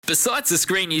Besides the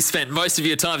screen you spent most of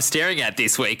your time staring at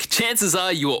this week, chances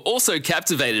are you are also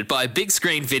captivated by big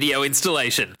screen video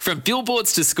installation. From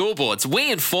billboards to scoreboards,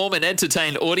 we inform and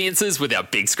entertain audiences with our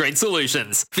big screen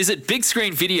solutions. Visit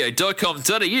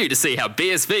bigscreenvideo.com.au to see how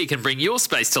BSV can bring your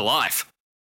space to life.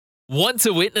 Want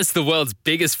to witness the world's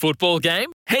biggest football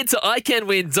game? Head to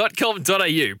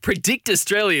iCanWin.com.au, predict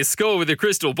Australia's score with a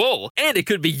crystal ball, and it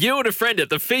could be you and a friend at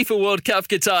the FIFA World Cup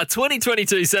Qatar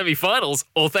 2022 semi-finals,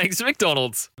 all thanks to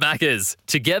McDonald's. Maccas,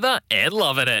 together and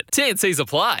loving it. TNCs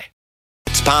apply.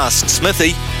 It's past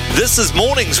Smithy. This is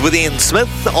Mornings with Ian Smith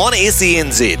on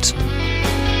SENZ.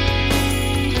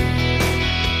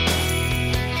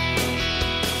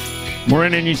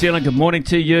 Morning, New Zealand. Good morning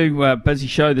to you. Busy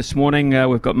show this morning.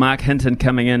 We've got Mark Hinton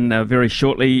coming in very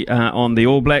shortly on the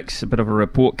All Blacks. A bit of a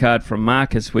report card from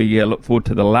Mark as we look forward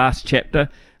to the last chapter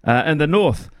in the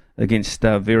north against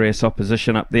various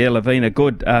opposition up there. Lavina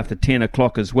Good after 10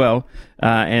 o'clock as well.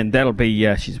 And that'll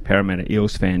be, she's a Parramatta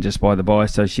Eels fan, just by the by,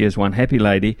 so she is one happy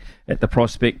lady at the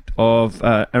prospect of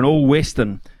an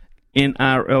all-Western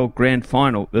NRL Grand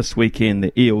Final this weekend,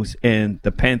 the Eels and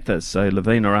the Panthers. So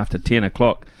Lavina after 10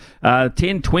 o'clock.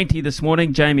 10:20 this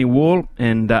morning, Jamie Wall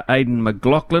and Aidan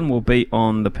McLaughlin will be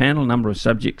on the panel. A number of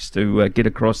subjects to get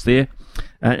across there.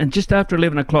 And just after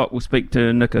 11 o'clock, we'll speak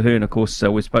to Nick Ahern. Of course,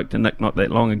 we spoke to Nick not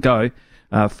that long ago,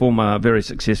 former very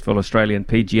successful Australian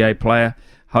PGA player,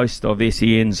 host of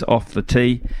SEN's Off the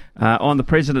Tee, on the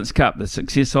President's Cup, the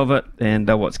success of it, and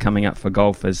what's coming up for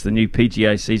golf as the new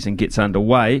PGA season gets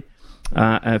underway,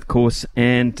 of course,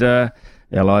 and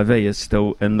LIV is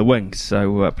still in the wings,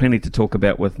 so plenty to talk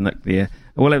about with Nick there.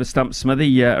 We'll have a Stump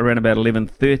Smithy around about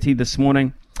 11:30 this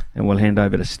morning, and we'll hand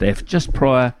over to Steph just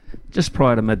prior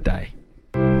to midday.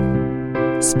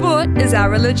 Sport is our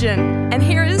religion, and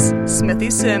here is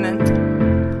Smithy's sermon.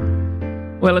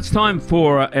 Well, it's time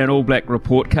for an All Black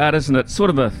report card, isn't it? Sort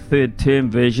of a third term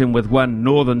version with one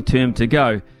northern term to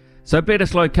go. So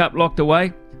Bledisloe Cup locked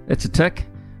away, that's a tick.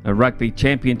 A rugby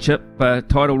championship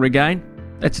title regain,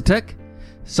 that's a tick.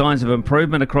 Signs of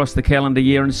improvement across the calendar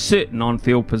year in certain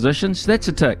on-field positions, that's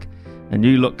a tick. A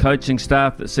new look coaching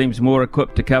staff that seems more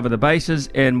equipped to cover the bases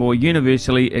and more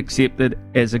universally accepted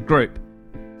as a group,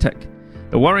 tick.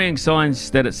 The worrying signs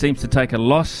that it seems to take a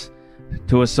loss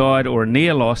to a side or a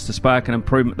near loss to spark an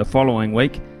improvement the following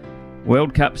week.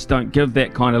 World Cups don't give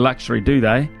that kind of luxury, do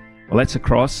they? Well, that's a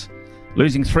cross.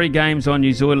 Losing 3 games on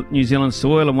New Zealand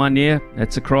soil in 1 year,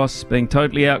 that's a cross. Being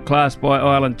totally outclassed by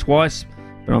Ireland twice,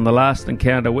 but on the last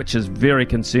encounter, which is very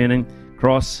concerning,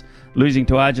 cross. Losing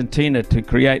to Argentina to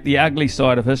create the ugly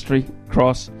side of history,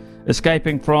 cross.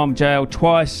 Escaping from jail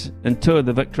twice in 2 of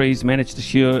the victories managed to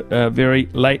share very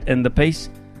late in the piece,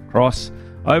 cross.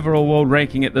 Overall world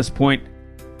ranking at this point,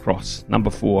 cross. Number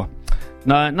 4.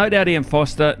 No doubt Ian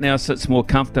Foster now sits more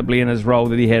comfortably in his role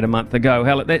that he had a month ago.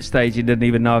 Hell, at that stage he didn't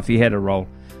even know if he had a role.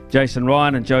 Jason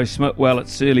Ryan and Joe Schmidt, well,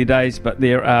 it's early days, but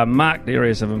there are marked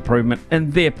areas of improvement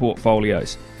in their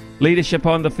portfolios. Leadership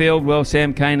on the field, well,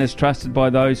 Sam Cane is trusted by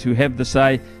those who have the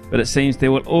say, but it seems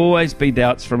there will always be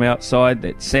doubts from outside.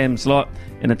 That's Sam's lot,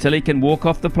 and until he can walk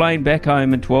off the plane back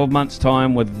home in 12 months'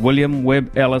 time with William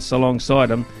Webb Ellis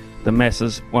alongside him, the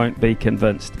masses won't be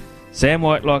convinced. Sam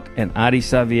Whitelock and Ardie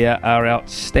Savea are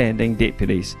outstanding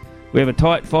deputies. We have a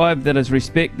tight 5 that is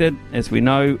respected. As we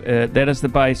know, that is the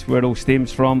base where it all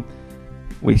stems from.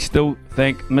 We still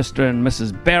thank Mr. and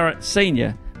Mrs. Barrett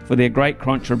Sr. for their great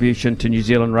contribution to New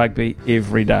Zealand rugby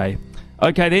every day.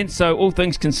 Okay then, so all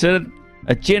things considered,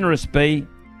 a generous B,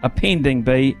 a pending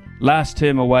B, last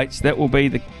term awaits. That will be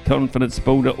the confidence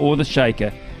builder or the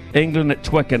shaker. England at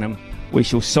Twickenham. We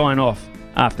shall sign off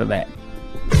after that.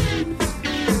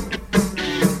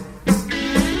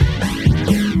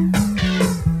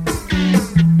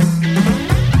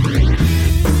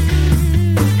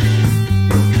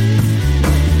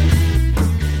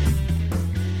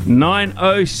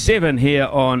 .907 here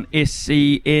on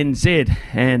SENZ,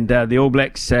 and the All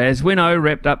Blacks, as we know,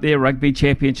 wrapped up their rugby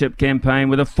championship campaign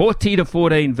with a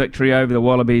 40-14 victory over the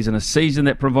Wallabies in a season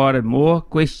that provided more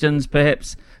questions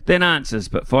perhaps than answers.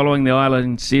 But following the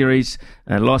Island series,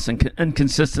 loss and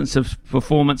inconsistent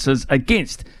performances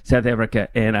against South Africa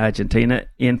and Argentina,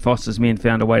 Ian Foster's men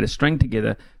found a way to string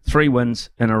together 3 wins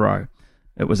in a row.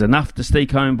 It was enough to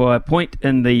sneak home by a point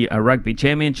in the rugby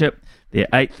championship, their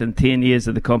 8th in 10 years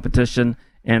of the competition,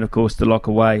 and of course to lock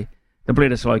away the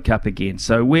Bledisloe Cup again.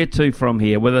 So where to from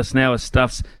here? With us now is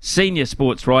Stuff's senior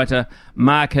sports writer,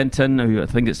 Mark Hinton, who I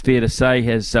think it's fair to say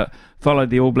has followed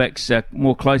the All Blacks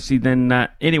more closely than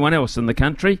anyone else in the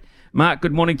country. Mark,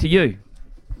 good morning to you.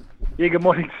 Yeah, good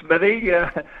morning, Smithy.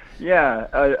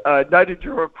 Yeah, I noted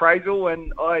your appraisal,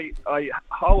 and I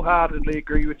wholeheartedly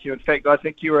agree with you. In fact, I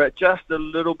think you were just a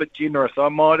little bit generous. I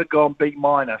might have gone B-.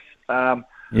 I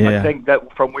think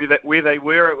that from where they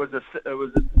were,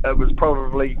 it was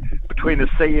probably between a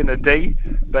C and a D,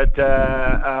 but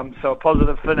so a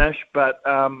positive finish. But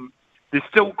there's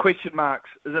still question marks,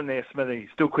 isn't there, Smithy?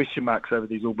 Still question marks over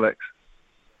these All Blacks.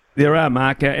 There are,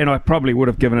 Mark, and I probably would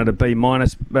have given it a B-,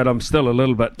 but I'm still a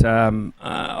little bit,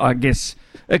 I guess,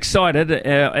 excited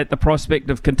at the prospect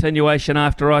of continuation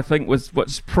after I think was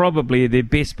what's probably their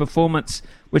best performance,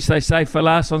 which they say for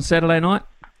last on Saturday night.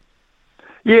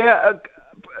 Yeah,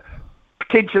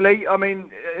 potentially. I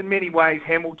mean, in many ways,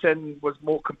 Hamilton was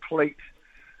more complete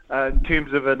in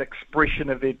terms of an expression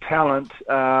of their talent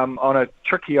on a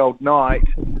tricky old night,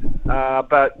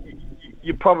 but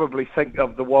you probably think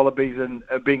of the Wallabies and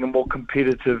being a more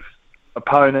competitive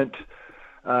opponent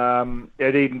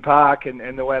at Eden Park,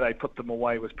 and the way they put them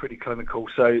away was pretty clinical.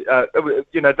 So,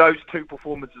 those two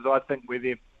performances, I think, were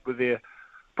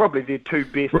probably their two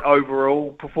best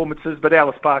overall performances. But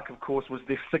Ellis Park, of course, was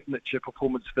their signature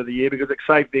performance for the year because it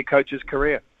saved their coach's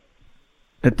career.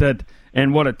 It did.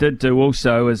 And what it did do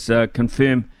also is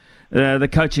confirm the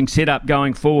coaching setup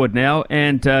going forward now.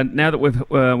 And now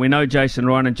that we know Jason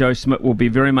Ryan and Joe Schmidt will be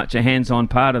very much a hands-on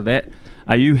part of that,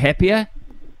 are you happier?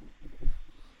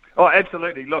 Oh,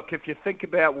 absolutely. Look, if you think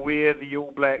about where the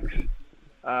All Blacks,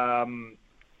 where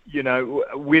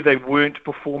they weren't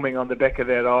performing on the back of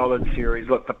that Ireland series,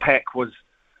 look, the pack was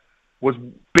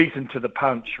beaten to the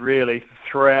punch, really,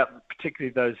 throughout,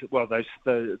 particularly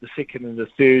the second and the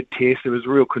third test. There was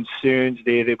real concerns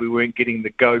there that we weren't getting the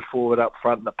go forward up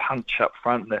front and the punch up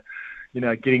front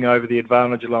and getting over the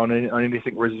advantage line on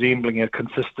anything resembling a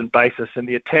consistent basis. And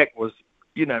the attack was,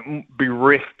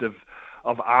 bereft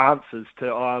of answers to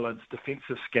Ireland's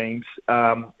defensive schemes.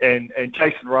 And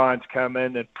Jason Ryan's come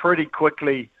in and pretty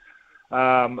quickly,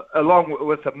 along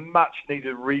with a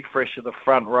much-needed refresh of the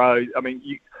front row. I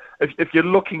mean, if you're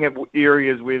looking at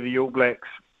areas where the All Blacks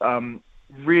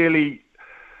really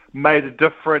made a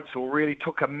difference or really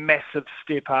took a massive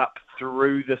step up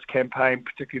through this campaign,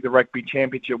 particularly the Rugby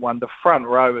Championship one, the front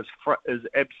row is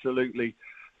absolutely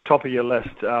top of your list.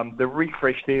 The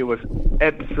refresh there was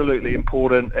absolutely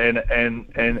important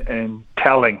and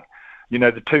telling.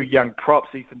 The two young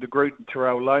props, Ethan de Groot and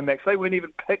Terrell Lomax, they weren't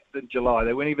even picked in July.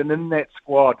 They weren't even in that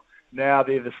squad. Now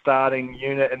they're the starting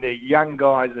unit, and they're young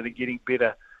guys that are getting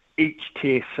better each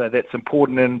test, so that's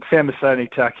important. And Samisoni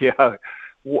Taukei'aho,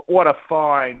 what a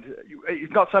find.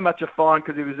 He's not so much a find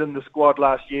because he was in the squad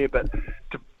last year, but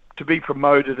to be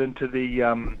promoted into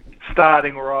the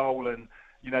starting role, and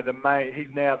he's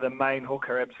now the main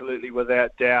hooker, absolutely,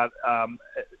 without doubt.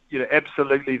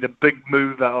 Absolutely the big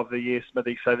mover of the year,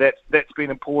 Smithy. So that's been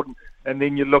important. And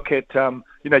then you look at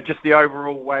just the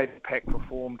overall way the pack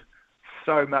performed,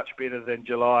 so much better than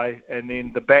July. And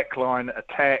then the backline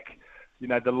attack,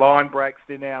 the line breaks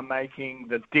they're now making,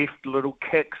 the deft little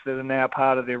kicks that are now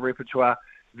part of their repertoire,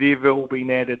 they've all been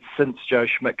added since Joe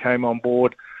Schmidt came on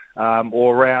board,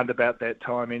 or around about that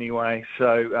time anyway.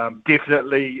 So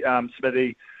definitely,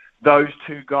 Smithy, those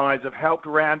two guys have helped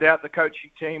round out the coaching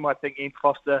team. I think Ian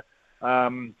Foster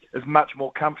is much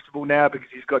more comfortable now because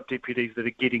he's got deputies that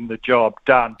are getting the job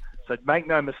done. So make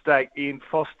no mistake, Ian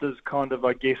Foster's kind of,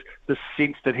 I guess, the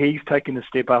sense that he's taken a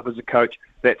step up as a coach,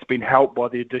 that's been helped by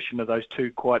the addition of those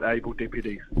two quite able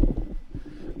deputies.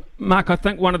 Mark, I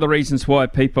think one of the reasons why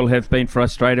people have been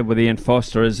frustrated with Ian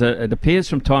Foster is it appears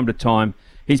from time to time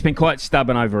he's been quite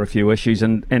stubborn over a few issues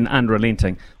and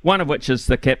unrelenting, one of which is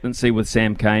the captaincy with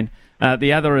Sam Cane.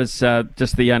 The other is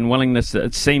just the unwillingness that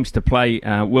it seems to play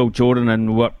Will Jordan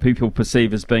in what people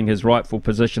perceive as being his rightful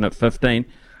position at 15.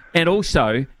 And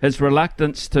also his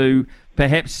reluctance to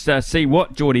perhaps see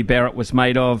what Geordie Barrett was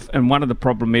made of in one of the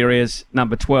problem areas,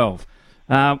 number 12.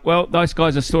 Well, those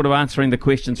guys are sort of answering the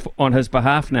questions on his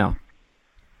behalf now.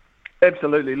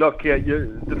 Absolutely. Look,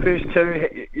 the first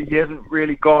two, he hasn't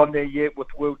really gone there yet with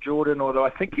Will Jordan, although I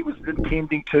think he was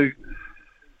intending to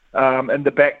in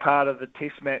the back part of the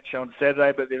test match on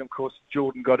Saturday, but then, of course,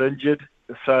 Jordan got injured.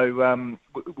 So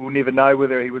we'll never know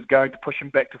whether he was going to push him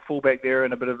back to fullback there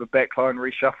in a bit of a backline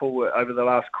reshuffle over the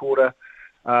last quarter.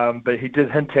 But he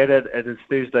did hint at it at his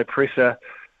Thursday presser.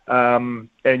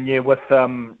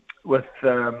 With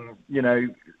Sam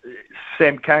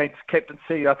Cane's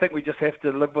captaincy, I think we just have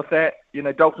to live with that.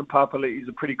 Dalton Papali'i is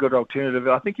a pretty good alternative.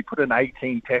 I think he put in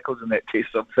 18 tackles in that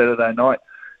test on Saturday night.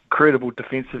 Incredible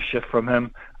defensive shift from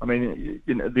him. I mean,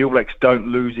 the All Blacks don't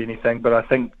lose anything, but I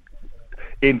think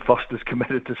Ian Foster's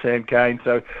committed to Sam Cane.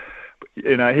 So,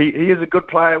 you know, he is a good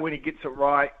player when he gets it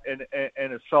right and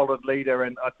a solid leader.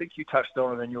 And I think you touched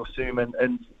on it in your sermon.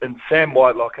 And Sam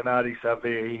Whitelock and Ardie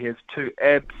Savea, he has two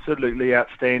absolutely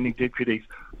outstanding deputies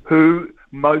who,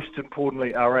 most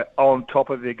importantly, are on top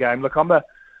of their game. Look,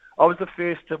 I was the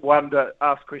first to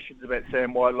ask questions about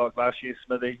Sam Whitelock last year,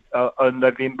 Smithy. In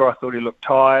November, I thought he looked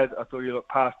tired. I thought he looked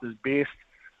past his best.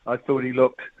 I thought he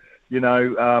looked, you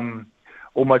know,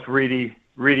 almost ready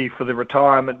for the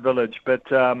retirement village. But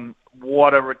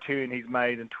what a return he's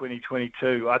made in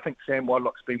 2022. I think Sam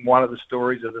Whitelock's been one of the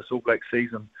stories of this All Black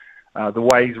season, the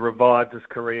way he's revived his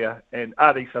career. And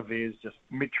Ardie Savea's just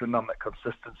metronomic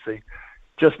consistency.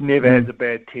 Just never has a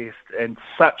bad test, and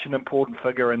such an important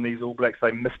figure in these All Blacks.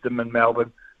 They missed him in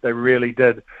Melbourne. They really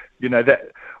did. You know,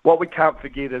 that what we can't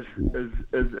forget is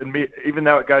even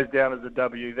though it goes down as a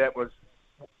W, that was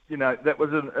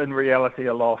in reality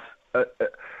a loss.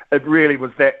 It really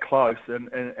was that close, and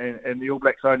the All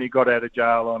Blacks only got out of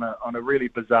jail on a really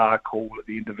bizarre call at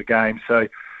the end of the game. So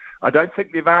I don't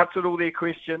think they've answered all their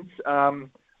questions.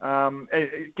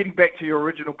 Getting back to your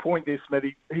original point there,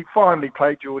 Smithy, he finally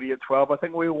played Geordie at 12. I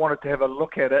think we all wanted to have a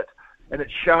look at it, and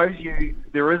it shows you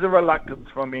there is a reluctance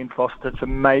from Ian Foster to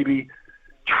maybe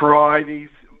try these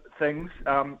things.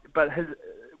 But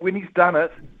when he's done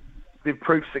it, they've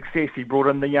proved success. He brought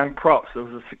in the young props. It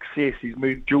was a success. He's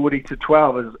moved Geordie to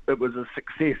 12. It was a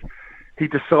success. He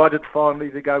decided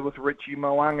finally to go with Richie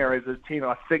Mo'unga as his 10.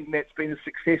 I think that's been a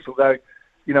success, although,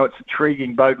 you know, it's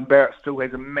intriguing. Beauden Barrett still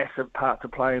has a massive part to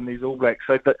play in these All Blacks.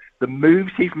 So the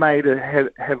moves he's made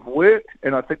have worked,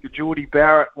 and I think the Geordie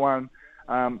Barrett one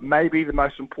may be the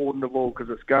most important of all, because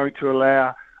it's going to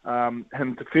allow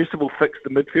him to, first of all, fix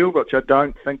the midfield, which I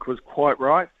don't think was quite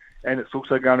right, and it's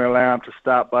also going to allow him to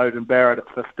start Beauden Barrett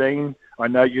at 15. I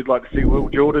know you'd like to see Will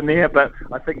Jordan there, but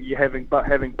I think you're having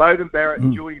Beauden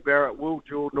Barrett, Geordie Barrett, Will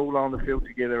Jordan all on the field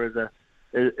together is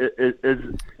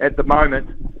at the moment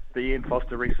the Ian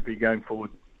Foster recipe going forward.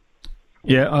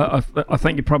 Yeah, I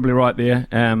think you're probably right there,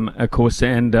 of course,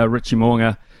 and Richie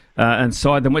Mo'unga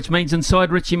inside them, which means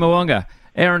inside Richie Mo'unga.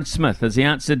 Aaron Smith, has he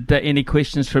answered any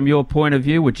questions from your point of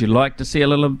view? Would you like to see a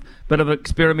little bit of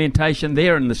experimentation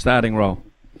there in the starting role?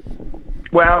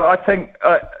 Well, I think,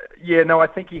 I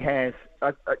think he has.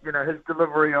 His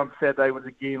delivery on Saturday was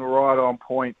again right on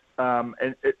point,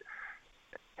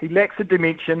 he lacks a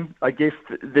dimension. I guess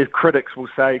the critics will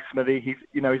say, Smithy, he's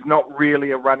not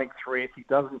really a running threat. He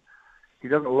doesn't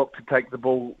look to take the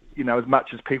ball, as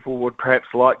much as people would perhaps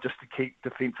like, just to keep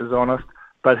defences honest.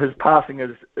 But his passing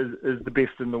is the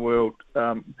best in the world.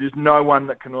 There's no one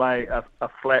that can lay a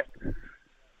flat,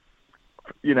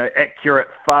 accurate,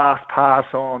 fast pass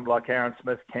on like Aaron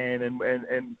Smith can.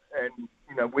 And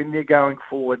when they're going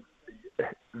forward,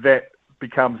 that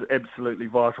becomes absolutely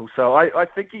vital. So I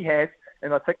think he has.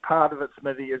 And I think part of it,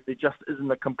 Smithy, is there just isn't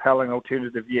a compelling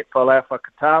alternative yet. Falaufa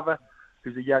Katava,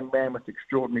 who's a young man with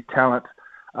extraordinary talent,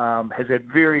 has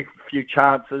had very few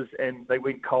chances, and they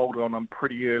went cold on him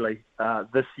pretty early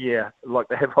this year, like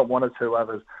they have on one or two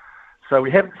others. So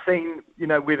we haven't seen,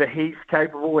 whether he's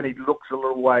capable, and he looks a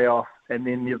little way off. And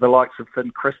then the likes of Finn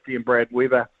Christie and Brad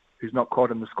Weber, who's not quite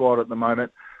in the squad at the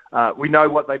moment. We know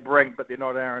what they bring, but they're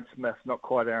not Aaron Smith, not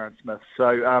quite Aaron Smith.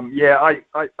 So,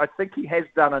 I think he has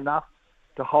done enough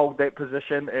to hold that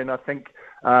position, and I think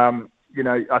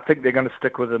I think they're going to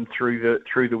stick with him through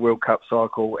the World Cup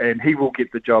cycle, and he will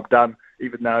get the job done,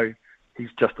 even though he's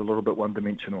just a little bit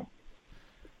one-dimensional.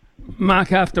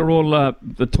 Mark, after all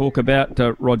the talk about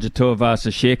Roger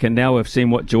Tuivasa-Sheck, and now we've seen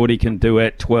what Geordie can do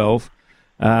at 12.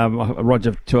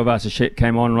 Roger Tuivasa-Sheck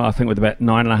came on, I think, with about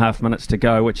 9.5 minutes to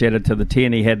go, which added to the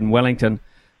 10 he had in Wellington.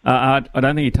 I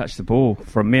don't think he touched the ball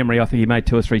from memory. I think he made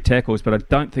 2 or 3 tackles, but I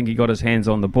don't think he got his hands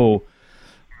on the ball.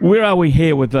 Where are we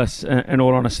here with this, in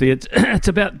all honesty? It's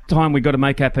about time we've got to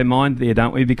make up our mind there,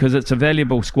 don't we? Because it's a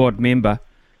valuable squad member.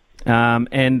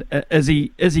 And is he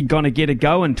going to get a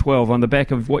go in 12 on the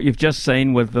back of what you've just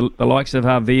seen with the likes of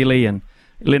Havili and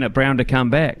Leonard Brown to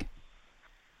come back?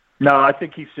 No, I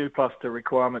think he's surplus to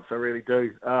requirements, I really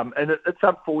do. And it's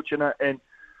unfortunate, and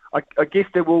I guess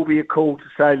there will be a call to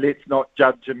say let's not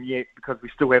judge him yet because we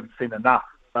still haven't seen enough.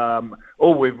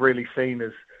 All we've really seen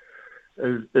is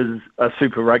a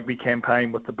Super Rugby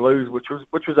campaign with the Blues, which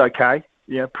was okay,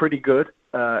 pretty good.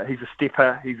 He's a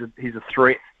stepper, he's a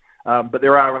threat, but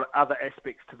there are other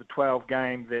aspects to the 12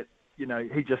 game that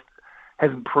he just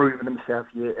hasn't proven himself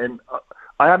yet. And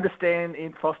I understand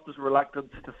Ian Foster's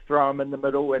reluctance to throw him in the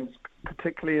middle, and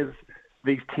particularly as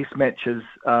these Test matches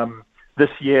this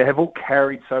year have all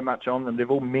carried so much on them. They've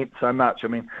all meant so much. I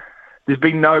mean, there's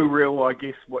been no real, I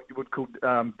guess, what you would call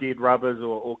dead rubbers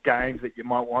or games that you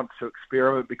might want to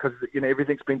experiment, because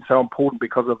everything's been so important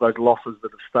because of those losses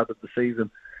that have started the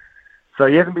season. So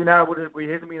we hasn't been able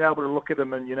to look at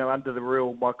them and under the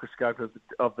real microscope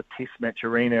of the Test match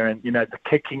arena, and the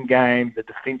kicking game, the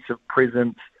defensive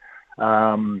presence,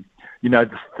 the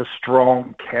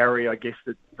strong carry, I guess,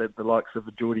 that the likes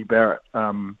of Jordie Barrett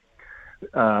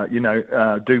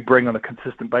do bring on a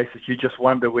consistent basis. You just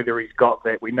wonder whether he's got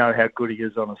that. We know how good he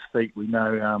is on his feet. We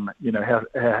know how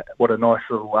what a nice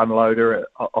little unloader,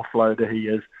 offloader he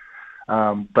is.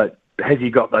 But has he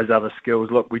got those other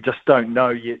skills? Look, we just don't know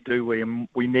yet, do we? And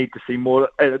we need to see more.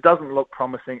 It doesn't look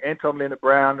promising. Anton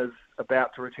Leonard-Brown is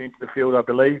about to return to the field, I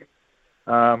believe.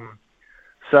 That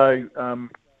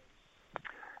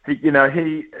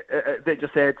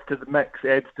just adds to the mix,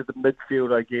 adds to the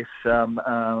midfield, I guess.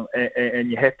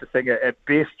 And you have to think at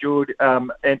best, Roger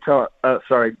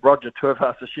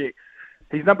Tuivasa-Sheck,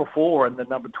 he's number 4 in the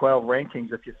number 12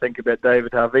 rankings if you think about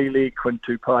David Havili, Quinn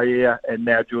Tupaea, and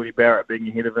now Jordie Barrett being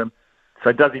ahead of him.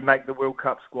 So does he make the World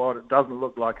Cup squad? It doesn't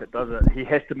look like it, does it? He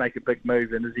has to make a big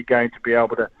move, and is he going to be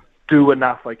able to do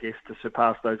enough, I guess, to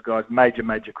surpass those guys? Major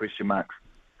question marks.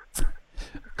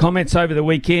 Comments over the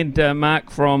weekend, Mark,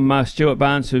 from Stuart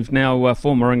Barnes, who's now a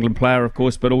former England player, of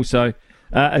course, but also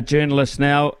a journalist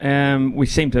now.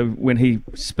 When he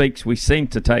speaks, we seem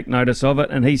to take notice of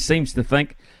it, and he seems to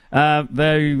think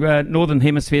the Northern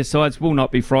Hemisphere sides will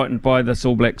not be frightened by this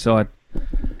All Black side.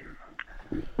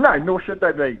 No, nor should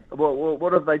they be. Well,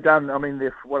 what have they done? I mean,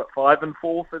 they're 5-4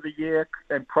 for the year,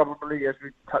 and probably, as we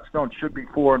touched on, should be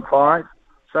 4-5.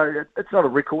 So it's not a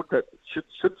record that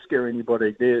should scare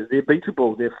anybody. They're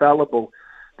beatable. They're fallible.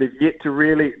 They've yet to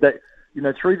really,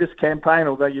 through this campaign,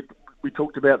 although we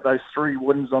talked about those 3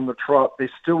 wins on the trot, they're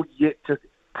still yet to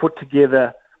put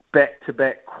together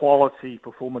back-to-back quality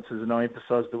performances, and I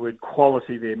emphasise the word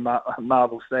quality there.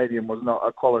 Marvel Stadium was not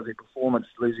a quality performance,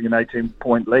 losing an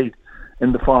 18-point lead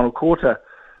in the final quarter.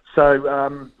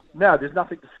 So, no, there's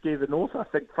nothing to scare the North. I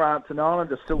think France and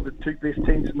Ireland are still the 2 best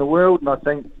teams in the world, and I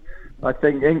think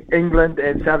England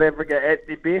and South Africa at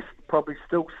their best probably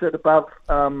still sit above,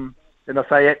 and I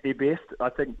say at their best, I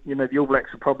think, the All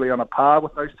Blacks are probably on a par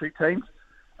with those 2 teams.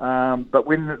 But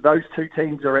when those 2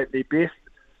 teams are at their best,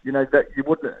 that you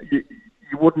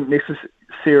wouldn't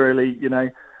necessarily,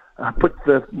 put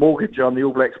the mortgage on the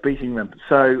All Blacks beating them.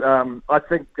 So I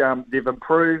think they've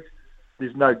improved.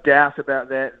 There's no doubt about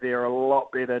that. They're a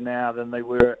lot better now than they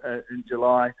were in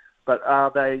July. But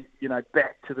are they,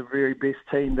 back to the very best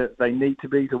team that they need to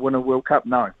be to win a World Cup?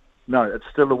 No, it's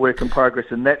still a work in progress,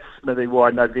 and that's, Smithy, why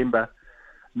November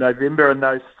and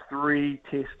those 3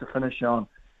 tests to finish on: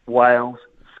 Wales,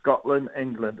 Scotland,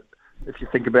 England. If you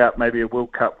think about maybe a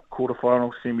World Cup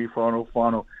quarter-final, semi-final,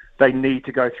 final, they need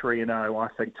to go 3-0, I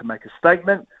think, to make a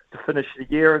statement, to finish the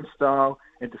year in style,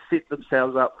 and to set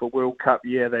themselves up for World Cup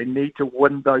year. They need to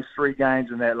win those 3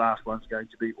 games, and that last one's going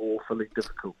to be awfully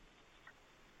difficult.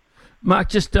 Mark,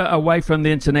 just away from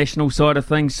the international side of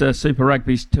things, Super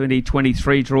Rugby's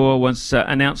 2023 draw was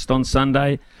announced on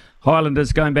Sunday.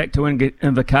 Highlanders going back to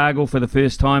Invercargill for the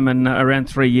first time in around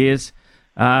 3 years.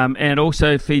 And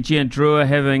also Fiji and Drua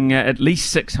having at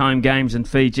least 6 home games in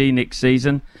Fiji next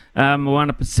season.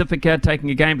 Moana Pacifica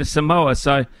taking a game to Samoa.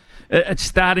 So it's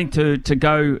starting to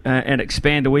go and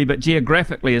expand a wee bit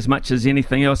geographically as much as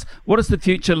anything else. What does the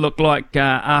future look like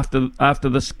after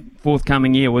this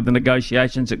forthcoming year with the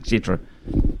negotiations, etc.?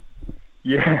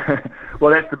 Yeah,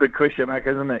 well, that's the big question mark,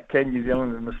 isn't it? Can New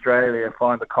Zealand and Australia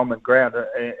find a common ground?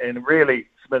 And really,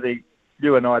 Smithy,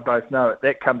 you and I both know it.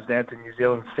 That comes down to New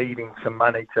Zealand ceding some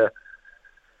money to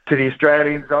the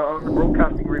Australians on the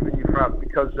broadcasting revenue front,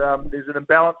 because there's an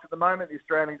imbalance at the moment. The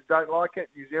Australians don't like it.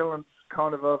 New Zealand's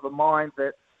kind of a mind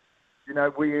that,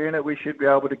 we earn it, we should be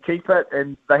able to keep it,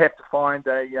 and they have to find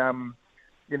they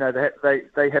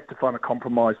have to find a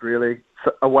compromise, really,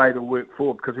 a way to work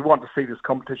forward, because we want to see this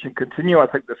competition continue. I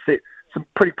think they've set some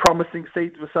pretty promising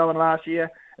seeds were sown last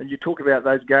year, and you talk about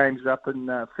those games up in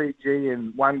Fiji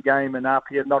and 1 game in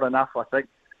Apia, not enough, I think.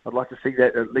 I'd like to see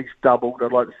that at least doubled.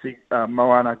 I'd like to see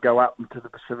Moana go up into the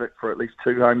Pacific for at least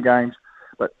 2 home games,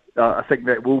 but I think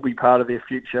that will be part of their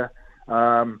future.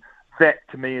 That,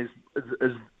 to me, is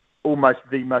almost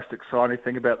the most exciting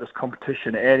thing about this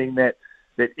competition, adding that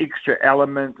extra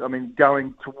element. I mean,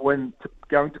 going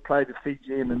to play the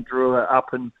Fijian and Drua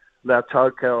up in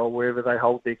Lautoka or wherever they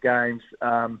hold their games.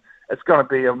 It's going to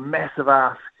be a massive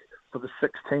ask for the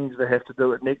 6 teams that have to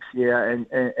do it next year.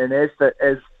 And as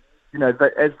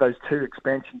those 2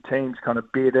 expansion teams kind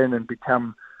of bed in and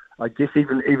become, I guess,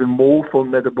 even more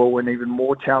formidable and even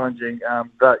more challenging,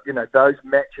 but those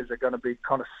matches are going to be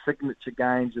kind of signature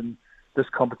games, and this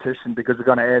competition because we're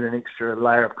going to add an extra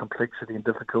layer of complexity and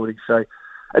difficulty. So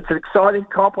it's an exciting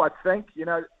comp, I think.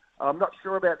 I'm not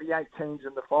sure about the 8 teams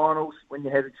in the finals when you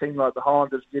had a team like the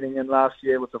Highlanders getting in last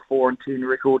year with a 4-10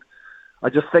 record. I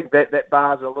just think that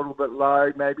bar's a little bit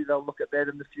low. Maybe they'll look at that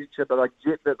in the future, but I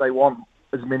get that they want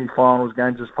as many finals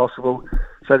games as possible.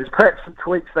 So there's perhaps some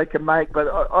tweaks they can make, but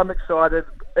I'm excited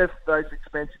if those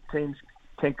expansion teams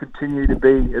can continue to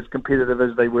be as competitive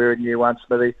as they were in year one,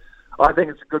 Smithy. I think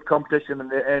it's a good competition,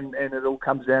 and it all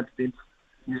comes down to them.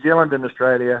 New Zealand and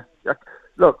Australia.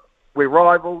 Look, we're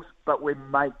rivals, but we're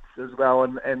mates as well,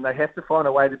 and they have to find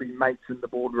a way to be mates in the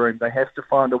boardroom. They have to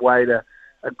find a way to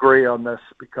agree on this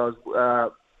because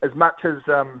as much as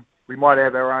we might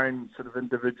have our own sort of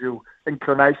individual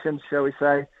inclinations, shall we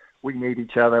say, we need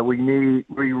each other. We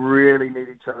really need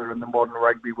each other in the modern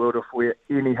rugby world if we're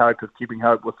any hope of keeping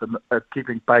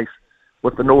pace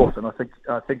with the North. And I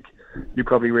think you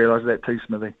probably realise that too,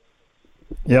 Smithy.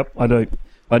 Yep, I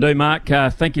do, Mark.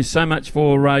 Thank you so much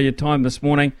for your time this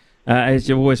morning. As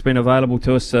you've always been available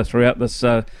to us throughout this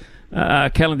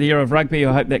calendar year of rugby.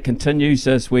 I hope that continues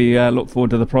as we look forward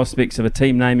to the prospects of a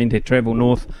team naming to travel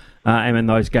north and in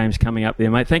those games coming up there,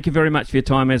 mate. Thank you very much for your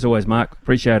time as always, Mark.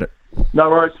 Appreciate it. No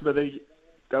worries, Smithy.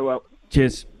 Go well.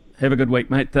 Cheers. Have a good week,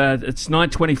 mate. It's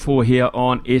 9:24 here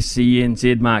on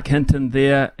SENZ. Mark Hinton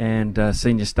there, and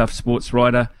senior stuff sports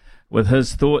writer with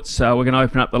his thoughts. We're going to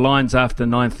open up the lines after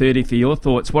 9:30 for your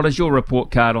thoughts. What is your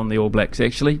report card on the All Blacks,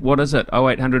 actually? What is it?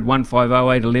 0800 150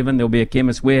 811. There'll be a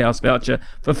Chemist Warehouse voucher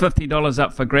for $50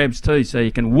 up for grabs too, so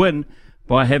you can win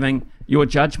by having your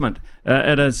judgment.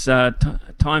 It is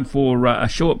time for a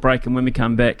short break, and when we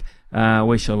come back,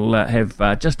 we shall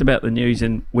have just about the news,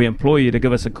 and we implore you to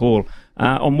give us a call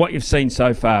on what you've seen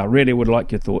so far. Really would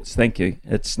like your thoughts. Thank you.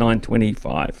 It's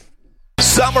 9:25.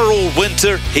 Summer or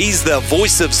winter, he's the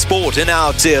voice of sport in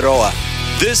Aotearoa.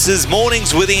 This is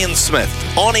Mornings with Ian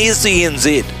Smith on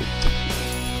SENZ.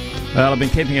 Well, I've been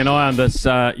keeping an eye on this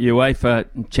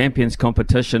UEFA Champions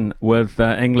competition with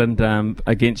England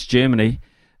against Germany.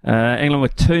 England were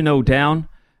 2-0 down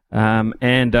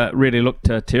and really looked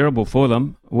terrible for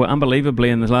them. Well, unbelievably,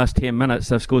 in the last 10 minutes,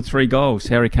 they've scored 3 goals.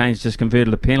 Harry Kane's just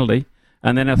converted a penalty.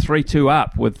 And then a 3-2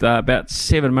 up with about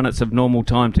 7 minutes of normal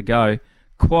time to go.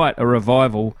 Quite a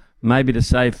revival, maybe to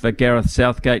save Gareth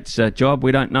Southgate's job,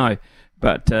 we don't know.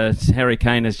 But Harry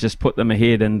Kane has just put them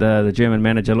ahead, and the German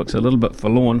manager looks a little bit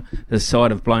forlorn. His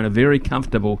side have blown a very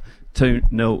comfortable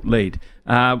 2-0 lead.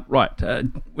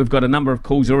 We've got a number of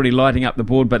calls already lighting up the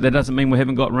board, but that doesn't mean we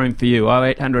haven't got room for you.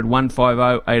 0800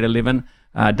 150 811.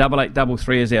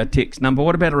 8833 is our text number.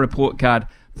 What about a report card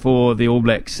for the All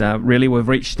Blacks? Really, we've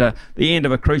reached the end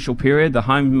of a crucial period. The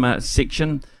home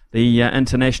section, the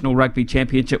International Rugby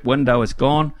Championship window is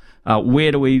gone.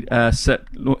 Where do we sit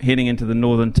heading into the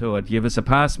Northern Tour? Do you give us a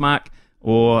pass mark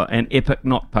or an epic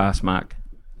not pass mark?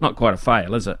 Not quite a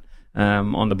fail, is it?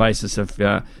 On the basis of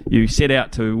you set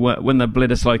out to win the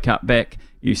Bledisloe Cup back,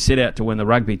 you set out to win the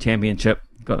Rugby Championship,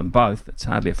 got them both. It's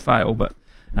hardly a fail, but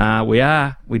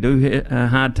we do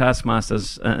hard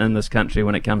taskmasters in this country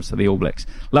when it comes to the All Blacks.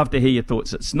 Love to hear your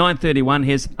thoughts. It's 9:31.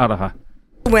 Here's Araha.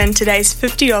 Win today's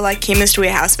 $50 Chemist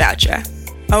Warehouse voucher.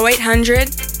 0800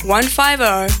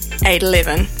 150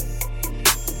 811.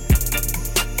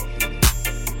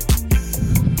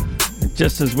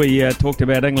 Just as we talked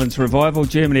about England's revival,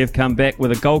 Germany have come back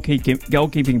with a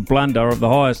goalkeeping blunder of the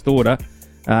highest order.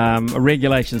 A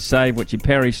regulation save which he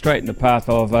parries straight in the path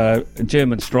of a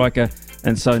German striker.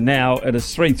 And so now it is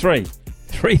 3-3.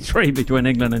 3-3 between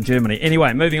England and Germany.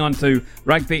 Anyway, moving on to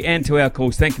rugby and to our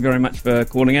calls. Thank you very much for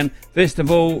calling in. First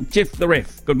of all, Jeff the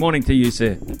ref. Good morning to you,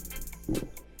 sir.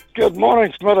 Good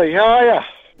morning, Smithy. How are you?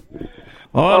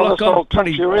 Oh, look, I'm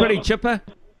pretty chipper.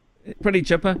 Pretty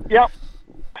chipper. Yep.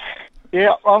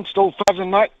 Yeah, I'm still fizzing,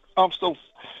 mate. I'm still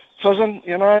fizzing,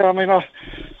 you know. I mean, a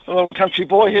little country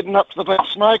boy heading up to the Big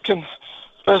Smoke, and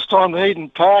first time to Eden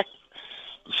Park.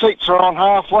 The seats are on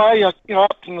halfway, you know,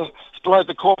 up in below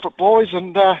the corporate boys,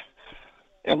 and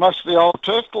most of the old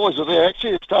turf boys are there,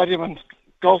 actually. The stadium and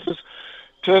golf is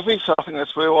turfy, so I think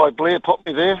that's where Blair put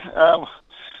me there.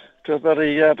 We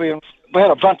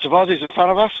had a bunch of Aussies in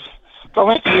front of us. But I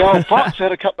went to the Old Fox,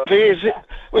 had a couple of beers,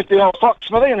 went to the Old Fox,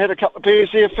 Smithy, and had a couple of beers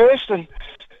there first, and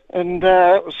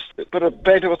it was a bit of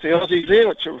banter with the Aussies there,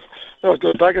 which they were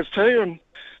good buggers too,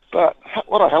 but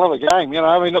what a hell of a game, you know.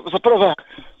 I mean, it was a bit of a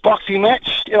boxing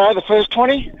match, you know, the first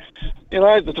 20, you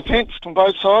know, the defence from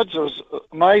both sides, it was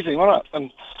amazing, wasn't it?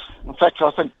 And in fact,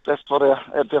 I think that's what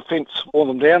our defence wore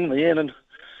them down in the end,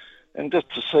 and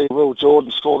just to see Will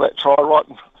Jordan score that try right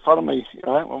in front of me, you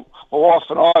know, my wife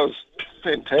and I, was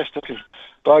fantastic, and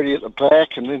Bodie at the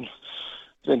back, and then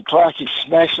then Clarkie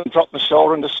smashed them, dropped the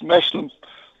shoulder and just smashed them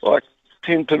like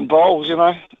 10-pin bowls,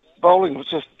 Bowling was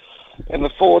just... And the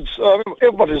forwards,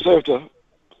 everybody deserved to...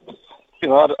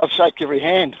 I'd shake every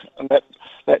hand. And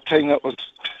that team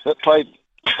that played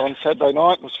on Saturday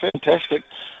night was fantastic.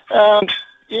 And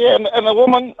the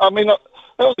women, that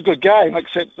was a good game,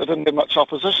 except they didn't have much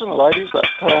opposition, the ladies. But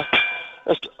I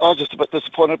was just a bit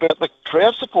disappointed about the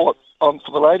crowd support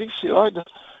for the ladies, to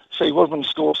see women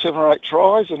score 7 or 8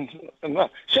 tries. And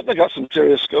shouldn't have got some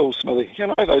serious skills, Smithy,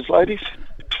 those ladies.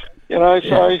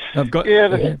 So... I've got...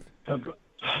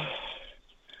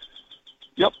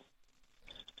 Yep.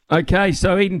 Okay,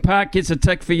 so Eden Park gets a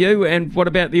tick for you. And what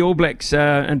about the All Blacks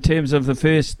in terms of the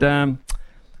first 9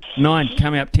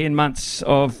 coming up 10 months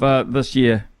of this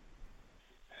year?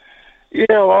 Yeah,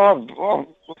 well,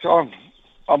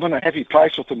 I'm in a happy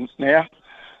place with them now,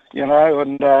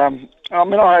 and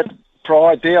I had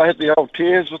pride there. I had the old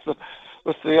tears with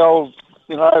the old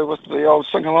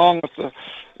sing along with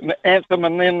the anthem,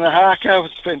 and then the haka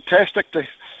was fantastic to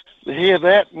hear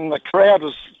that, and the crowd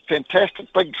was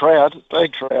fantastic, big crowd,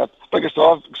 biggest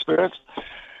I've experienced,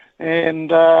 and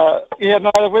we've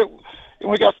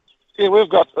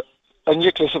got a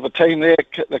nucleus of a team there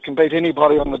that can beat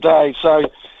anybody on the day. So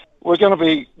we're going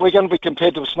to be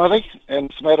competitive, Smithy, and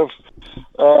it's a matter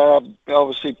of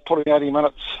obviously putting 80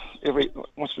 minutes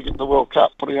once we get the World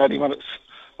Cup, putting 80 minutes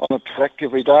on the track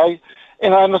every day.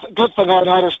 And the good thing I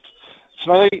noticed,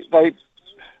 Smithy, they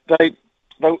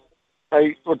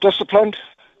were disciplined,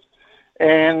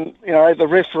 and the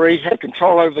referee had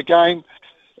control over the game.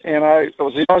 It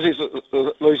was the Aussies that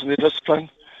were losing their discipline,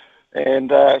 and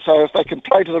so if they can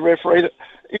play to the referee,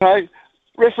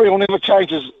 referee will never change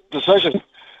his decision.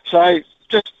 So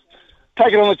just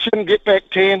take it on the chin, get back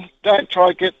 10. Don't try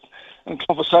to get in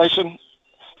conversation,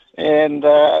 and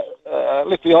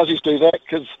let the Aussies do that,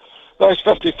 because those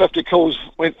 50-50 calls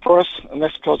went for us, and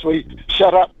that's because we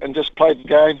shut up and just played the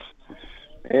game.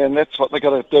 And that's what they got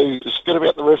to do, is forget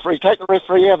about the referee. Take the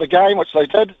referee out of the game, which they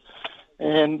did.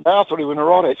 And I thought he went all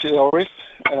right, actually, the old ref.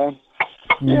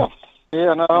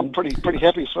 I'm pretty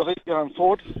happy with it going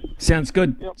forward. Sounds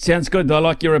good. Yep. Sounds good. I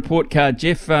like your report card,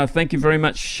 Jeff. Thank you very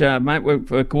much, mate,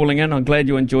 for calling in. I'm glad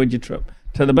you enjoyed your trip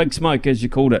to the Big Smoke, as you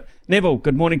called it. Neville,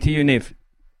 good morning to you, Nev.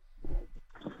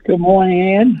 Good morning,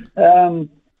 Ian. I'd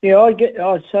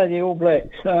say the All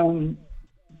Blacks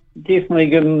definitely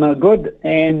give them a good.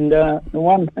 And the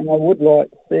one thing I would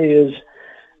like to see is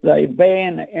they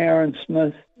ban Aaron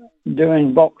Smith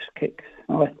doing box kicks.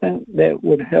 I think that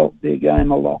would help their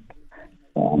game a lot.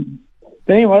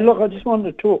 But anyway, look, I just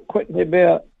wanted to talk quickly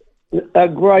about a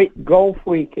great golf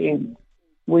weekend.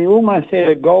 We almost had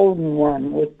a golden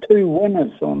one with 2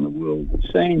 winners on the world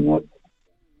scene, what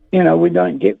we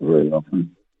don't get very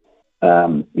often.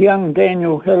 Young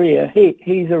Daniel Hillier,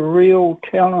 he's a real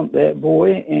talent, that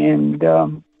boy, and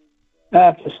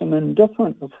after some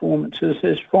indifferent performances,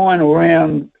 his final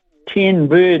round, 10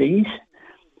 birdies,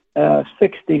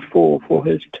 64 for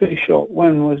his 2-shot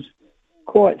win was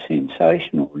quite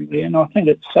sensational, really, and I think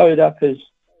it sewed up his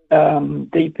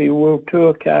DP World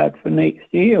Tour card for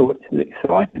next year, which is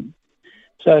exciting.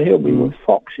 So he'll be with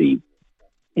Foxy,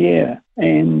 and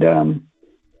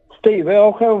Steve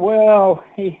Alker, well,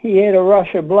 he had a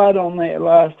rush of blood on that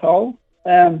last hole.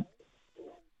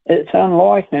 It's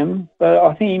unlike him, but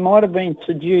I think he might have been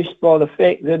seduced by the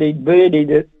fact that he'd birdied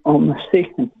it on the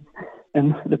second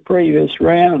in the previous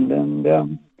round,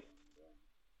 and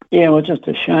it was just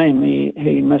a shame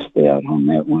he missed out on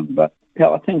that one. But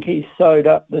I think he sewed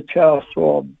up the Charles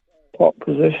Schwab top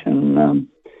position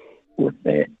with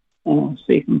that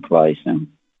second place. And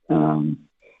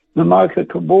Momoka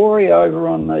Kabori over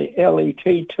on the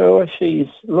LET Tour, she's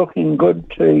looking good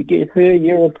to get her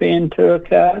European Tour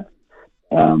card.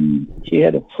 She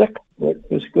had a 6th, which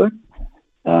was good.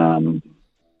 And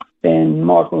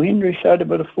Michael Hendry showed a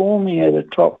bit of form. He had a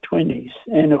top 20s.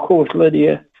 And, of course,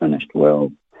 Lydia finished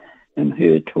well in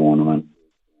her tournament.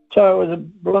 So it was a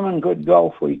blooming good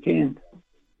golf weekend.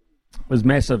 It was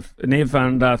massive, Nev,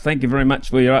 and thank you very much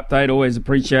for your update. Always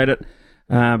appreciate it.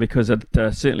 Because it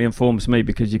certainly informs me,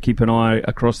 because you keep an eye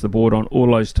across the board on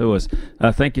all those tours.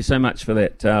 Thank you so much for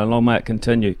that. Long may it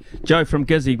continue. Joe from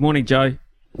Gizzy. Morning, Joe.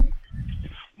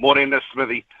 Morning,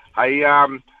 Smithy. Hey,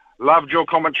 loved your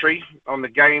commentary on the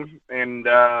game, and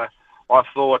I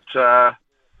thought,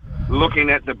 looking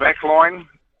at the back line,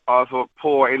 I thought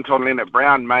poor Anton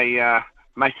Leonard-Brown may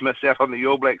miss out on the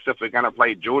All Blacks if we're going to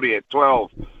play Geordie at 12,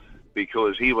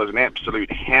 because he was an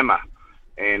absolute hammer,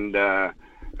 and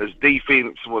his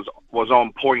defence was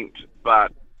on point,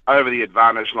 but over the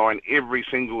advantage line every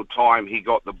single time he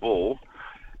got the ball.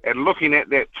 And looking at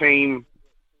that team,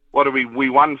 we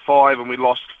won 5 and we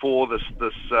lost 4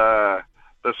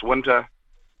 this winter,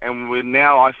 and we're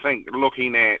now, I think,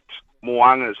 looking at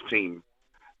Moanga's team.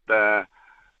 The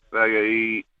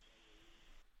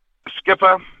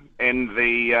skipper and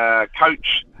the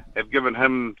coach have given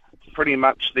him pretty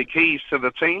much the keys to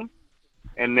the team,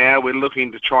 and now we're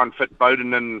looking to try and fit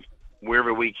Bowden in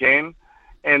wherever we can,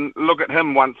 and look at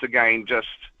him once again, just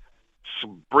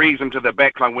breeze him to the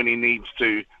backline when he needs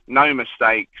to, no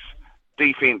mistakes,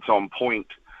 defence on point,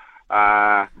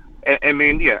 and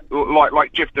then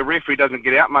like Jeff the referee doesn't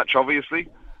get out much obviously,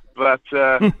 but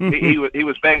he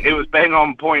was bang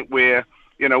on point where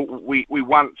we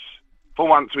once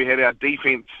we had our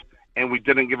defence and we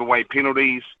didn't give away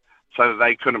penalties so that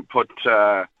they couldn't put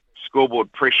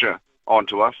scoreboard pressure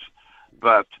onto us.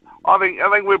 But I think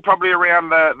we're probably around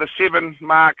the 7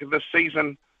 mark this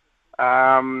season.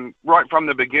 Right from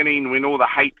the beginning, when all the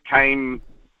hate came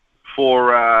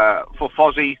for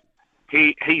Fozzie,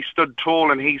 he stood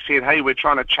tall and he said, "Hey, we're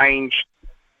trying to change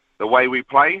the way we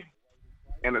play,"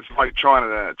 and it's like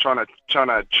trying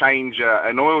to change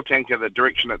an oil tanker the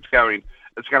direction it's going.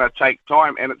 It's going to take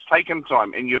time, and it's taken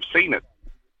time, and you've seen it.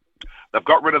 They've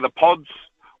got rid of the pods,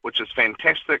 which is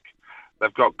fantastic.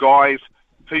 They've got guys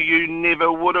who you never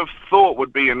would have thought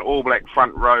would be an All Black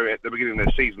front row at the beginning of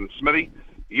the season. Smithy,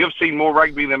 you've seen more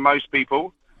rugby than most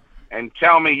people, and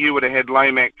tell me you would have had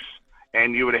Lomax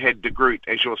and you would have had De Groot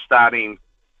as your starting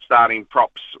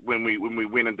props when we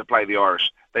went in to play the Irish.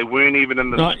 They weren't even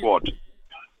in the squad.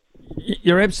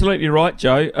 You're absolutely right,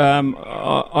 Joe.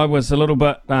 I was a little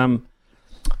bit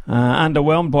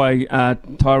underwhelmed by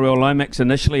Tyrell Lomax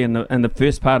initially in the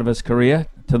first part of his career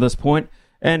to this point.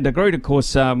 And De Groot, of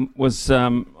course, was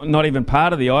not even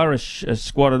part of the Irish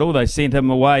squad at all. They sent him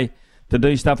away to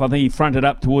do stuff. I think he fronted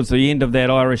up towards the end of that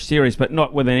Irish series, but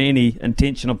not with any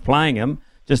intention of playing him,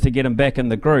 just to get him back in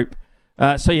the group.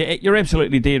 So you're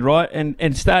absolutely dead right.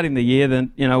 And starting the year,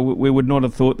 then we would not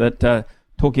have thought that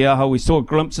Tokiaho. We saw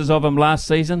glimpses of him last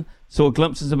season. But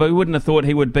we wouldn't have thought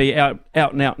he would be out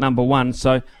and out number one.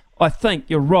 So I think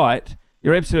you're right.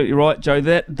 You're absolutely right, Joe.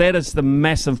 That is the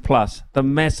massive plus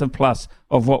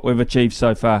of what we've achieved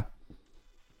so far.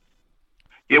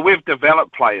 Yeah, we've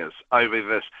developed players over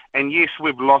this. And yes,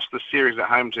 we've lost the series at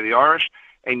home to the Irish.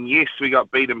 And yes, we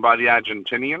got beaten by the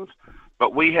Argentinians.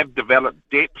 But we have developed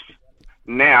depth.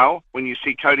 Now, when you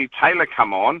see Cody Taylor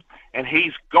come on, and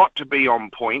he's got to be on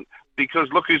point because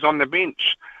look who's on the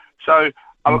bench. So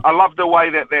I love the way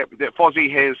that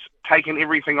Fozzie has taken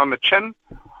everything on the chin,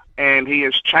 and he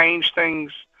has changed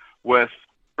things with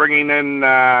bringing in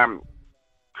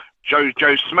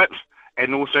Joe Smith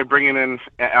and also bringing in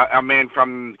our man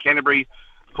from Canterbury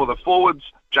for the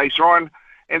forwards, Jace Ryan.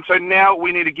 And so now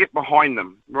we need to get behind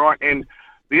them, right? And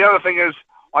the other thing is,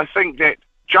 I think that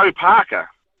Joe Parker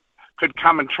could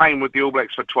come and train with the All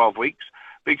Blacks for 12 weeks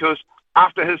because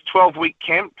after his 12-week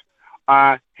camp,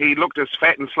 he looked as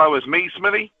fat and slow as me,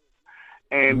 Smithy,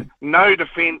 and no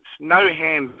defence, no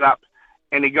hands up,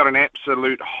 and he got an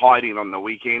absolute hiding on the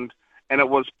weekend. And it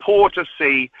was poor to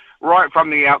see right from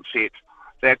the outset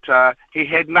that he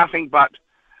had nothing but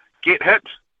get hit,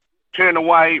 turn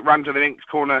away, run to the next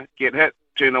corner, get hit,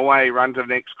 turn away, run to the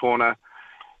next corner.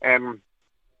 And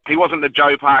he wasn't the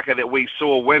Joe Parker that we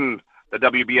saw win the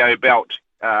WBO belt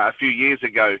a few years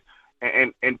ago.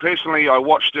 And personally, I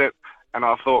watched it and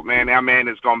I thought, man, our man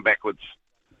has gone backwards.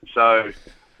 So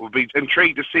we'll be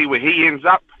intrigued to see where he ends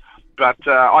up. But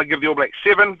I give the All Blacks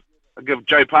 7. I give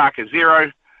Joe Parker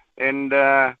 0. And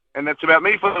that's about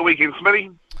me for the weekend,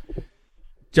 Smitty.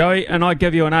 Joey, and I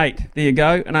give you an 8. There you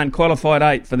go, an unqualified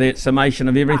 8 for that summation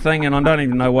of everything, and I don't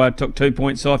even know why I took 2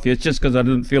 points off you. It's just because I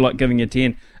didn't feel like giving you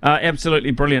 10.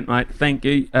 Absolutely brilliant, mate. Thank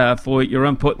you for your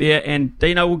input there. And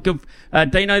Dino, we'll give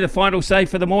Dino the final say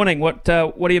for the morning. What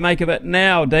do you make of it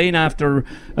now, Dean, after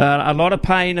a lot of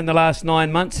pain in the last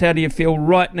 9 months? How do you feel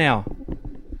right now?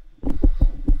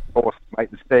 Of course,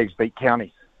 mate, the Stags beat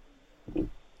Counties.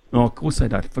 Oh, of course they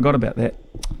don't. Forgot about that.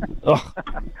 Oh.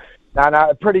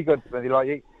 No, pretty good, Smithy.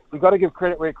 Like you've got to give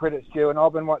credit where credit's due, and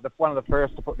I've been one of the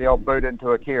first to put the old boot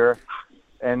into Akira,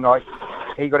 and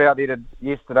he got out there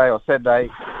yesterday or Saturday,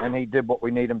 and he did what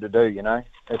we need him to do.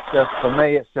 It's just for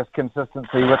me, it's just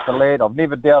consistency with the lad. I've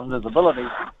never doubted his ability.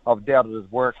 I've doubted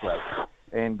his work rate,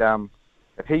 and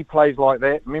if he plays like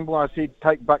that, remember when I said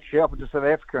take Buck Shelford to South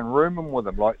Africa and room him with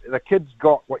him? Like the kid's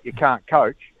got what you can't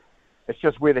coach. It's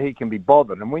just whether he can be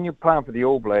bothered, and when you're playing for the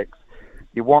All Blacks,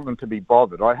 you want them to be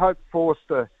bothered. I hope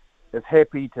Forster is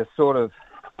happy to sort of,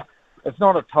 it's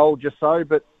not a told you so,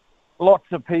 but lots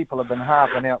of people have been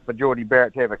harping out for Geordie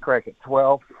Barrett to have a crack at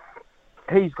 12.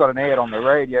 He's got an ad on the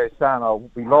radio saying I'll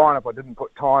be lying if I didn't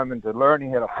put time into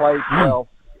learning how to play 12.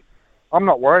 I'm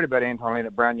not worried about Anton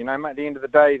Lienert-Brown. You know, mate, at the end of the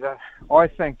day, I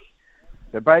think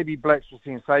the Baby Blacks were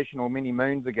sensational many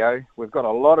moons ago. We've got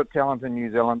a lot of talent in New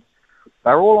Zealand.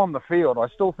 They're all on the field. I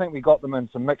still think we got them in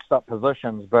some mixed up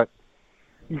positions, but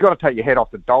you've got to take your hat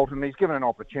off to Dalton. He's given an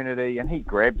opportunity and he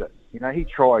grabbed it. You know, he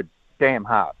tried damn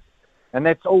hard. And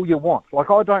that's all you want. Like,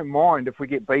 I don't mind if we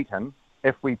get beaten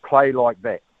if we play like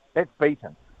that. That's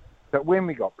beaten. But when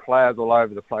we got players all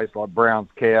over the place like Brown's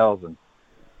Cows and,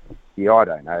 yeah, I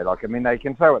don't know. Like, I mean, they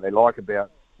can say what they like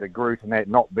about the Groot and that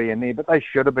not being there, but they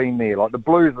should have been there. Like, the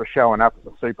Blues were showing up at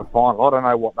the Super Final. I don't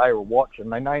know what they were watching.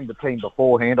 They named the team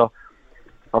beforehand.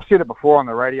 I've said it before on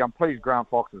the radio. I'm pleased Grant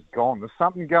Fox is gone. There's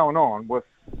something going on with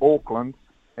Auckland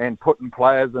and putting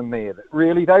players in there that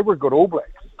really, they were good All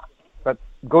Blacks. But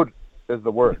good is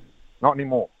the word. Not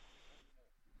anymore.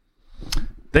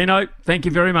 Dino, thank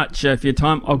you very much for your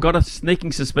time. I've got a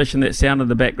sneaking suspicion that sound in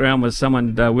the background was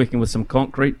someone working with some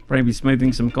concrete, maybe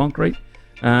smoothing some concrete.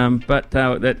 But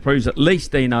that proves at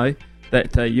least, Dino,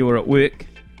 that you were at work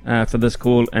for this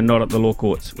call and not at the law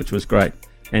courts, which was great.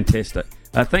 Fantastic.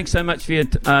 Thanks so much for your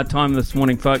time this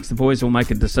morning, folks. The boys will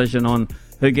make a decision on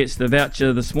who gets the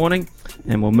voucher this morning,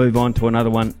 and we'll move on to another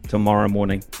one tomorrow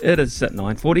morning. It is at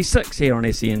 9:46 here on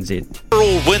SENZ.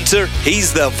 All winter,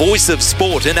 he's the voice of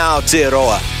sport in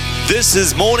Aotearoa. This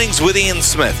is Mornings with Ian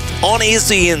Smith on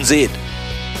SENZ.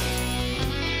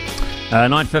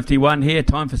 9:51 here,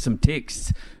 time for some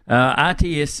texts.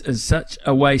 RTS is such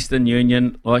a waste in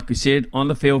Union. Like we said, on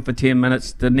the field for 10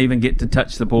 minutes, didn't even get to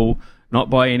touch the ball, not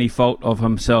by any fault of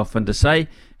himself. And to say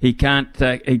he can't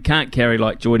carry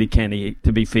like Geordie, can he,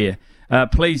 to be fair?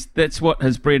 Please, that's what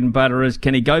his bread and butter is.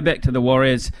 Can he go back to the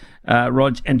Warriors,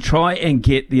 Rog, and try and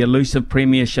get the elusive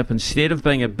premiership instead of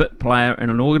being a bit player in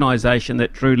an organisation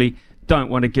that truly don't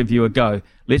want to give you a go?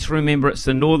 Let's remember it's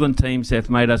the northern teams that have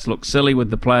made us look silly with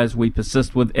the players we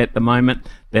persist with at the moment.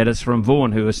 That is from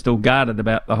Vaughan, who is still guarded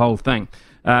about the whole thing.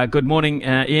 Good morning,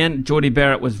 Ian. Geordie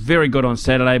Barrett was very good on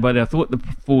Saturday, but I thought the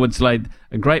forwards laid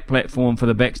a great platform for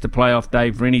the backs to play off.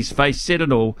 Dave Rennie's face said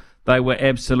it all. They were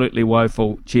absolutely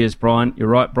woeful. Cheers, Brian. You're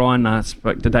right, Brian. I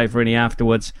spoke to Dave Rennie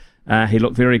afterwards. He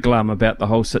looked very glum about the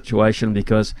whole situation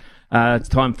because it's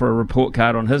time for a report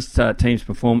card on his team's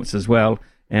performance as well,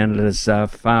 and it is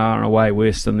far and away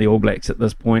worse than the All Blacks at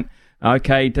this point.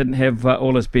 Okay, didn't have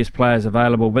all his best players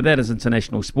available, but that is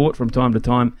international sport. From time to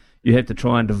time, you have to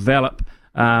try and develop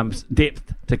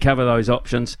depth to cover those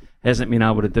options. Hasn't been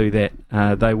able to do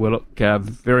that. They will look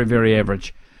very, very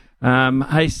average.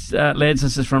 Hey, lads,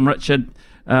 this is from Richard.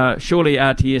 Surely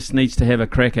RTS needs to have a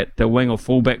crack at the wing or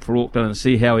fullback for Auckland and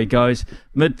see how he goes.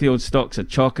 Midfield stock's a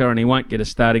chocker and he won't get a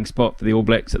starting spot for the All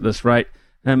Blacks at this rate.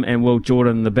 Him and Will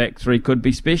Jordan in the back three could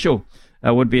be special.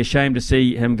 Would be a shame to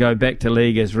see him go back to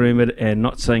league as rumoured and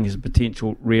not seeing his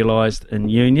potential realised in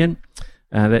Union.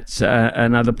 That's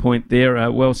another point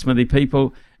there. Well, Smithy,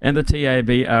 people and the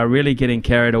TAB are really getting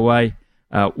carried away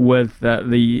with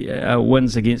the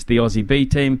wins against the Aussie B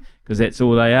team, because that's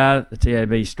all they are. The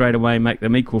TAB straight away make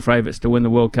them equal favourites to win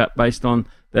the World Cup based on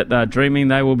that they're dreaming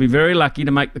they will be very lucky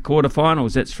to make the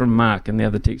quarterfinals. That's from Mark, and the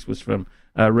other text was from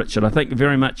Richard. I thank you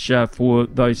very much for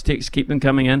those texts. Keep them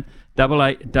coming in.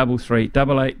 8833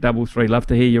 8833. Love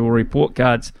to hear your report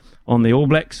cards on the All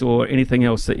Blacks or anything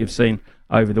else that you've seen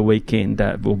over the weekend.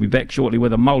 We'll be back shortly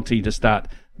with a multi to start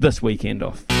this weekend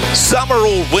off. Summer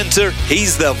or winter,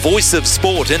 he's the voice of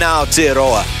sport in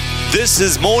Aotearoa. This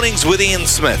is Mornings with Ian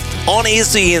Smith on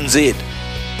SENZ.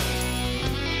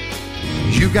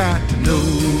 You got to know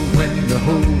when to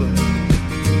hold up,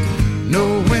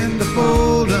 know when to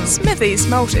fold up, Smithy's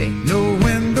Multi. know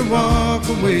when to walk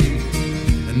away,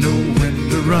 and know when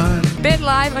to run. Bet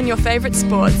live on your favourite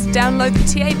sports. Download the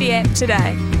TAB app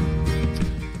today.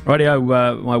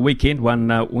 Rightio, my weekend one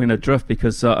went adrift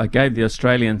because I gave the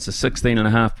Australians a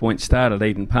 16.5 point start at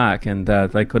Eden Park, and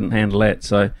they couldn't handle that.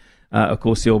 So, of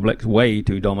course, the All Blacks way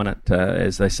too dominant,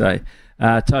 as they say.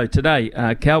 So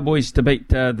today, Cowboys to beat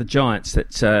the Giants.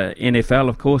 That's NFL,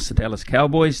 of course, the Dallas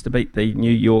Cowboys to beat the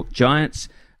New York Giants.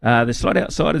 The slight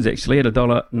outsiders actually at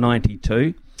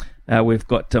 $1.92. We've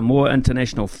got more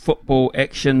international football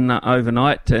action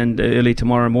overnight and early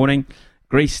tomorrow morning.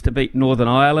 Greece to beat Northern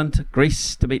Ireland.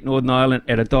 Greece to beat Northern Ireland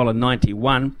at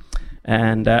 $1.91.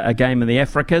 And a game in the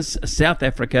Africas. South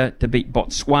Africa to beat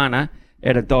Botswana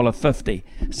at $1.50.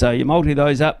 So you multi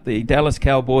those up, the Dallas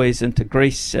Cowboys into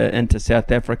Greece, into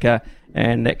South Africa,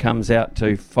 and that comes out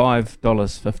to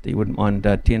 $5.50. Wouldn't mind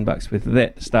 $10 worth of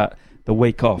that to start the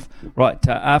week off. Right,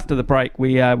 after the break,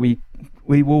 we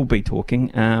will be talking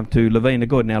to Lavina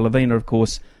Good. Now, Lavina, of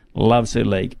course, loves her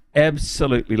league.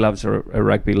 Absolutely loves her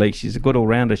rugby league. She's a good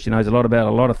all-rounder. She knows a lot about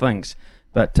a lot of things.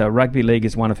 But rugby league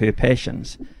is one of her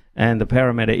passions. and the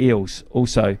Parramatta Eels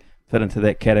also fit into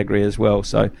that category as well.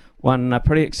 So one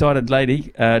pretty excited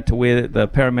lady to where the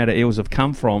Parramatta Eels have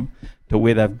come from to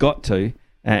where they've got to,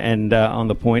 and on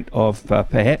the point of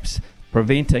perhaps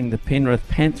preventing the Penrith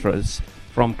Panthers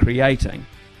from creating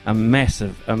a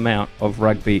massive amount of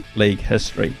rugby league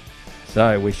history.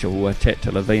 So we shall chat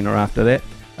to Lavina after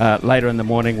that. Later in the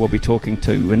morning we'll be talking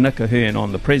to Nick Ahern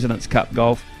on the President's Cup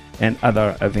golf and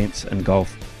other events in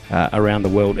golf around the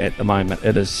world at the moment.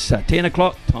 It is 10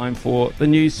 o'clock, time for the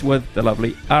news with the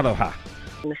lovely Aroha.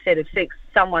 In a set of 6,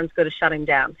 someone's got to shut him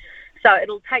down. So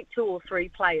it'll take 2 or 3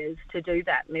 players to do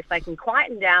that. And if they can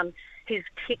quieten down his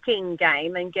kicking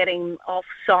game and get him off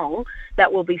song,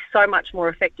 that will be so much more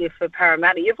effective for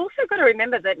Parramatta. You've also got to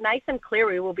remember that Nathan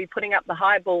Cleary will be putting up the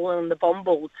high ball and the bomb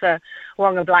ball to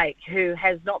Wonga Blake, who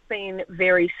has not been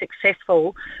very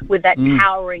successful with that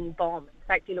towering bomb. In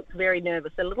fact, he looks very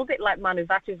nervous, a little bit like Manu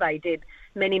Vatuvei did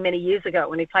many, many years ago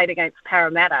when he played against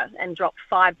Parramatta and dropped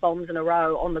 5 bombs in a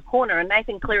row on the corner, and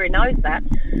Nathan Cleary knows that.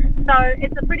 So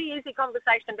it's a pretty easy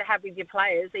conversation to have with your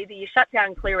players. Either you shut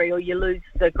down Cleary or you lose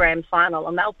the grand final,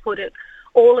 and they'll put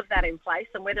all of that in place,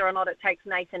 and whether or not it takes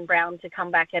Nathan Brown to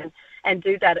come back and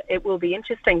do that, it will be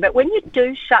interesting. But when you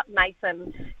do shut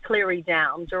Nathan Cleary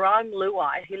down, Jerome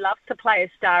Luai, who loves to play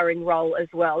a starring role as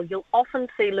well, you'll often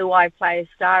see Luai play a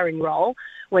starring role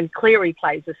when Cleary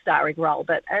plays a starring role.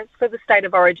 But as for the State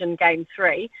of Origin Game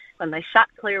 3, when they shut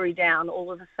Cleary down,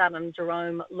 all of a sudden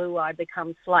Jerome Luai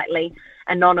becomes slightly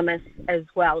anonymous as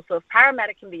well. So if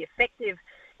Parramatta can be effective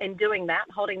in doing that,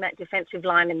 holding that defensive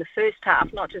line in the first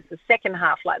half, not just the second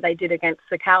half like they did against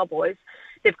the Cowboys,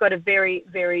 they've got a very,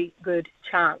 very good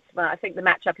chance. But I think the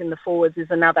matchup in the forwards is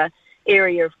another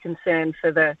area of concern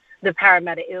for the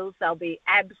Parramatta Eels. They'll be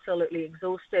absolutely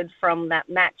exhausted from that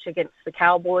match against the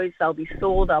Cowboys. They'll be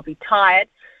sore, they'll be tired,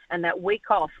 and that week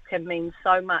off can mean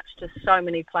so much to so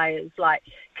many players like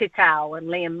Kikau and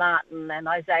Liam Martin and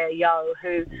Isaiah Yeo,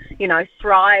 who,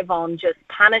 thrive on just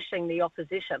punishing the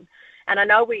opposition. And I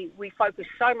know we focus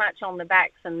so much on the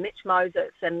backs and Mitch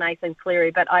Moses and Nathan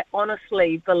Cleary, but I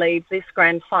honestly believe this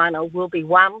grand final will be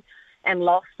won and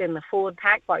lost in the forward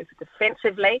pack, both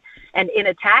defensively and in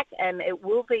attack, and it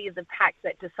will be the pack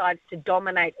that decides to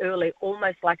dominate early,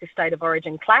 almost like a State of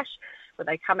Origin clash, where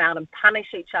they come out and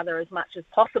punish each other as much as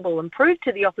possible and prove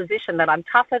to the opposition that I'm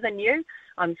tougher than you,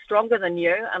 I'm stronger than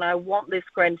you, and I want this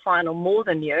grand final more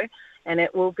than you. And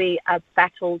it will be a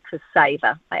battle to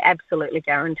savour. I absolutely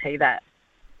guarantee that.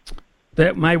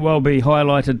 That may well be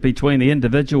highlighted between the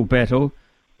individual battle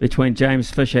between James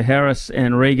Fisher-Harris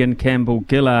and Regan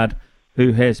Campbell-Gillard,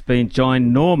 who has been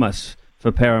ginormous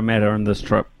for Parramatta in this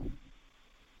trip.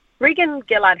 Regan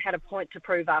Gillard had a point to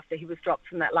prove after he was dropped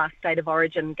from that last State of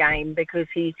Origin game because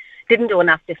he didn't do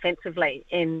enough defensively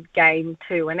in Game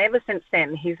 2. And ever since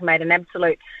then, he's made an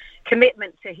absolute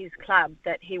commitment to his club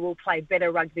that he will play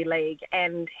better rugby league,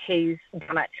 and he's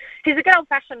done it. He's a good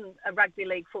old-fashioned rugby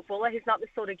league footballer. He's not the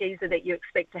sort of geezer that you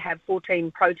expect to have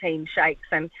 14 protein shakes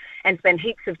and spend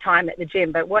heaps of time at the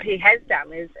gym. But what he has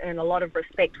done is earn a lot of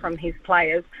respect from his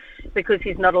players because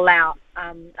he's not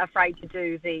afraid to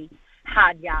do the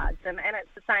hard yards. And it's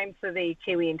the same for the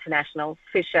Kiwi international,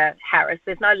 Fisher-Harris.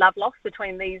 There's no love lost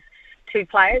between these two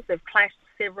players. They've clashed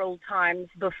several times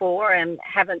before and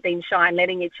haven't been shy in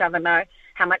letting each other know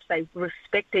how much they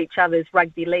respect each other's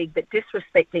rugby league but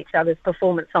disrespect each other's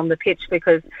performance on the pitch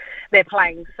because they're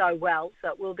playing so well. So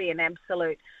it will be an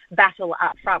absolute battle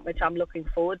up front, which I'm looking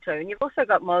forward to. And you've also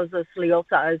got Moses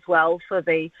Leota as well for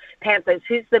the Panthers,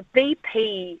 who's the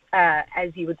BP,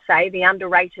 as you would say, the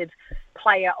underrated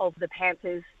player of the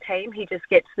Panthers team. He just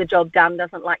gets the job done,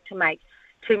 doesn't like to make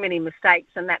too many mistakes,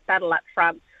 and that battle up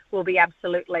front will be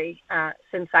absolutely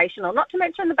sensational. Not to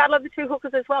mention the battle of the two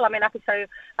hookers as well. I mean,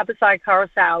 Apasai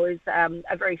Coruscant is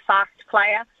a very fast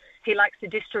player. He likes to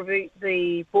distribute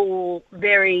the ball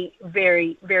very,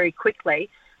 very, very quickly.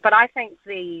 But I think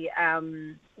the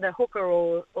hooker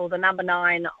or the number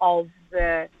 9 of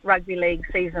the rugby league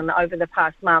season over the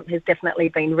past month has definitely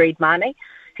been Reed Mahoney.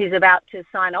 He's about to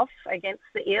sign off against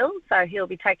the Eels, so he'll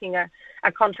be taking a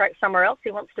contract somewhere else.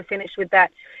 He wants to finish with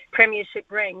that premiership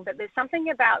ring. But there's something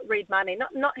about Reed Mahoney.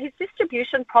 Not his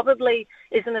distribution probably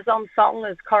isn't as on song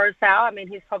as Coruscant. I mean,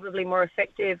 he's probably more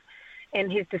effective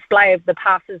in his display of the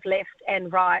passes left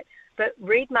and right. But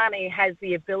Reed Mahoney has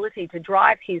the ability to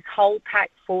drive his whole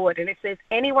pack forward. And if there's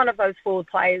any one of those forward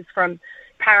players from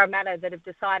Parramatta that have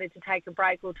decided to take a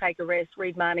break or take a rest,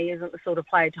 Reed Mahoney isn't the sort of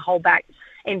player to hold back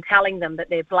in telling them that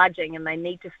they're bludging and they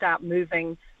need to start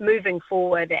moving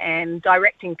forward and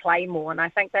directing play more. And I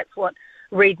think that's what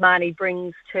Reed Mahoney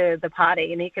brings to the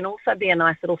party. And he can also be a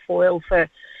nice little foil for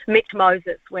Mitch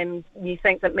Moses when you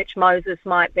think that Mitch Moses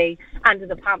might be under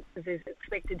the pumps as is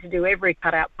expected to do every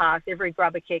cutout pass, every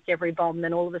grubber kick, every bomb.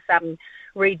 Then all of a sudden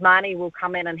Reed Mahoney will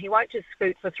come in and he won't just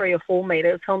scoot for 3 or 4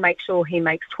 metres. He'll make sure he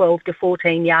makes 12 to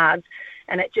 14 yards.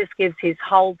 And it just gives his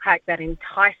whole pack that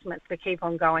enticement to keep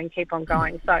on going.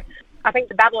 So I think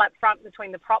the battle up front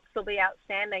between the props will be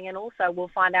outstanding, and also we'll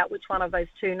find out which one of those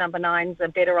 2 number 9s are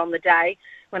better on the day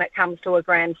when it comes to a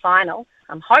grand final.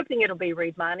 I'm hoping it'll be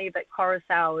Reed Mahoney, but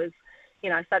Coruscant is,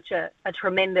 such a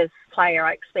tremendous player.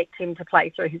 I expect him to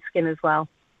play through his skin as well.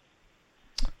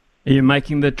 Are you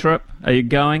making the trip? Are you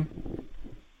going?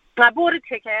 I bought a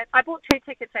ticket. I bought 2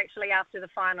 tickets actually after the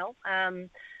final.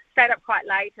 Stayed up quite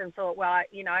late and thought, well,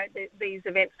 these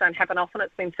events don't happen often.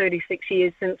 It's been 36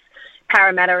 years since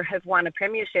Parramatta have won a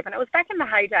premiership. And it was back in the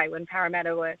heyday when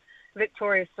Parramatta were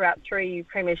victorious throughout 3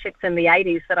 premierships in the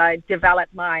 80s that I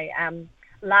developed my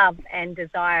love and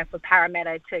desire for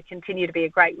Parramatta to continue to be a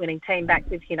great winning team back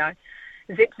with,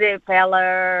 Zip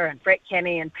Zeppela and Brett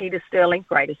Kenny and Peter Sterling,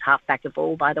 greatest halfback of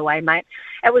all, by the way, mate.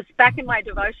 It was back in my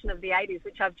devotion of the 80s,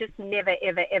 which I've just never,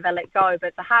 ever, ever let go.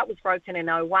 But the heart was broken in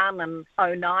 01 and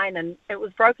 09, and it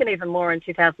was broken even more in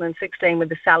 2016 with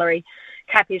the salary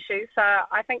cap issue. So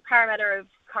I think Parramatta have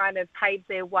kind of paved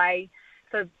their way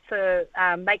for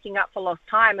making up for lost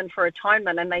time and for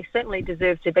atonement, and they certainly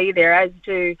deserve to be there, as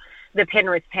do the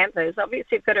Penrith Panthers.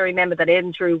 Obviously, you've got to remember that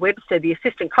Andrew Webster, the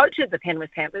assistant coach of the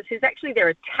Penrith Panthers, who's actually their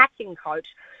attacking coach,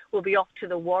 will be off to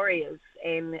the Warriors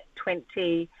in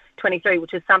 2023,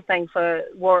 which is something for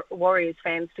Warriors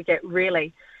fans to get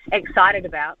really excited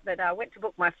about. But I went to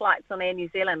book my flights on Air New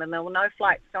Zealand, and there were no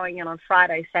flights going in on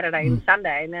Friday, Saturday and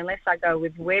Sunday. And unless I go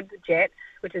with Webjet,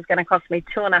 which is going to cost me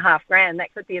 $2,500,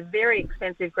 that could be a very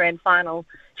expensive grand final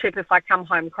trip if I come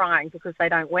home crying because they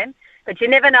don't win. But you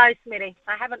never know, Smitty.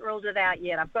 I haven't ruled it out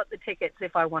yet. I've got the tickets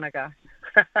if I want to go.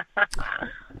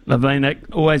 Lavina,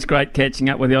 always great catching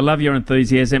up with you. I love your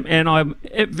enthusiasm, and I'm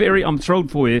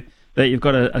thrilled for you that you've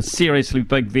got a seriously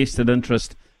big vested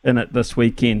interest in it this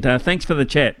weekend. Thanks for the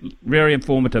chat. Very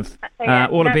informative.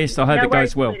 All the best. I hope it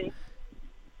goes well.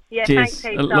 Yeah, cheers.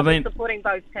 Thanks, Pete. I'll be supporting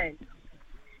both teams.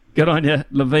 Good on you,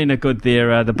 Lavina. Good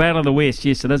there. The Battle of the West.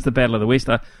 Yes, it is the Battle of the West.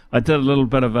 I did a little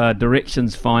bit of a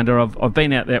directions finder. I've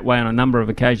been out that way on a number of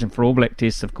occasions for All Black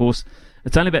tests, of course.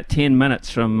 It's only about 10 minutes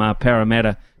from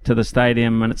Parramatta to the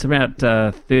stadium, and it's about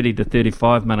 30 to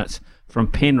 35 minutes from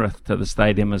Penrith to the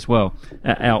stadium as well,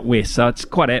 out west. So it's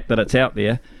quite apt that it's out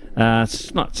there.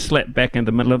 It's not slapped back in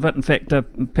the middle of it. In fact,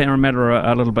 Parramatta are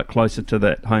a little bit closer to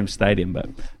that home stadium, but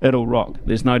it'll rock.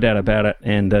 There's no doubt about it,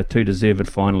 and 2 deserved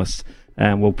finalists.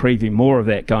 And we'll preview more of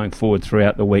that going forward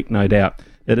throughout the week, no doubt.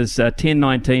 It is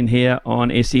 10:19 here on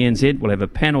SENZ. We'll have a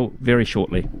panel very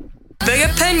shortly. Big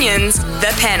opinions,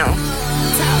 the panel.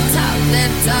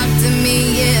 Talk to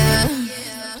me, yeah.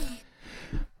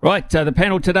 Right, the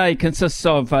panel today consists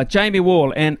of Jamie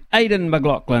Wall and Aidan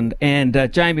McLaughlin.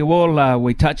 And Jamie Wall,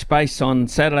 we touched base on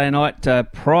Saturday night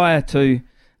prior to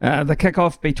the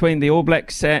kick-off between the All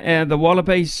Blacks and the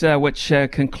Wallabies, which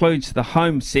concludes the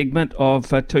home segment of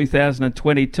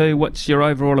 2022. What's your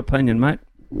overall opinion, mate?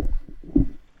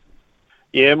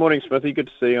 Yeah, morning, Smithy. Good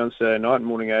to see you on Saturday night.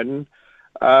 Morning, Aidan.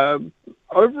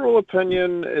 Overall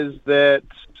opinion is that,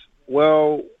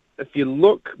 well, if you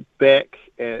look back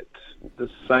at the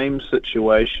same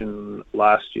situation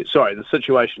last year, the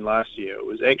situation last year, it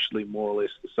was actually more or less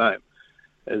the same.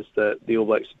 Is that the All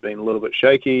Blacks had been a little bit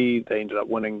shaky. They ended up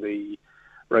winning the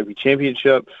Rugby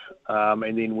Championship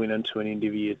and then went into an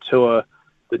end-of-year tour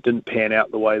that didn't pan out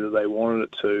the way that they wanted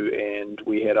it to, and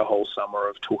we had a whole summer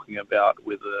of talking about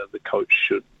whether the coach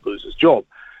should lose his job.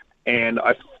 And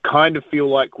I kind of feel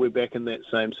like we're back in that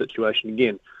same situation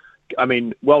again. I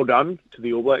mean, well done to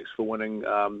the All Blacks for winning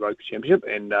the Rugby Championship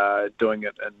and doing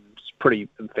it in pretty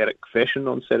emphatic fashion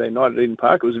on Saturday night at Eden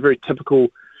Park. It was a very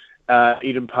typical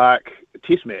Eden Park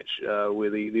test match where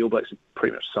the All Blacks had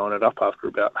pretty much sewn it up after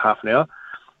about half an hour.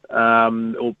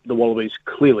 The Wallabies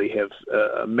clearly have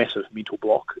a massive mental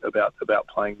block about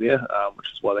playing there,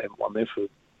 which is why they haven't won there for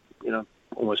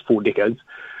almost 4 decades.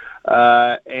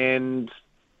 And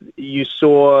you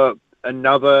saw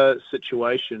another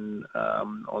situation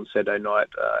on Saturday night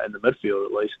in the midfield,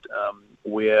 at least,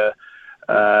 where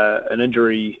an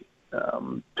injury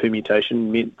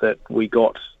permutation meant that we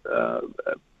got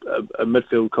a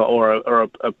midfield or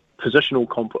a positional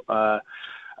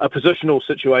a positional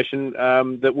situation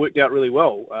that worked out really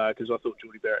well because I thought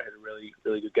Jordy Barrett had a really,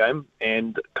 really good game,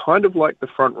 and kind of like the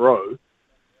front row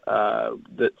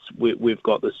we've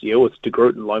got this year with De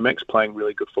Groot and Lomax playing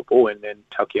really good football, and then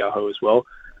Taukei'aho as well.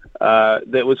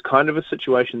 That was kind of a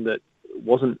situation that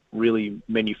wasn't really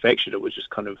manufactured. It was just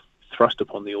kind of thrust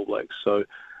upon the All Blacks. So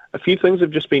a few things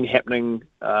have just been happening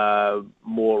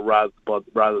more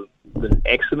rather than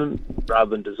accident, rather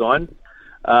than design.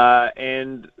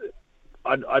 And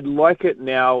I'd like it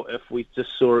now if we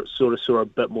just sort of saw a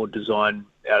bit more design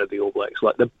out of the All Blacks.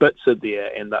 Like the bits are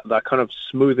there, and they're kind of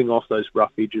smoothing off those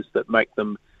rough edges that make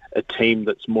them a team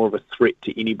that's more of a threat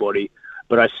to anybody.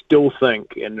 But I still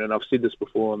think, and I've said this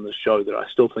before on the show, that I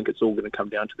still think it's all going to come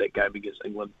down to that game against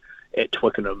England at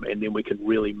Twickenham, and then we can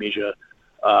really measure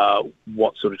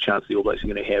what sort of chance the All Blacks are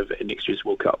going to have at next year's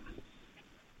World Cup.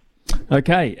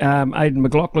 Okay, Aidan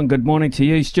McLaughlin, good morning to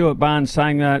you. Stuart Barnes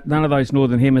saying that none of those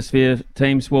Northern Hemisphere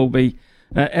teams will be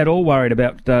at all worried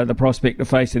about the prospect of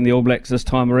facing the All Blacks this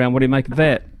time around. What do you make of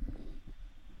that?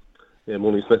 Yeah,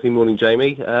 morning Smithy, morning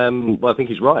Jamie. Well, I think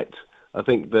he's right. I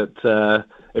think that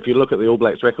if you look at the All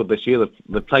Blacks record this year,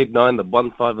 they've played 9, they've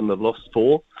won 5 and they've lost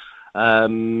 4.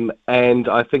 And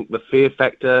I think the fear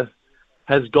factor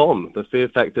has gone. The fear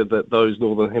factor that those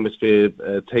Northern Hemisphere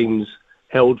teams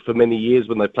held for many years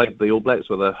when they played the All Blacks,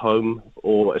 whether home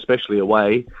or especially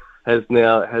away, has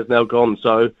now gone.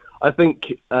 So I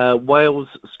think Wales,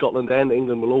 Scotland and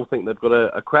England will all think they've got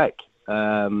a crack.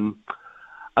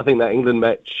 I think that England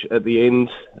match at the end,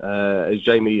 as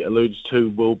Jamie alludes to,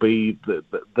 will be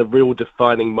the real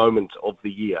defining moment of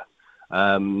the year.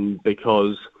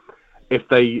 Because if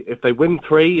they win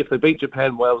 3, if they beat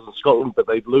Japan, Wales and Scotland, but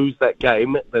they lose that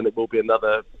game, then it will be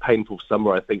another painful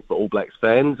summer, I think, for All Blacks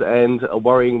fans, and a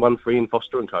worrying one for Ian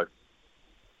Foster and co.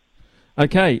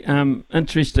 Okay,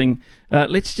 interesting.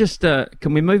 Let's just,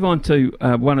 can we move on to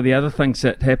one of the other things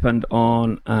that happened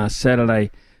on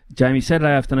Saturday? Jamie,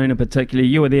 Saturday afternoon in particular,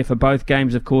 you were there for both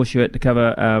games, of course. You had to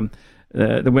cover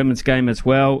the women's game as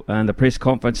well, and the press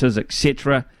conferences,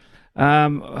 etc.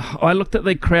 I looked at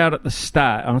the crowd at the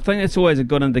start, and I think that's always a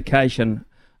good indication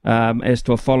as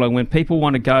to a following. When people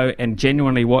want to go and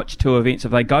genuinely watch two events,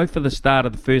 if they go for the start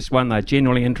of the first one, they're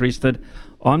genuinely interested.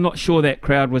 I'm not sure that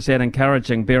crowd was that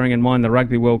encouraging, bearing in mind the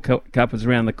Rugby World Cup was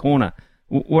around the corner.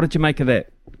 What did you make of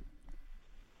that?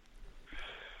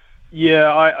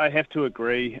 Yeah, I have to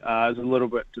agree. It was a little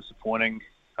bit disappointing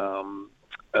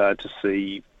to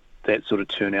see that sort of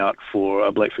turnout for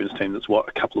a Black Ferns team that's,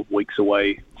 a couple of weeks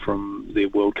away from their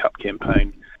World Cup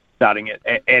campaign, starting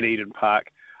at Eden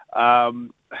Park.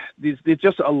 There's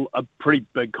just a pretty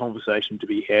big conversation to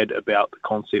be had about the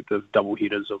concept of double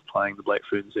headers of playing the Black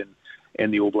Ferns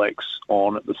and the All Blacks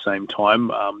on at the same time.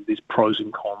 There's pros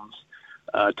and cons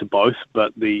to both,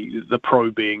 but the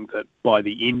pro being that by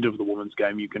the end of the women's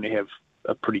game you're going to have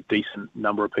a pretty decent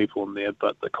number of people in there,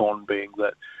 but the con being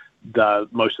that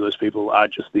most of those people are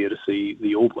just there to see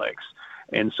the All Blacks,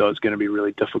 and so it's going to be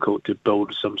really difficult to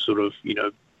build some sort of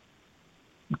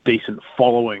decent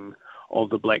following of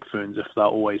the Black Ferns if they're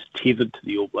always tethered to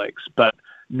the All Blacks, but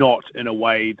not in a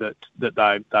way that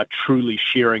they're truly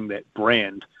sharing that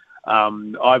brand.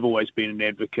 I've always been an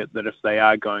advocate that if they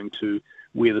are going to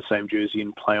wear the same jersey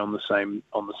and play on the same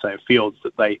fields,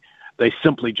 that they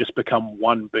simply just become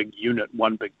one big unit,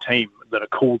 one big team that are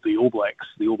called the All Blacks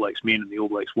men and the All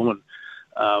Blacks women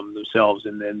themselves,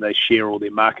 and then they share all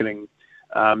their marketing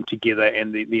together,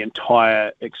 and the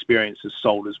entire experience is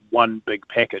sold as one big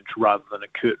package rather than a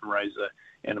curtain raiser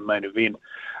and a main event.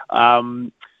 I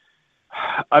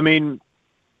mean,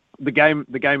 the game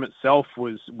itself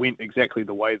went exactly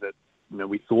the way that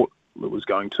we thought it was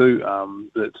going to.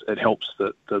 It helps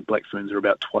that the Black Ferns are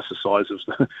about twice the size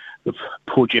of the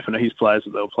poor Japanese players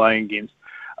that they were playing against.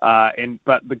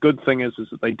 But the good thing is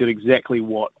that they did exactly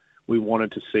what we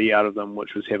wanted to see out of them,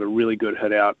 which was have a really good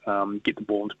hit out, get the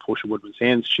ball into Portia Woodman's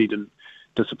hands. She didn't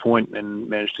disappoint and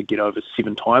managed to get over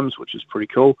 7 times, which is pretty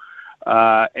cool.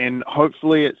 And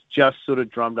hopefully it's just sort of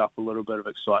drummed up a little bit of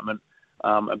excitement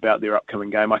about their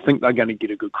upcoming game. I think they're going to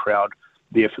get a good crowd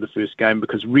there for the first game,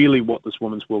 because really what this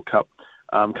Women's World Cup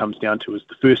comes down to is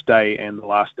the first day and the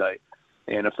last day.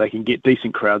 And if they can get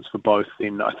decent crowds for both,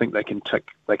 then I think they can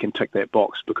tick that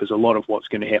box, because a lot of what's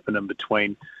going to happen in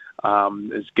between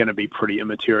is going to be pretty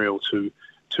immaterial to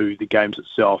the games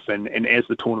itself. And as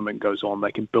the tournament goes on,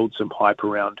 they can build some hype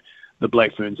around the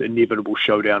Black Ferns' inevitable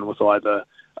showdown with either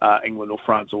England or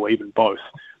France, or even both.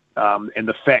 And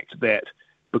the fact that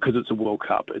because it's a World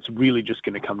Cup, it's really just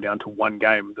going to come down to one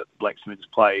game that the Black Ferns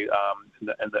play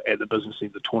at the business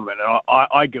end of the tournament. And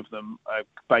I give them,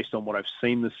 based on what I've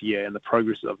seen this year and the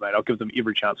progress that I've made, I'll give them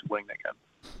every chance of winning that game.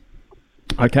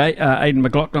 Okay, Aidan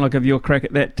McLaughlin, I'll give you a crack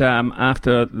at that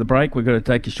after the break. We're going to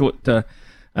take a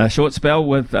short spell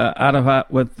with Aroha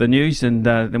with the news, and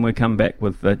then we'll come back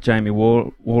with Jamie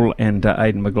Wall and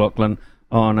Aidan McLaughlin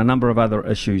on a number of other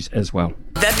issues as well.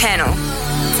 The panel.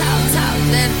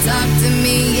 then talk to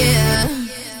me, yeah.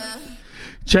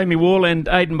 Jamie Wall and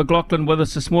Aidan McLaughlin with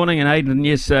us this morning. And Aidan,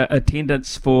 yes,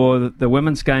 attendance for the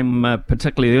women's game,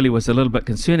 particularly early, was a little bit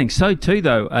concerning. So too,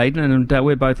 though, Aidan, and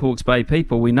we're both Hawke's Bay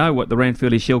people. We know what the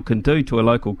Ranfurly Shield can do to a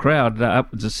local crowd,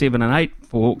 upwards of 7 and 8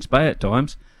 for Hawke's Bay at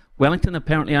times. Wellington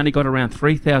apparently only got around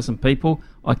 3,000 people.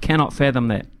 I cannot fathom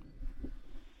that.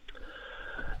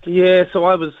 Yeah, so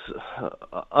I was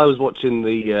watching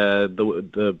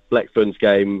the Black Ferns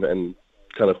game and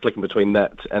kind of flicking between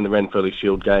that and the Ranfurly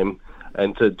Shield game.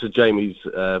 And to Jamie's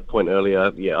point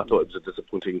earlier, yeah, I thought it was a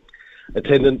disappointing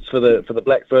attendance for the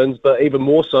Black Ferns, but even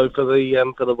more so for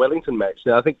the Wellington match.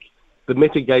 Now, I think the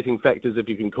mitigating factors, if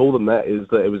you can call them that, is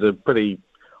that it was a pretty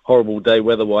horrible day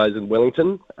weather-wise in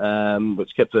Wellington,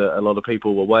 which kept a lot of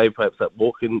people away, perhaps that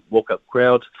walk-up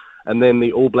crowd. And then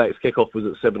the All Blacks kickoff was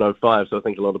at 7:05, so I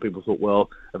think a lot of people thought,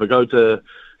 well, if I go to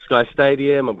Sky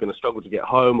Stadium, I'm going to struggle to get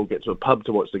home or get to a pub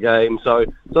to watch the game. So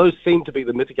those seem to be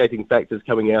the mitigating factors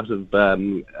coming out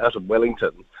of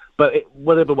Wellington. But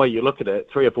whatever way you look at it,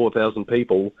 3,000 or 4,000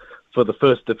 people for the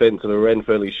first defence of a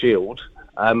Ranfurly Shield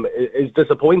is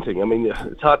disappointing. I mean,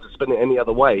 it's hard to spin it any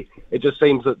other way. It just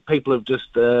seems that people have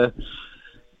just aren't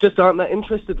that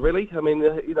interested, really. I mean,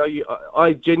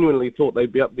 I genuinely thought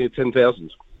they'd be up near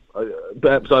 10,000.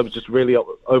 Perhaps I was just really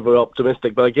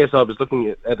over-optimistic, but I guess I was looking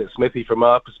at it, Smithy, from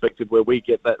our perspective, where we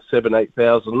get that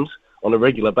 7,000-8,000 on a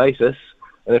regular basis,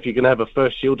 and if you can have a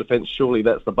first Shield defence, surely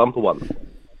that's the bumper one.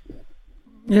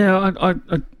 Yeah,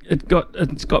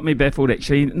 it's got me baffled,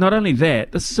 actually. Not only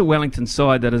that, this is a Wellington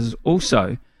side that is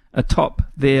also atop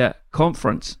their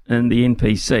conference in the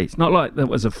NPC. It's not like that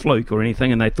was a fluke or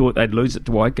anything and they thought they'd lose it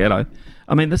to Waikato.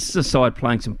 I mean, this is a side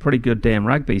playing some pretty good damn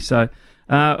rugby, so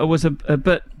it was a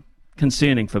bit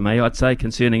concerning for me. I'd say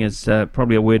concerning is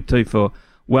probably a word too for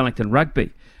Wellington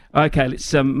rugby. Okay,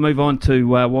 let's move on to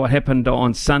what happened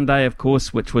on Sunday, of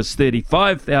course, which was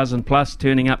 35,000 plus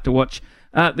turning up to watch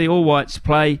the All Whites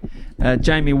play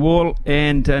Jamie Wall.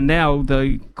 And now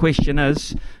the question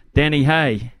is, Danny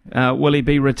Hay, will he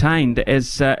be retained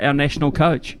as our national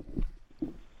coach?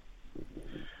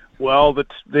 Well, the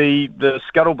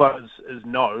scuttlebutt is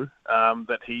no,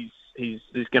 that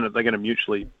they're going to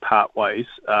mutually part ways.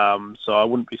 So I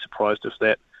wouldn't be surprised if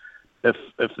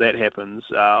that happens.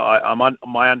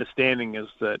 My understanding is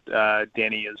that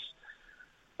Danny is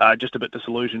just a bit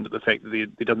disillusioned at the fact that there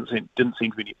didn't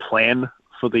seem to be any plan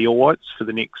for the All Whites for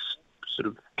the next sort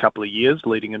of couple of years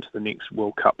leading into the next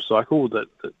World Cup cycle.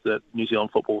 That New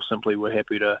Zealand football simply were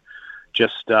happy to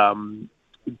just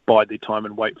bide their time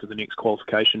and wait for the next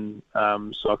qualification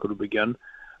cycle to begin.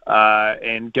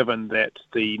 And given that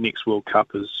the next World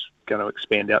Cup is going to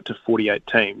expand out to 48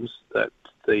 teams, that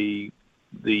the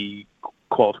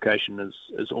qualification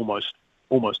is almost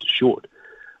assured.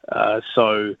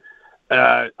 So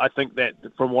I think that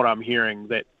from what I'm hearing,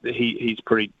 that he's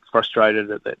pretty frustrated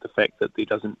at the fact that there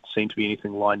doesn't seem to be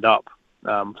anything lined up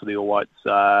for the All Whites.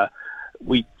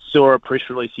 We saw a press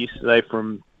release yesterday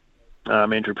from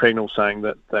Andrew Pregnell saying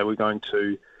that they were going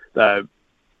to. The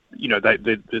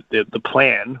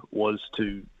plan was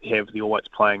to have the All Whites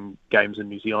playing games in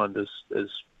New Zealand as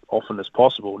often as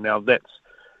possible. Now, that's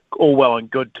all well and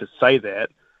good to say that.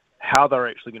 How they're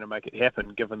actually going to make it happen,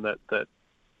 given that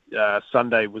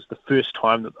Sunday was the first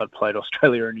time that they'd played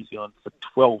Australia and New Zealand for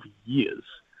 12 years.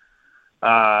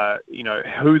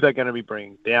 Who they're going to be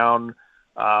bringing down,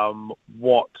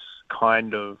 what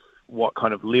kind of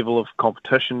level of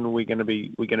competition we're going to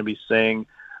be seeing.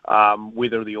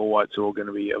 Whether the All Whites are all going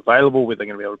to be available, whether they're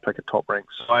going to be able to pick a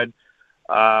top-ranked side,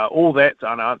 all that's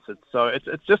unanswered. So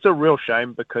it's just a real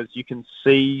shame because you can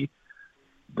see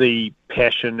the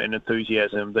passion and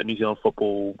enthusiasm that the New Zealand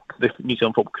football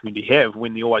community have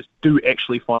when the All Whites do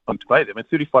actually finally play them. And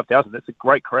 35,000, that's a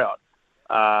great crowd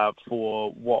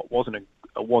for what wasn't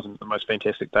the most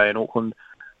fantastic day in Auckland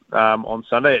on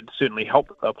Sunday. It certainly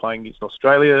helped playing against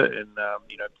Australia and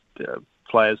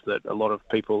players that a lot of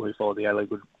people who follow the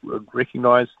A-League would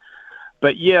recognise.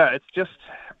 But yeah,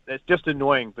 it's just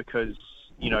annoying because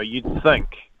you'd think,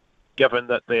 given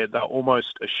that they're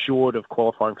almost assured of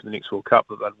qualifying for the next World Cup,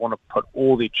 that they'd want to put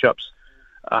all their chips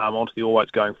onto the All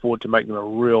Whites going forward to make them a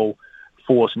real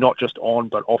force, not just on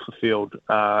but off the field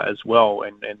as well,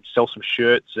 and sell some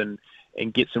shirts and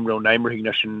get some real name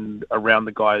recognition around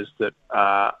the guys that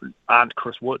aren't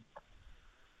Chris Wood.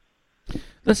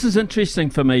 This is interesting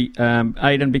for me,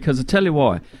 Aidan, because I tell you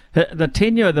why.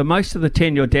 Most of the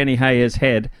tenure Danny Hay has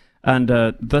had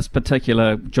under this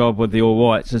particular job with the All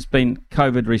Whites has been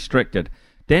COVID restricted.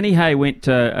 Danny Hay went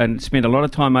and spent a lot of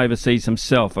time overseas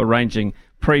himself arranging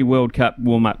pre-World Cup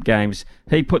warm-up games.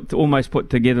 He almost put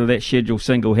together that schedule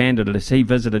single-handed as he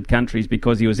visited countries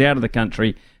because he was out of the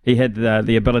country. He had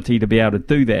the ability to be able to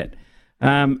do that.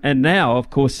 And now, of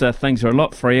course, things are a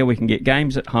lot freer. We can get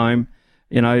games at home.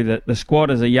 You know, the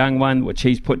squad is a young one, which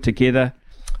he's put together.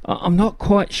 I'm not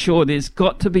quite sure. There's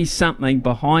got to be something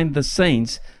behind the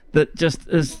scenes that just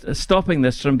is stopping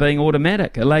this from being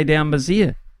automatic, a lay-down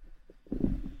misère.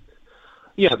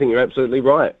 Yeah, I think you're absolutely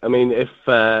right. I mean, if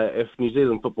New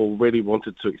Zealand football really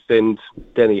wanted to extend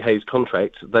Danny Hayes'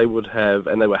 contract, they would have,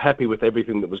 and they were happy with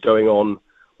everything that was going on,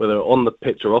 whether on the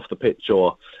pitch or off the pitch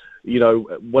or, you know,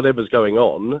 whatever's going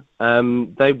on,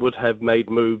 they would have made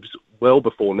moves well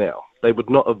before now. They would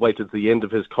not have waited to the end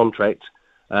of his contract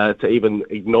to even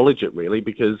acknowledge it, really,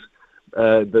 because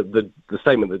the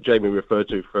statement that Jamie referred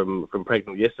to from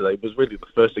Pragnell yesterday was really the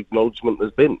first acknowledgement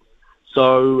there's been.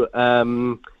 So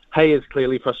Hay is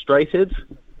clearly frustrated.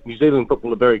 New Zealand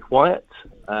football are very quiet.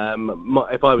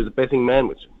 If I was a betting man,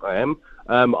 which I am,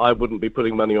 I wouldn't be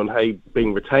putting money on Hay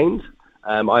being retained.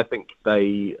 I think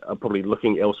they are probably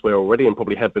looking elsewhere already and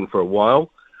probably have been for a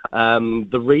while.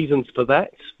 The reasons for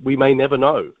that, we may never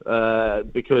know,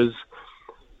 because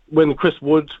when Chris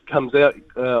Wood comes out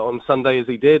on Sunday, as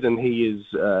he did, and he is,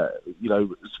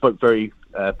 spoke very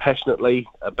passionately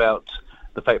about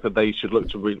the fact that they should look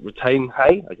to retain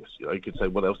Hay. I guess you could say,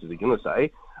 what else is he going to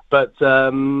say? But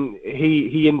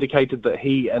he indicated that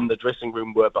he and the dressing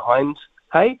room were behind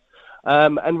Hay.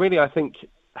 And really, I think,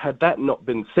 had that not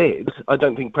been said, I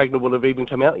don't think Pragnell would have even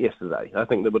come out yesterday. I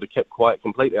think they would have kept quiet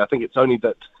completely. I think it's only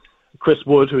that Chris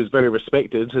Wood, who is very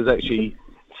respected, has actually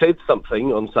said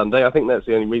something on Sunday. I think that's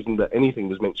the only reason that anything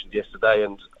was mentioned yesterday.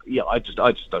 And yeah, I just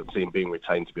don't see him being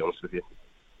retained, to be honest with you.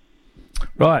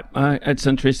 Right, it's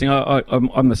interesting.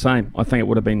 I'm the same. I think it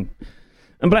would have been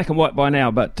in black and white by now,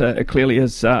 but it clearly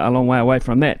is a long way away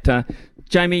from that.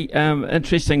 Jamie,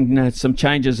 interesting, some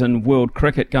changes in world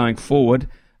cricket going forward,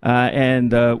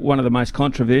 and one of the most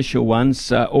controversial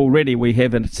ones already we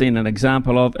haven't seen an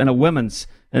example of in a women's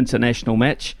international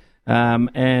match,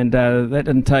 and that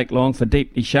didn't take long for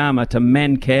Deepti Sharma to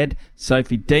mancad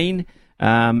Sophie Dean,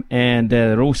 and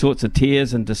there are all sorts of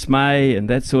tears and dismay and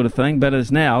that sort of thing, but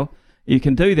as now you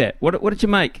can do that. What did you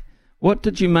make? What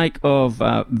did you make of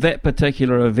that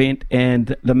particular event and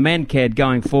the mancad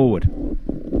going forward?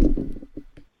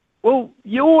 Well,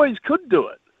 you always could do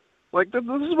it. Like, this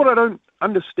is what I don't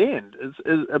understand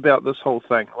is about this whole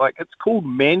thing. Like, it's called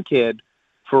mancad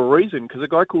for a reason, because a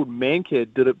guy called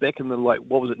Mancad did it back in the,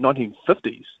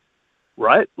 1950s,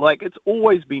 right? Like, it's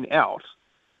always been out.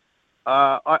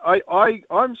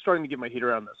 I'm starting to get my head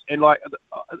around this. And,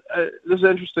 this is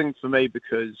interesting for me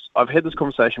because I've had this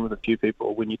conversation with a few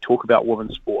people when you talk about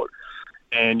women's sport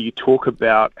and you talk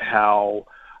about how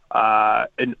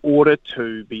in order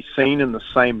to be seen in the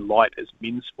same light as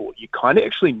men's sport, you kind of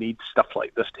actually need stuff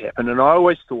like this to happen. And I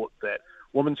always thought that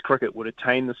women's cricket would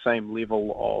attain the same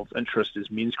level of interest as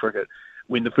men's cricket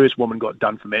when the first woman got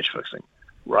done for match fixing,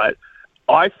 right?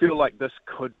 I feel like this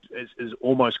is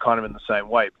almost kind of in the same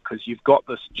way because you've got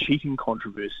this cheating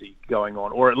controversy going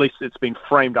on, or at least it's been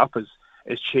framed up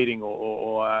as cheating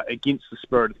or against the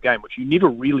spirit of the game, which you never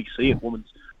really see in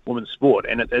women's sport,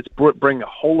 and it's bringing a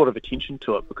whole lot of attention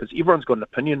to it because everyone's got an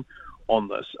opinion on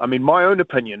this. I mean, my own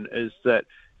opinion is that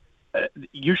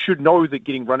you should know that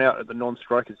getting run out at the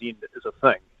non-striker's end is a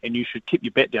thing, and you should keep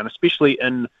your bat down, especially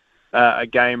in a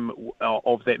game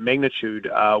of that magnitude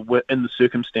in the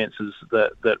circumstances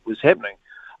that was happening.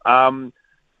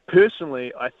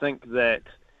 Personally, I think that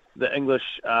the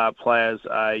English players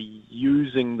are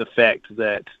using the fact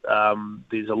that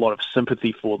there's a lot of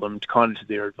sympathy for them to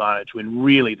their advantage, when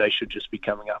really they should just be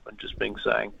coming up and just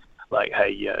saying, hey,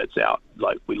 yeah, it's out.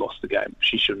 We lost the game.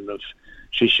 She shouldn't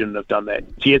have done that.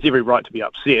 She has every right to be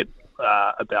upset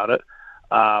about it.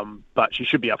 But she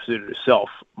should be upset at herself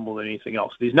more than anything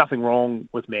else. There's nothing wrong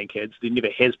with mancads. There never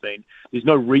has been. There's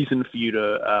no reason for you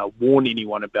to warn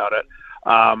anyone about it.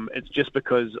 It's just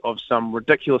because of some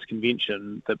ridiculous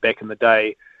convention that back in the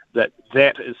day that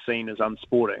is seen as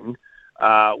unsporting,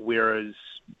 whereas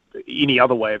any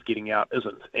other way of getting out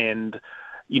isn't. And,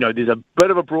 there's a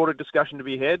bit of a broader discussion to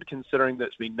be had, considering that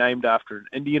it's been named after an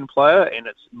Indian player and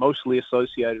it's mostly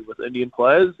associated with Indian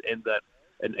players, and that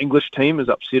an English team is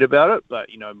upset about it, but,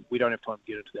 we don't have time to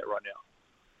get into that right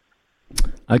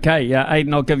now. Okay,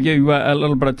 Aidan, I'll give you a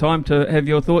little bit of time to have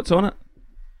your thoughts on it.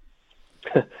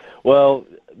 Well,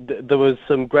 there was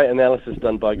some great analysis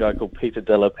done by a guy called Peter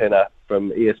Della Penna from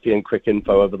ESPN Cricinfo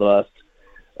over the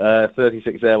last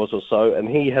 36 hours or so, and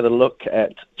he had a look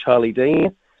at Charlie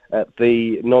Dean at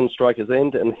the non-striker's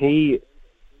end, and he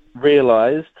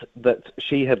realised that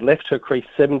she had left her crease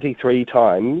 73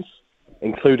 times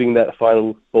including that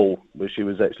final ball where she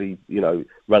was actually,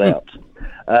 run out.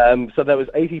 So that was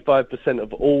 85%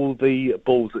 of all the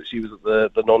balls that she was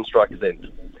at the non-striker's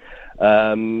end,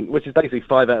 which is basically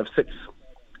 5 out of 6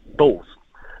 balls.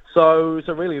 So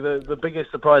really the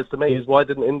biggest surprise to me is why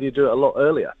didn't India do it a lot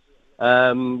earlier?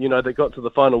 They got to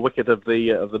the final wicket of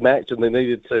the match and they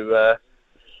needed to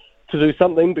do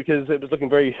something because it was looking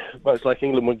very much like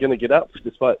England were going to get up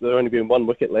despite there only being 1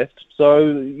 wicket left.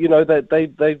 So,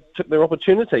 they took their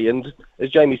opportunity. And as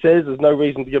Jamie says, there's no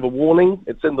reason to give a warning.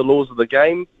 It's in the laws of the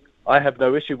game. I have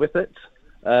no issue with it.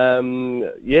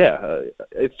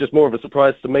 It's just more of a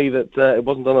surprise to me that it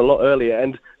wasn't done a lot earlier.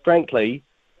 And frankly,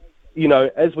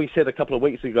 as we said a couple of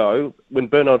weeks ago, when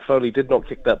Bernard Foley did not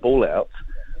kick that ball out,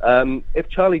 if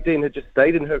Charlie Dean had just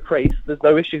stayed in her crease, there's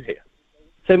no issue here.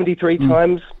 73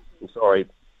 times... I'm sorry,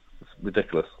 it's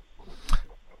ridiculous.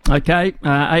 Okay,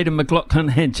 Aidan McLaughlin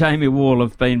and Jamie Wall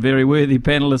have been very worthy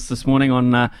panellists this morning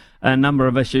on a number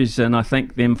of issues, and I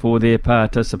thank them for their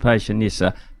participation. Yes,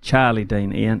 Charlie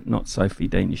Dean, Ian, not Sophie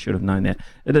Dean, you should have known that.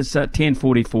 It is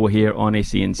 10:44 here on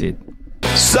SENZ.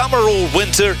 Summer or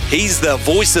winter, he's the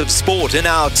voice of sport in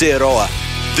Aotearoa.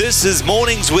 This is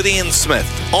Mornings with Ian Smith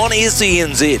on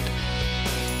SENZ.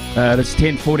 It's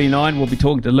 10:49. We'll be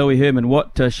talking to Louis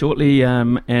Herman-Watt shortly,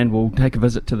 and we'll take a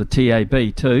visit to the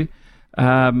TAB too.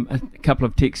 A couple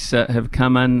of texts have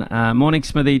come in. Morning,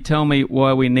 Smithy. Tell me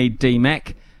why we need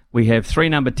D-Mac. We have 3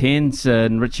 number 10s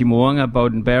in Richie Mo'unga,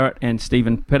 Beauden Barrett and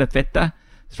Stephen Pitafetta.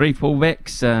 3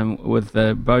 fullbacks with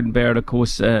Beauden Barrett, of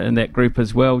course, in that group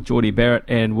as well, Geordie Barrett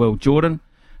and Will Jordan.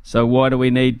 So why do we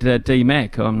need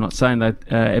D-Mac? I'm not saying they're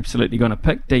absolutely going to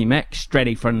pick D-Mac,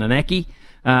 Stratty for Nanaki.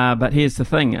 But here's the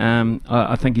thing,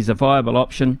 I think he's a viable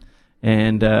option,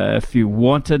 and if you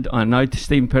wanted, I know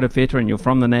Stephen Pitafetta and you're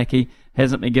from the Naki,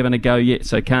 hasn't been given a go yet,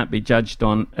 so can't be judged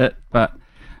on it, but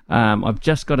I've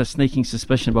just got a sneaking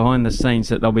suspicion behind the scenes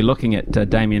that they'll be looking at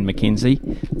Damien McKenzie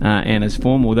and his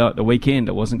form, although at the weekend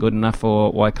it wasn't good enough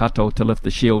for Waikato to lift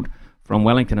the shield from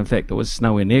Wellington. In fact, it was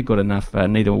nowhere near good enough,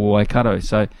 neither were Waikato,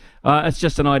 so it's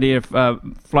just an idea of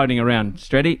floating around.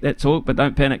 Stratty, that's all, but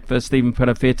don't panic for Stephen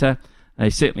Pitafetta. He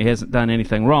certainly hasn't done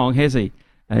anything wrong, has he?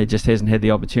 He just hasn't had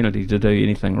the opportunity to do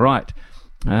anything right.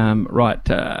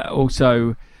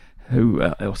 Also, who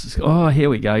else is... Oh,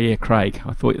 here we go. Yeah, Craig.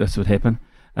 I thought this would happen.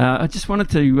 I just wanted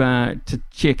to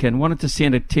check in. Wanted to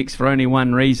send a text for only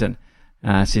one reason,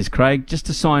 says Craig. Just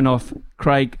to sign off,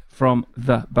 Craig from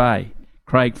the Bay.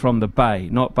 Craig from the Bay,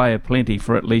 not Bay of Plenty,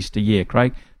 for at least a year.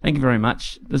 Craig, thank you very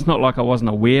much. It's not like I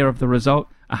wasn't aware of the result.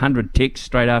 100 texts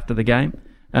straight after the game.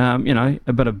 A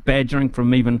bit of badgering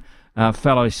from even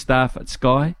fellow staff at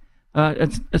Sky.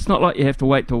 It's not like you have to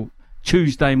wait till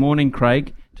Tuesday morning,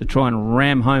 Craig, to try and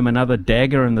ram home another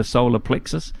dagger in the solar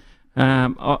plexus.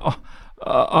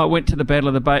 I went to the Battle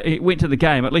of the Bay. Went to the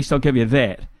game. At least I'll give you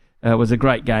that. It was a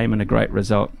great game and a great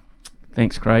result.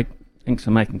 Thanks, Craig. Thanks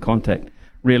for making contact.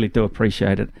 Really do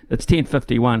appreciate it. It's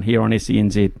 10:51 here on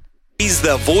SENZ. He's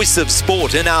the voice of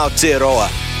sport in Aotearoa.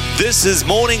 This is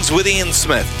Mornings with Ian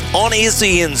Smith on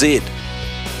SENZ.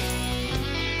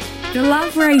 The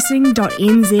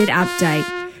loveracing.nz update.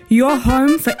 Your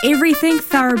home for everything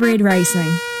thoroughbred racing.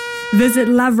 Visit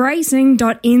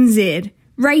loveracing.nz.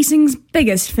 Racing's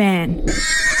biggest fan.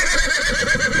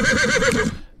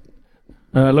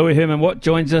 Louis Herman-Watt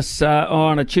joins us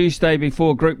on a Tuesday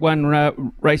before Group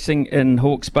 1 racing in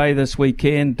Hawke's Bay this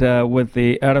weekend with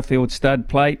the Arrowfield Stud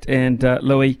Plate. And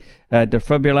Louis,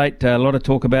 Defibrillate, a lot of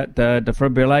talk about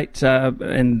Defibrillate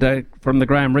and from the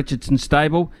Graham Richardson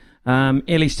stable.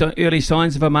 Early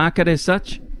signs of a market as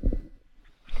such?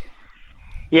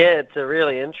 Yeah, it's a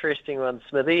really interesting one,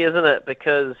 Smithy, isn't it?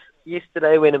 Because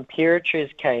yesterday when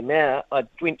Imperatriz came out, I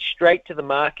went straight to the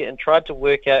market and tried to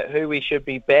work out who we should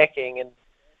be backing. And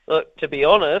look, to be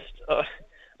honest,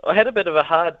 I had a bit of a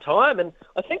hard time. And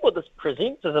I think what this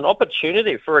presents is an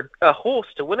opportunity for a horse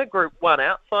to win a Group 1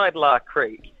 outside La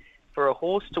Creek, for a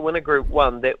horse to win a Group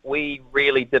 1 that we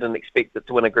really didn't expect it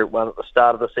to win a Group 1 at the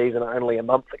start of the season only a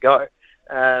month ago.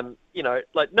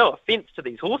 No offence to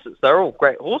these horses. They're all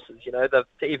great horses, to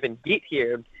even get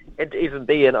here and to even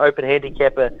be an open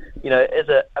handicapper, is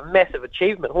a massive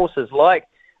achievement. Horses like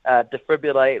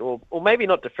Defibrillate, or maybe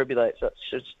not Defibrillate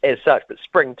as such, but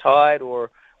Spring Tide,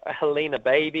 or a Helena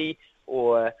Baby,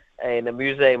 or an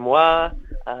Amuse Moi,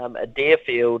 a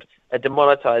Deerfield, a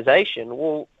Demonetisation.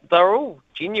 Well, they're all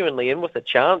genuinely in with a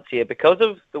chance here because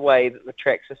of the way that the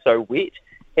tracks are so wet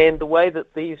and the way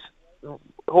that these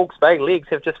Hawke's Bay legs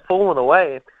have just fallen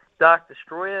away. Dark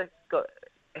Destroyer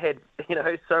had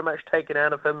so much taken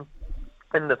out of him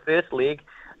in the first leg.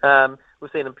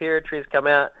 We've seen Imperatriz come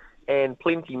out and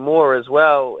plenty more as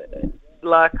well.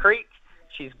 La Creek,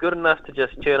 she's good enough to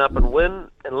just turn up and win,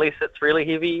 unless it's really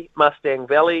heavy. Mustang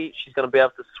Valley, she's going to be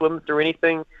able to swim through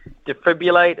anything.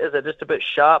 Defibrillate, is it just a bit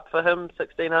sharp for him,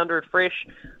 1600 fresh?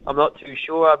 I'm not too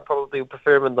sure. I'd probably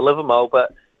prefer him in the Livermore,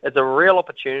 but it's a real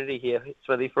opportunity here,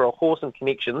 Smithy, for a horse and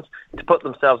connections to put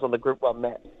themselves on the Group 1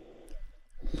 map.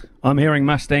 I'm hearing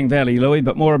Mustang Valley, Louis,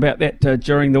 but more about that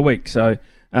during the week. So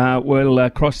we'll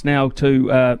cross now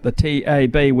to the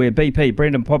TAB, where BP,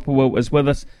 Brendan Popplewell, is with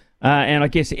us. And I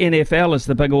guess NFL is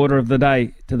the big order of the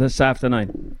day to this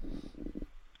afternoon.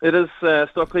 It is,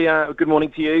 Stockley. Good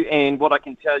morning to you. And what I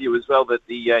can tell you as well, that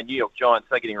the New York Giants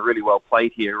are getting really well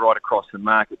played here right across the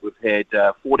market. We've had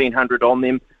 1,400 on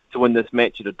them to win this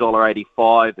match at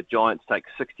 $1.85. The Giants take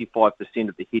 65%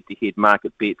 of the head-to-head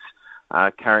market bets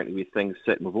currently with things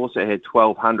set. And we've also had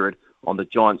 1,200 on the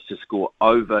Giants to score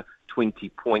over 20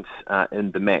 points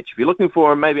in the match. If you're looking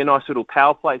for maybe a nice little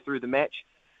power play through the match,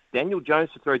 Daniel Jones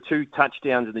to throw 2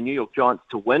 touchdowns in the New York Giants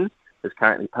to win is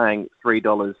currently paying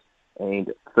 $3.50.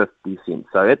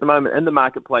 So at the moment in the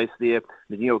marketplace there,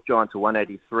 the New York Giants are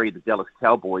 183, the Dallas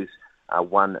Cowboys are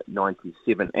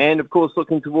 197. And of course,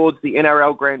 looking towards the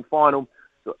NRL Grand Final,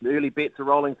 the early bets are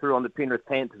rolling through on the Penrith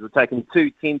Panthers. We're taking 2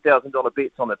 $10,000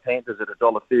 bets on the Panthers at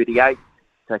 $1.38,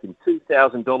 taking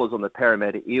 $2,000 on the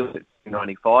Parramatta Eels at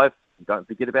 $2.95. Don't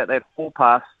forget about that Hall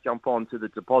Pass. Jump on to the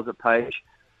deposit page,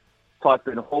 type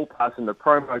in Hall Pass in the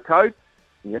promo code,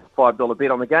 and you get a $5 bet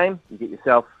on the game. You get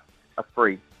yourself a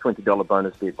free $20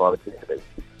 bonus bet by the TAB.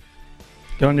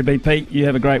 Good on you, BP. You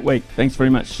have a great week. Thanks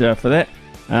very much for that.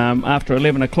 After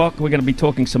 11 o'clock, we're going to be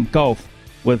talking some golf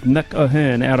with Nick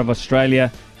O'Hearn out of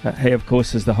Australia. He, of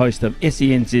course, is the host of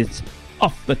SENZ's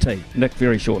Off the Tee. Nick,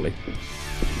 very shortly.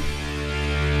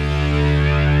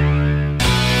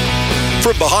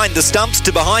 From behind the stumps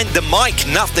to behind the mic,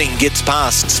 nothing gets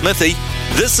past Smithy.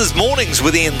 This is Mornings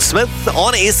with Ian Smith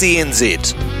on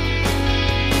SENZ.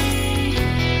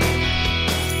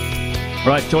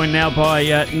 Right, joined now by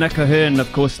Nick O'Hearn.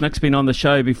 Of course, Nick's been on the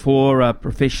show before.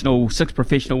 6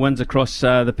 professional wins across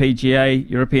the PGA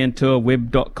European Tour,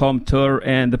 Web.com Tour,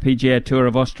 and the PGA Tour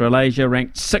of Australasia.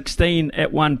 Ranked 16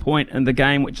 at one point in the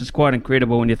game, which is quite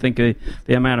incredible when you think of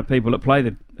the amount of people that play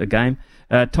the game.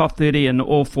 Top 30 in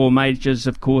all 4 majors,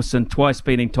 of course, and twice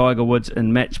beating Tiger Woods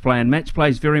in match play. And match play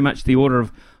is very much the order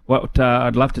of what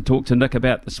I'd love to talk to Nick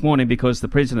about this morning, because the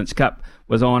President's Cup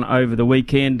was on over the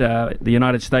weekend. The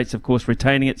United States, of course,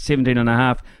 retaining it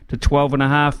 17.5 to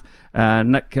 12.5.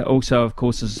 Nick also, of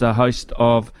course, is a host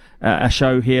of a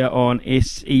show here on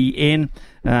SEN,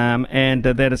 and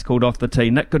that is called Off the Tee.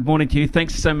 Nick, good morning to you.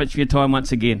 Thanks so much for your time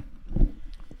once again.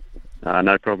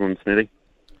 No problem, Smithy.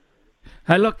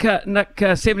 Hey, look, Nick,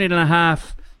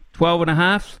 17.5,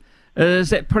 12.5. Is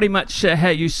that pretty much how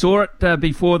you saw it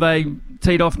before they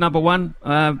teed off number one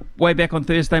way back on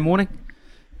Thursday morning?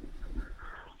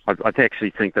 I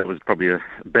actually think that was probably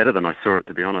better than I saw it,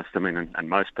 to be honest. I mean, and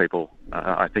most people,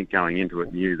 I think, going into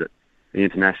it knew that the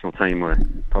international team were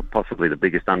possibly the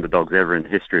biggest underdogs ever in the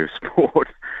history of sport.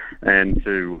 And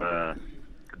to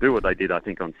do what they did, I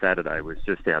think, on Saturday was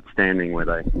just outstanding, where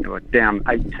they were down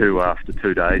 8-2 after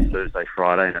 2 days, Thursday,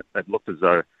 Friday, and it looked as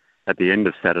though at the end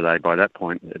of Saturday, by that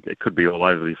point, it could be all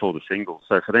over before the singles.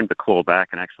 So for them to claw back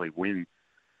and actually win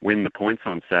the points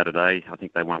on Saturday, I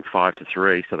think they won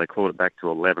 5-3, so they clawed it back to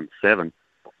 11-7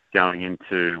 going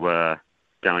into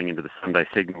the Sunday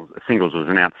singles was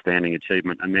an outstanding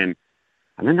achievement. And then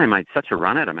they made such a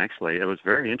run at them. Actually, it was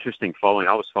very interesting following.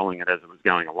 I was following it as it was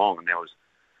going along, and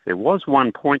there was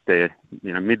one point there,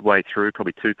 midway through,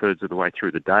 probably 2/3 of the way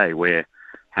through the day, where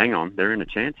hang on, they're in a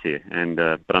chance here. And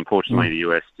but unfortunately, the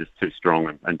US just too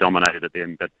strong and dominated at the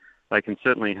end. But they can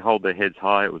certainly hold their heads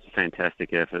high. It was a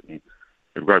fantastic effort and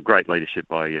great leadership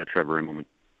by Trevor Immelman.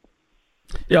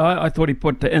 Yeah, I thought he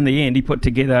put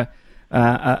together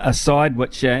a side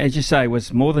which, as you say,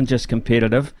 was more than just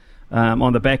competitive.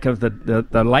 On the back of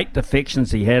the late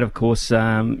defections he had, of course, with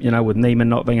Neiman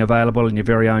not being available and your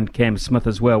very own Cam Smith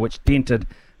as well, which dented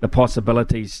the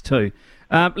possibilities too.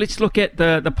 Let's look at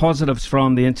the positives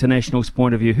from the international's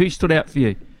point of view. Who stood out for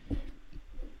you?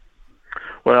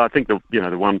 Well, I think the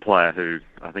one player who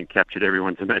I think captured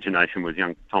everyone's imagination was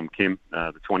young Tom Kim,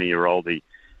 the 20-year-old. He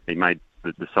made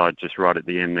the side just right at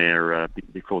the end there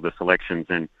before the selections,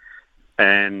 and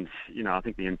I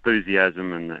think the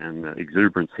enthusiasm and the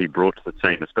exuberance he brought to the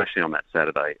team, especially on that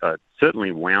Saturday,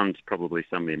 certainly wound probably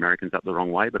some of the Americans up the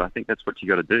wrong way. But I think that's what you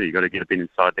got to do. You got to get a bit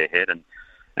inside their head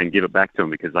and give it back to them,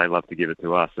 because they love to give it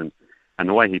to us. And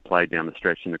the way he played down the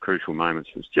stretch in the crucial moments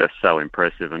was just so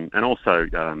impressive. And also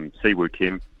Siwoo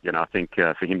Kim, I think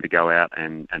for him to go out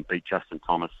and beat Justin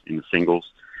Thomas in the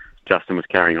singles, Justin was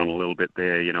carrying on a little bit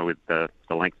there, with the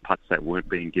length putts that weren't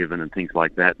being given and things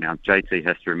like that. Now, JT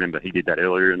has to remember he did that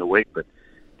earlier in the week, but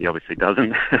he obviously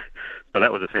doesn't. So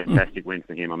that was a fantastic win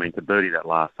for him. I mean, to birdie that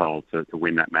last hole to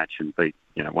win that match and beat,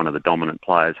 one of the dominant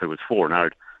players who was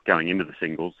 4-0 going into the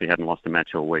singles. He hadn't lost a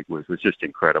match all week, was just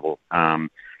incredible. Cam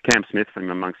Smith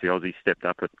from amongst the Aussies stepped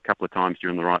up a couple of times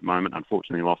during the right moment.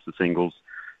 Unfortunately, lost the singles.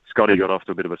 Scotty got off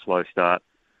to a bit of a slow start,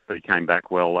 but he came back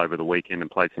well over the weekend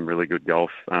and played some really good golf.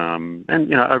 And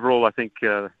overall, I think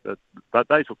those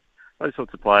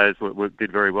sorts of players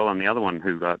did very well. And the other one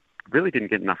who really didn't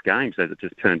get enough games, as it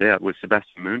just turned out, was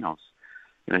Sebastian Munoz.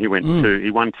 He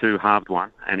won 2, halved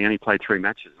 1, and he only played 3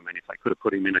 matches. I mean, if they could have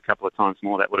put him in a couple of times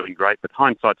more, that would have been great. But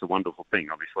hindsight's a wonderful thing,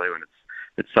 obviously, when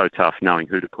it's so tough knowing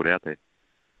who to put out there.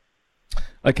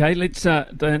 Okay, let's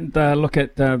then look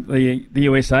at the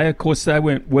USA. Of course, they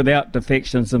weren't without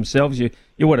defections themselves. You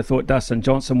would have thought Dustin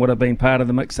Johnson would have been part of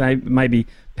the mix. Maybe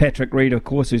Patrick Reed, of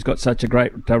course, who's got such a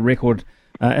great record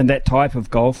in that type of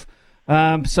golf.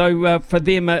 So for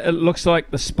them, it looks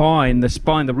like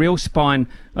the real spine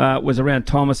was around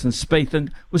Thomas and Spieth.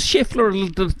 And was Scheffler a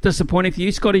little disappointing for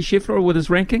you, Scotty Scheffler, with his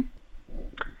ranking?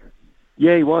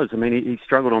 Yeah, he was. I mean, he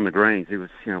struggled on the greens. He was,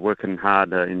 working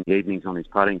hard in the evenings on his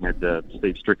putting. Had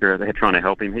Steve Stricker there trying to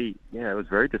help him. It was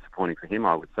very disappointing for him,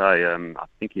 I would say. I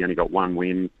think he only got 1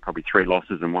 win, probably 3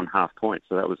 losses and 1 half point.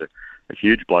 So that was a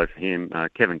huge blow for him.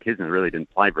 Kevin Kisner really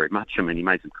didn't play very much. I mean, he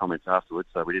made some comments afterwards,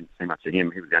 so we didn't see much of him.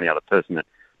 He was the only other person that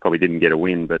probably didn't get a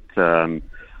win. But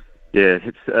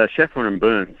it's Scheffler and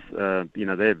Burns.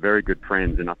 They're very good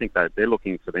friends, and I think they're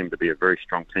looking for them to be a very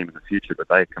strong team in the future. But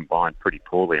they combined pretty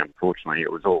poorly, unfortunately.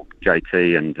 It was all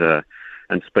JT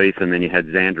and Spieth, and then you had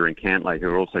Xander and Cantlay, who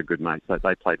are also good mates. So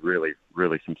they played really,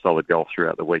 really some solid golf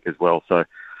throughout the week as well. So,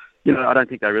 I don't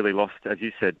think they really lost, as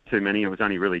you said, too many. It was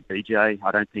only really DJ.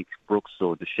 I don't think Brooks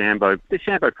or DeChambeau.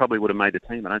 DeChambeau probably would have made the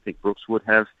team. I don't think Brooks would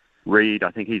have. Reed, I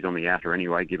think he's on the outer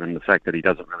anyway, given the fact that he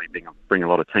doesn't really bring a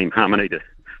lot of team harmony to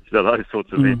those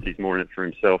sorts of events. He's more in it for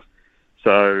himself.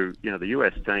 So, the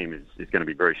US team is going to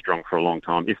be very strong for a long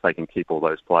time if they can keep all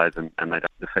those players and they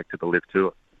don't defect to the Live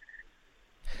Tour.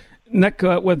 Nick,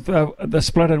 with the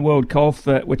split in world golf,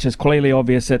 which is clearly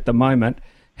obvious at the moment,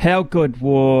 how good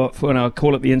I'll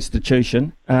call it the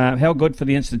institution, how good for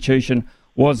the institution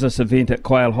was this event at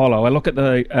Quail Hollow? I look at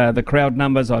the crowd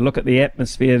numbers, I look at the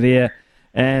atmosphere there,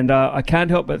 and I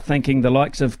can't help but thinking the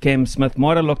likes of Cam Smith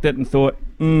might have looked at it and thought,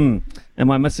 am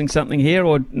I missing something here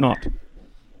or not?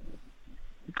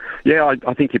 Yeah,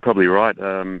 I think you're probably right.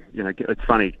 It's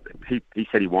funny. He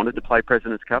said he wanted to play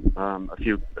President's Cup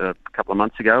a couple of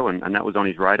months ago, and that was on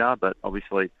his radar. But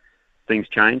obviously, things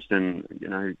changed, and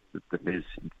it's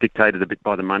dictated a bit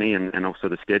by the money and also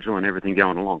the schedule and everything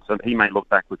going along. So he may look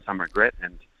back with some regret,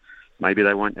 and maybe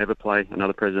they won't ever play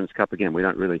another President's Cup again. We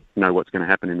don't really know what's going to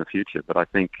happen in the future. But I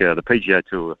think the PGA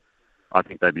Tour, I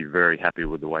think they'd be very happy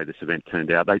with the way this event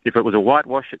turned out. If it was a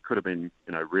whitewash, it could have been,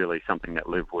 really something that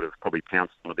Liv would have probably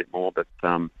pounced on a bit more. But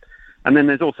and then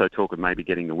there's also talk of maybe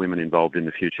getting the women involved in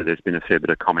the future. There's been a fair bit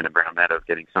of comment around that, of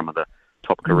getting some of the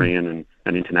top Korean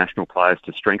and international players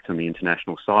to strengthen the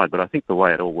international side. But I think the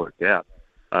way it all worked out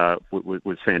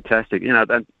was fantastic. And I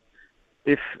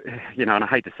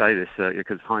hate to say this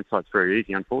because hindsight's very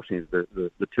easy. Unfortunately,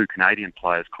 the 2 Canadian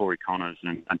players, Corey Connors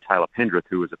and Taylor Pendrith,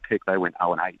 who was a pick, they went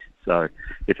 0-8. So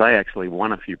if they actually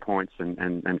won a few points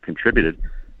and contributed,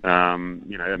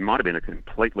 it might have been a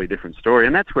completely different story.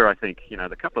 And that's where I think,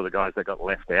 the couple of the guys that got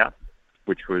left out,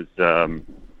 which was,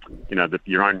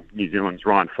 your own New Zealand's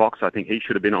Ryan Fox, I think he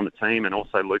should have been on the team, and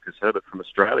also Lucas Herbert from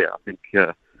Australia. I think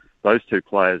those 2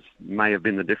 players may have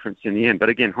been the difference in the end. But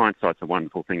again, hindsight's a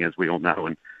wonderful thing, as we all know,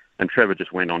 and Trevor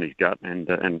just went on his gut and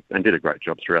did a great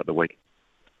job throughout the week.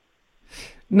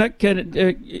 Nick,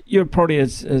 you're probably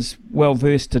as well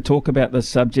versed to talk about this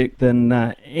subject than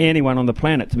anyone on the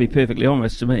planet, to be perfectly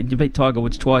honest. I mean, you beat Tiger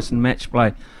Woods twice in match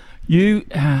play. You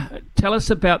tell us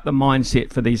about the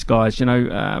mindset for these guys.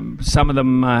 Some of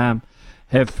them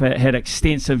have had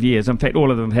extensive years. In fact,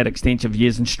 all of them had extensive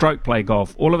years in stroke play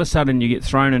golf. All of a sudden, you get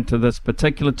thrown into this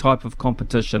particular type of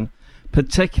competition,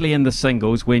 particularly in the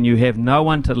singles, when you have no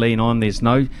one to lean on. There's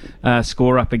no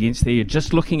score up against there. You're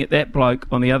just looking at that bloke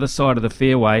on the other side of the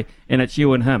fairway, and it's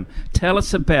you and him. Tell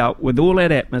us about, with all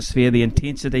that atmosphere, the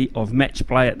intensity of match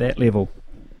play at that level.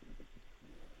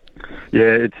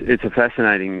 Yeah, it's a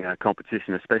fascinating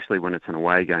competition, especially when it's an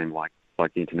away game like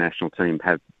the international team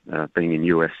have been in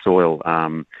US soil.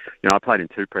 I played in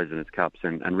 2 President's Cups,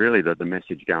 and really the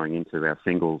message going into our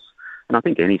singles, and I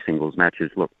think any singles match,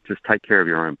 is, look, just take care of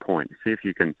your own point. See if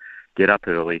you can get up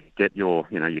early, get your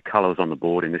colours on the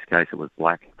board. In this case, it was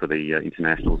black for the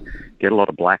internationals. Get a lot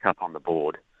of black up on the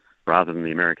board, rather than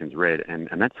the Americans red, and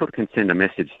that sort of can send a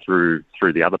message through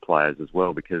the other players as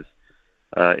well, because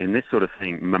in this sort of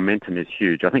thing, momentum is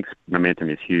huge. I think momentum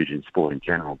is huge in sport in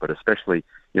general, but especially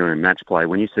in match play,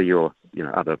 when you see your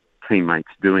other teammates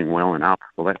doing well and up,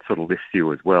 well, that sort of lifts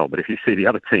you as well. But if you see the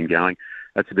other team going,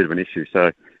 that's a bit of an issue.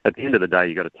 So at the end of the day,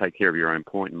 you've got to take care of your own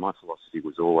point, and my philosophy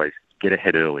was always get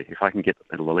ahead early. If I can get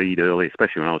the lead early,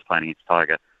 especially when I was playing against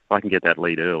Tiger, if I can get that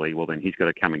lead early, well, then he's got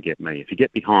to come and get me. If you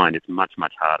get behind, it's much,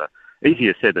 much harder.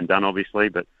 Easier said than done, obviously,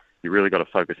 but you really got to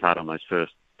focus hard on those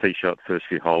first tee shot, first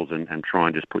few holes, and try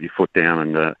and just put your foot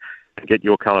down and get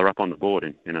your colour up on the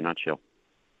board in a nutshell.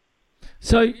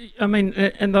 So, I mean,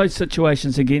 in those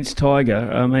situations against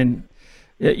Tiger, I mean,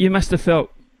 you must have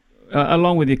felt,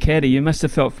 along with your caddy, you must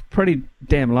have felt pretty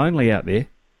damn lonely out there.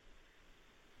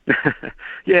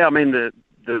 Yeah, I mean,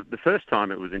 the first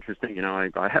time it was interesting.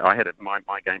 I had my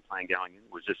game plan going in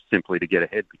was just simply to get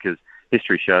ahead, because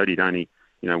history showed he'd only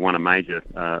won a major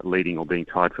leading or being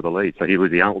tied for the lead. So he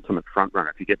was the ultimate front runner.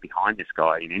 If you get behind this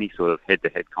guy in any sort of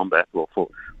head-to-head combat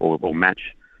or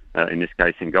match, in this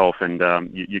case in golf, and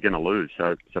you're going to lose.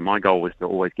 So my goal was to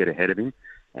always get ahead of him.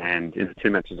 And in the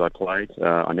two matches I played,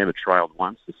 I never trailed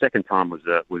once. The second time was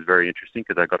very interesting,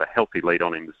 because I got a healthy lead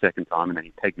on him the second time, and then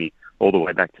he pegged me all the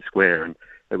way back to square. And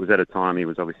it was at a time he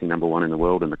was obviously number one in the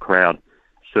world, and the crowd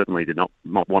certainly did not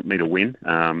want me to win.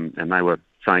 And they were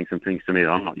saying some things to me that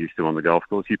I'm not used to on the golf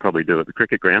course. You probably do at the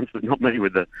cricket grounds, but not me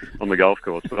on the golf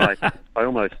course. But I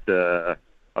almost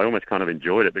kind of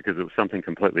enjoyed it, because it was something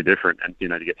completely different, and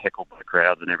to get heckled by the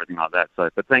crowds and everything like that. So,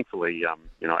 but thankfully,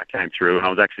 I came through, and I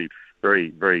was actually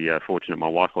very, very fortunate my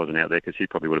wife wasn't out there, because she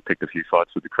probably would have picked a few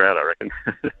fights with the crowd, I reckon.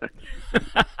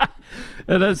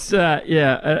 It is,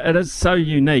 it is so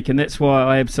unique, and that's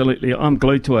why I'm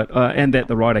glued to it, and at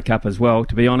the Ryder Cup as well,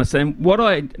 to be honest. And what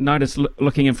I noticed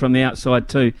looking in from the outside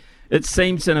too, it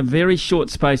seems in a very short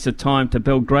space of time to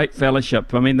build great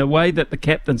fellowship. I mean, the way that the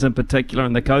captains in particular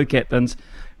and the co-captains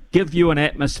give you an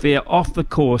atmosphere off the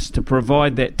course to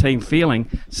provide that team feeling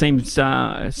seems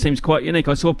quite unique.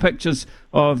 I saw pictures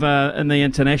of in the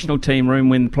international team room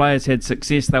when players had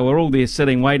success. They were all there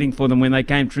sitting waiting for them when they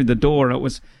came through the door, and it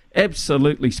was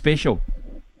absolutely special.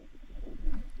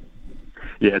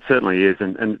 Yeah, it certainly is,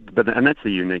 and that's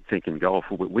the unique thing in golf.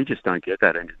 We just don't get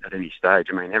that at any stage.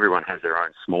 I mean, everyone has their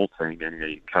own small team, and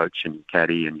your coach and your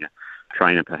caddy and your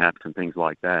trainer perhaps and things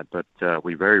like that. But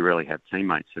we very rarely have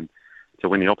teammates, and so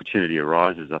when the opportunity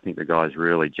arises, I think the guys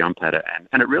really jump at it.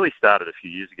 And it really started a few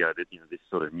years ago that, this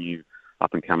sort of new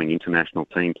up-and-coming international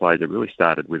team players. It really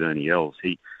started with Ernie Els.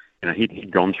 He'd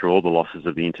gone through all the losses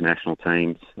of the international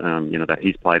teams, that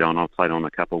he's played on. I've played on a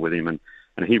couple with him, and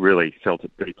he really felt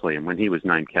it deeply. And when he was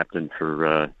named captain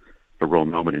for Royal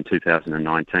Melbourne in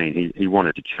 2019, he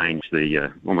wanted to change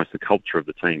almost the culture of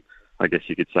the team, I guess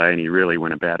you could say, and he really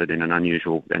went about it in an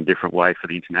unusual and different way for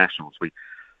the internationals.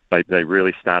 They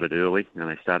really started early, and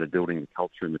they started building the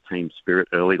culture and the team spirit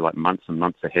early, like months and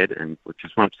months ahead, and which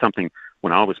is something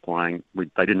when I was playing,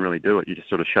 they didn't really do it. You just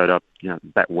sort of showed up,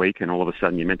 that week, and all of a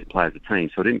sudden you're meant to play as a team.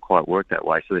 So it didn't quite work that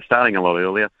way. So they're starting a lot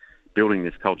earlier, building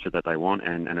this culture that they want,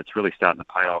 and it's really starting to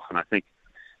pay off. And I think,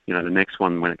 the next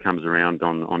one, when it comes around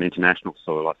on international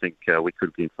soil, I think we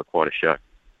could be in for quite a show.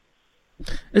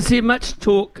 Is there much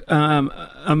talk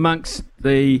amongst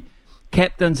the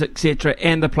captains, etc.,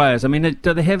 and the players? I mean,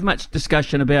 do they have much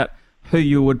discussion about who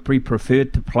you would be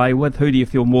preferred to play with? Who do you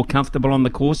feel more comfortable on the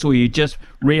course, or you just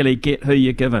really get who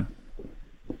you're given?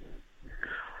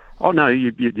 Oh no,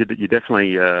 you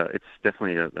definitely. It's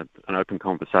definitely an open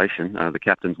conversation. The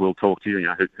captains will talk to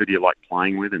you. Who do you like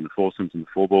playing with in the foursomes and the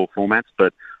four-ball formats?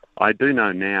 But I do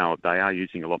know now they are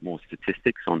using a lot more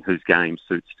statistics on whose game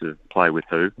suits to play with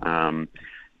who.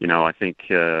 I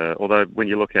think although when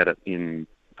you look at it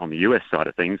on the US side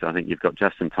of things, I think you've got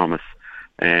Justin Thomas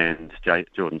and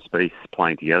Jordan Spieth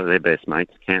playing together. They're best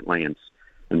mates. Cantley and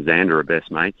Xander are best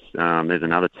mates. There's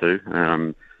another two,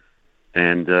 and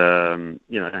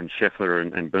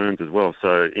Scheffler and Burns as well.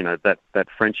 So that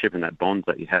friendship and that bond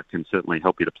that you have can certainly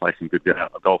help you to play some good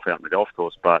golf out in the golf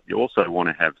course. But you also want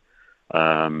to have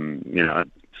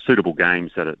suitable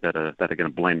games that are going to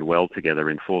blend well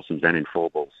together in foursomes and in four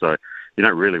balls. So you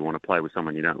don't really want to play with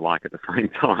someone you don't like at the same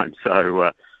time.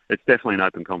 So it's definitely an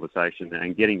open conversation,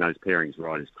 and getting those pairings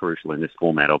right is crucial in this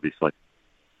format, obviously.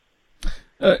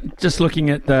 Just looking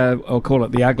at I'll call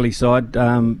it the ugly side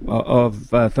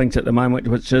of things at the moment,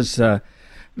 which is the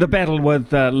battle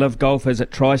with Live Golf as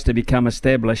it tries to become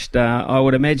established. I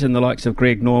would imagine the likes of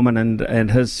Greg Norman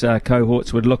and his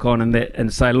cohorts would look on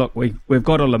and say, look, we've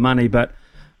got all the money, but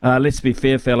let's be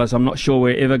fair, fellas, I'm not sure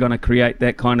we're ever going to create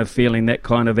that kind of feeling, that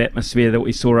kind of atmosphere that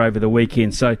we saw over the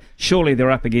weekend. So surely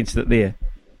they're up against it there.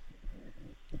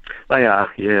 They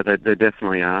are, yeah, they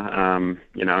definitely are.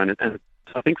 You know, and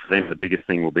I think for them the biggest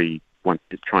thing will be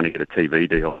trying to get a TV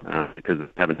deal because they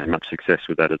haven't had much success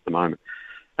with that at the moment.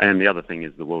 And the other thing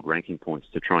is the world ranking points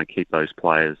to try and keep those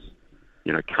players,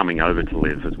 you know, coming over to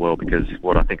live as well. Because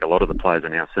what I think a lot of the players are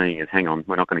now seeing is, hang on,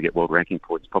 we're not going to get world ranking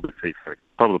points probably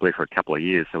for a couple of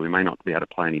years, so we may not be able to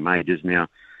play any majors now.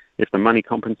 If the money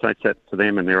compensates that to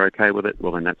them and they're okay with it,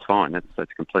 well, then that's fine.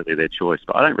 That's completely their choice.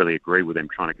 But I don't really agree with them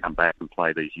trying to come back and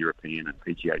play these European and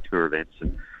PGA Tour events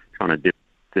and trying to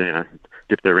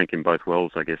dip their ink in both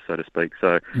wells, I guess, so to speak.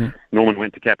 So Norman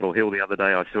went to Capitol Hill the other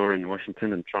day, I saw in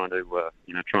Washington, and trying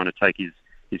to take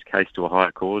his case to a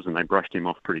higher cause, and they brushed him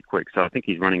off pretty quick. So I think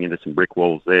he's running into some brick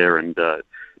walls there, and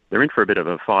they're in for a bit of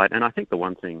a fight. And I think the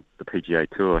one thing the PGA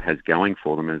Tour has going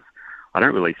for them is I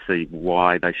don't really see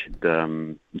why they should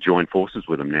join forces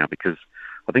with them now, because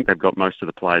I think they've got most of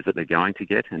the players that they're going to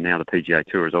get, and now the PGA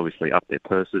Tour has obviously upped their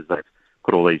purses. They've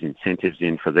put all these incentives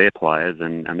in for their players,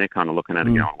 and they're kind of looking at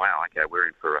it going, wow, okay, we're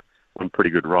in for one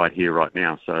pretty good ride here right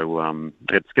now. So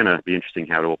it's going to be interesting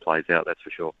how it all plays out, that's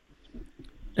for sure.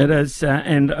 It is,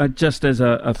 and just as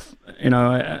I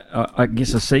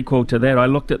guess a sequel to that, I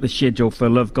looked at the schedule for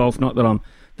Live Golf, not that I'm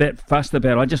that fussed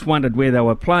about. I just wondered where they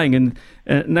were playing, and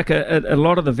Nick, a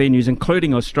lot of the venues,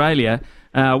 including Australia,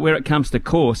 where it comes to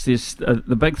course, there's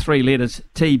the big three letters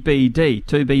TBD,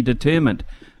 to be determined.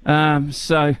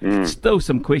 Still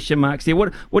some question marks there.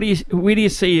 Where do you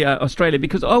see Australia?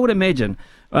 Because I would imagine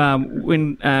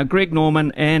when Greg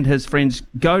Norman and his friends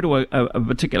go to a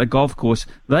particular golf course,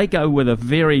 they go with a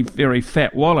very, very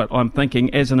fat wallet, I'm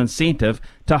thinking, as an incentive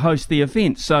to host the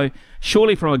event. So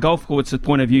surely from a golf course's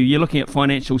point of view, you're looking at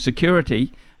financial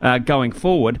security going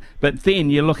forward, but then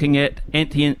you're looking at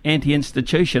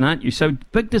anti-institution, aren't you? So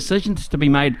big decisions to be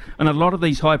made on a lot of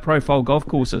these high-profile golf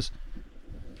courses.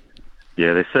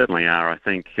 Yeah, there certainly are. I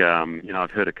think,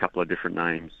 I've heard a couple of different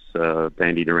names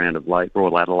bandied around of late.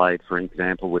 Royal Adelaide, for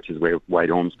example, which is where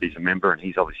Wade Ormsby's a member, and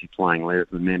he's obviously playing there.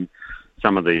 And then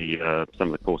some of the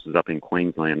courses up in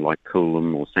Queensland, like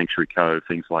Coolum or Sanctuary Cove,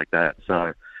 things like that.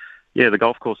 So, yeah, the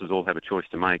golf courses all have a choice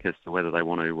to make as to whether they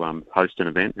want to host an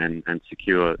event and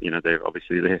secure,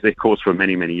 their course for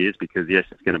many, many years, because, yes,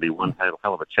 it's going to be one hell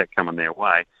of a check coming their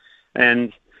way.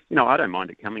 And I don't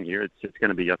mind it coming here. It's going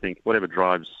to be, I think, whatever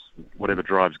drives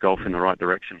golf in the right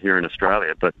direction here in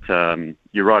Australia. But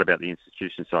you're right about the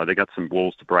institution side. They've got some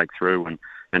walls to break through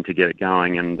and to get it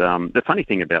going. And the funny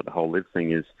thing about the whole Live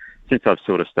thing is, since I've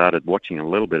sort of started watching a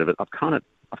little bit of it, I've kind of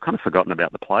forgotten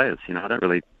about the players. I don't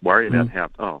really worry about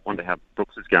I wonder how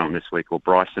Brooks is going this week, or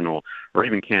Bryson, or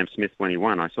even Cam Smith when he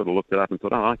won. I sort of looked it up and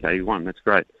thought, oh, okay, he won. That's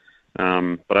great.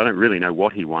 But I don't really know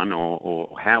what he won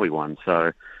or how he won.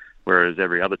 So. Whereas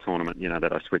every other tournament,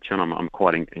 that I switch on, I'm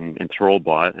quite enthralled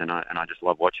by it, and I just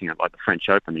love watching it. Like the French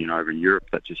Open, over in Europe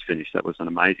that just finished, that was an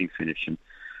amazing finish,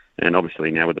 and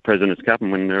obviously now with the President's Cup,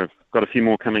 and when they've got a few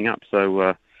more coming up,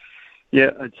 so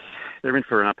they're in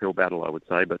for an uphill battle, I would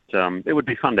say. But it would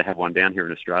be fun to have one down here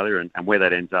in Australia, and where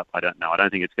that ends up, I don't know. I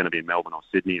don't think it's going to be in Melbourne or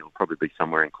Sydney. It'll probably be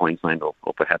somewhere in Queensland or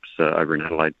perhaps over in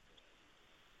Adelaide.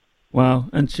 Well,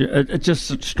 it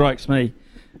just strikes me.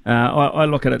 I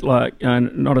look at it like,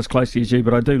 not as closely as you,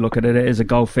 but I do look at it as a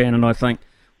golf fan, and I think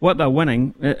what they're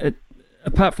winning,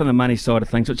 apart from the money side of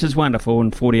things, which is wonderful,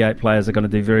 and 48 players are going to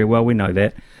do very well, we know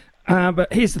that.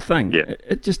 But here's the thing,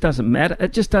 it just doesn't matter.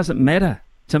 It just doesn't matter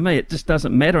to me. It just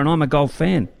doesn't matter, and I'm a golf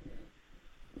fan.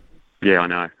 Yeah, I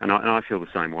know, and I feel the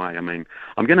same way. I mean,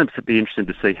 I'm going to be interested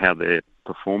to see how their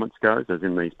performance goes, as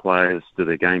in these players, do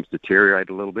their games deteriorate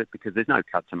a little bit, because there's no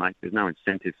cut to make. There's no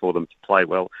incentive for them to play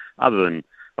well, other than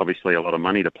obviously a lot of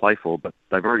money to play for, but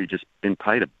they've already just been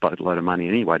paid a boatload of money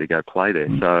anyway to go play there.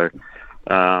 So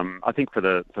I think for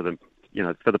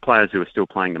the players who are still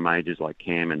playing the majors, like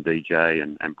Cam and DJ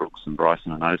and Brooks and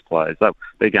Bryson and those players,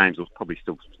 their games will probably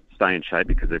still stay in shape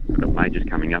because they've got majors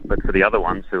coming up. But for the other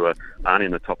ones who aren't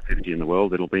in the top 50 in the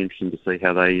world, it'll be interesting to see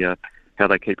how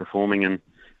they keep performing and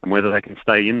whether they can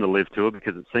stay in the Live Tour,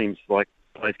 because it seems like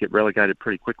players get relegated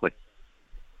pretty quickly.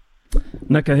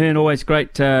 Nick Ahern, always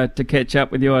great to catch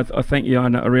up with you. I thank you.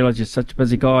 I realise you're such a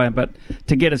busy guy, but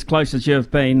to get as close as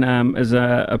you've been is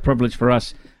a privilege for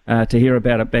us to hear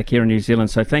about it back here in New Zealand.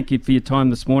 So thank you for your time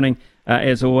this morning,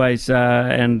 as always,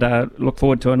 and look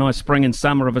forward to a nice spring and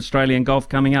summer of Australian golf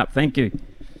coming up. Thank you.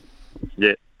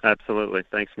 Yeah, absolutely.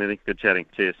 Thanks, Smithy. Good chatting.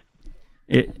 Cheers.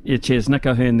 Yeah, cheers. Nick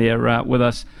Ahern there with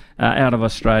us out of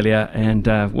Australia.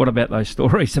 And what about those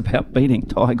stories about beating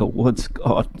Tiger Woods?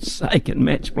 God's sake, in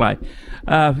match play.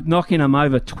 Knocking him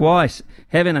over twice,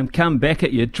 having him come back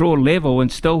at you, draw level, and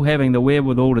still having the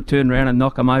wherewithal to turn around and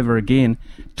knock him over again.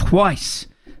 Twice.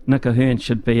 Nick Ahern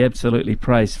should be absolutely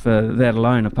praised for that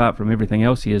alone, apart from everything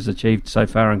else he has achieved so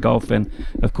far in golf. And,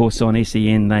 of course, on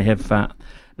SEN they have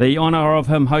the honour of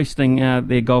him hosting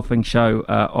their golfing show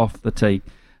off the tee.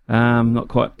 Not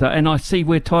quite. And I see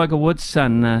where Tiger Woods'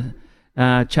 son,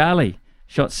 Charlie,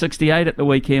 shot 68 at the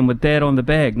weekend with Dad on the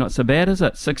bag. Not so bad, is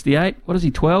it? 68? What is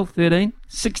he, 12, 13?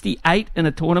 68 in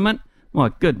a tournament?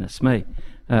 My goodness me.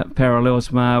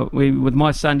 Parallels with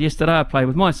my son yesterday. I played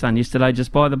with my son yesterday,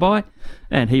 just by the by,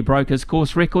 and he broke his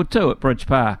course record too at Bridge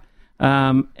Par.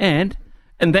 And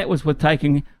that was with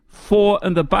taking 4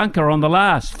 in the bunker on the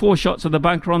last, 4 shots of the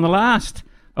bunker on the last.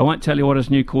 I won't tell you what his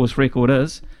new course record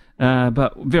is,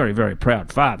 but very, very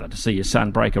proud father to see your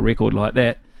son break a record like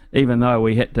that, even though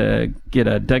we had to get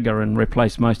a digger and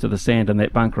replace most of the sand in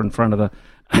that bunker in front of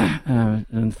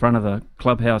the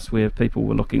clubhouse where people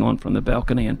were looking on from the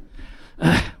balcony. And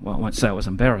well, I won't say it was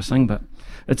embarrassing, but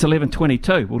it's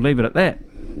 11:22. We'll leave it at that.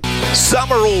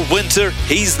 Summer or winter,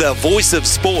 he's the voice of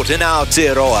sport in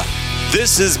Aotearoa.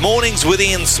 This is Mornings with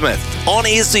Ian Smith on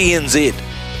SENZ.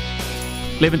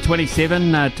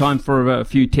 11:27, time for a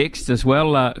few texts as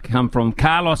well. Come from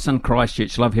Carlos in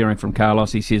Christchurch. Love hearing from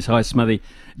Carlos. He says, "Hi Smithy,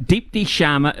 Deepti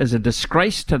Sharma is a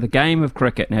disgrace to the game of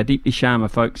cricket." Now, Deepti Sharma,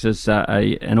 folks, is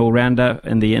an all-rounder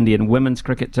in the Indian women's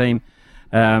cricket team,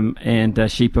 and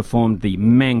she performed the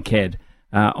Mankad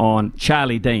on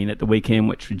Charlie Dean at the weekend,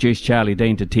 which reduced Charlie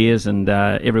Dean to tears, and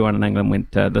everyone in England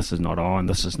went, this is not on,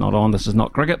 this is not on, this is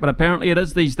not cricket, but apparently it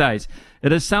is these days.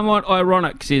 It is somewhat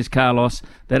ironic, says Carlos,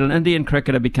 that an Indian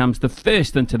cricketer becomes the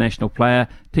first international player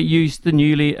to use the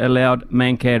newly allowed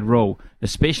Mankad rule,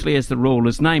 especially as the rule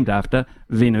is named after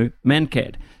Venu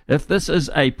Mankad. If this is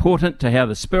a portent to how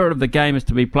the spirit of the game is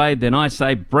to be played, then I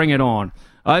say bring it on.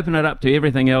 Open it up to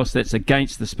everything else that's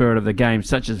against the spirit of the game,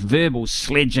 such as verbal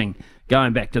sledging,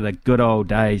 going back to the good old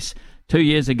days. 2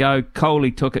 years ago,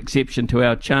 Kohli took exception to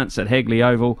our chants at Hagley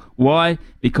Oval. Why?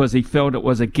 Because he felt it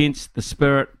was against the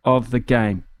spirit of the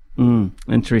game.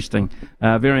 Interesting.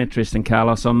 Very interesting,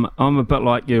 Carlos. I'm a bit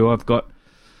like you. I've got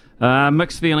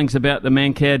mixed feelings about the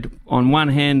Mankad. On one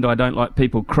hand, I don't like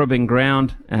people cribbing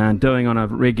ground and doing on a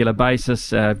regular basis,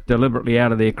 deliberately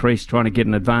out of their crease, trying to get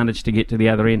an advantage to get to the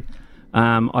other end.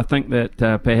 I think that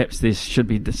perhaps there should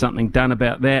be something done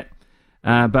about that.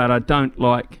 But I don't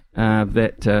like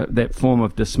that form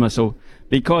of dismissal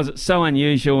because it's so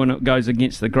unusual and it goes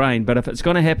against the grain. But if it's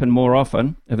going to happen more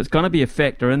often, if it's going to be a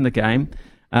factor in the game,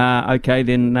 okay,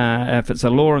 then if it's a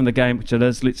law in the game, which it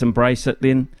is, let's embrace it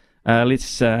then.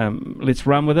 Let's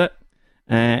run with it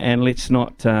and let's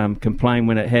not complain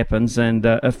when it happens. And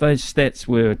if those stats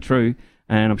were true,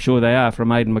 and I'm sure they are,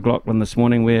 from Aidan McLaughlin this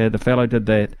morning, where the fellow did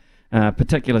that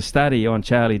particular study on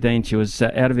Charlie Dean, she was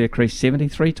out of her crease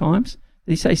 73 times.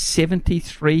 Did he say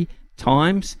 73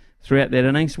 times throughout that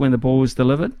innings when the ball was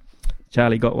delivered?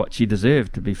 Charlie got what she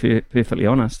deserved, to be perfectly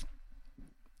honest.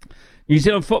 New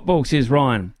Zealand football, says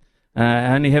Ryan,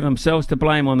 only have themselves to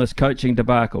blame on this coaching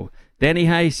debacle. Danny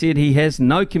Hay said he has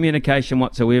no communication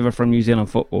whatsoever from New Zealand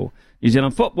football. New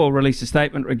Zealand football released a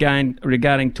statement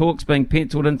regarding talks being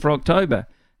penciled in for October.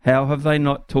 How have they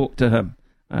not talked to him?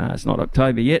 It's not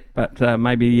October yet, but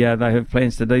maybe they have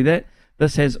plans to do that.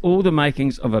 This has all the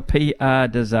makings of a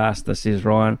PR disaster, says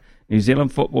Ryan. New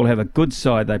Zealand football have a good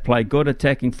side. They play good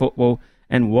attacking football,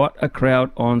 and what a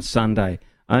crowd on Sunday.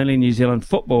 Only New Zealand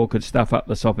football could stuff up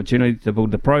this opportunity to build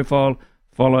the profile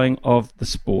following of the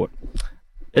sport.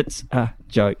 It's a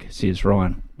joke, says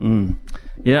Ryan.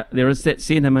 Yeah, there is that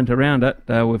sentiment around it.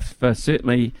 We've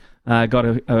certainly got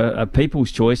a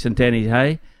people's choice in Danny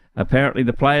Hay. Apparently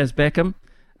the players back him.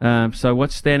 So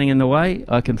what's standing in the way?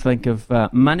 I can think of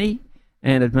money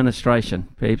and administration,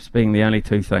 perhaps being the only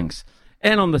two things.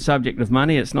 And on the subject of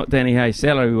money, it's not Danny Hay's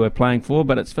salary we're playing for,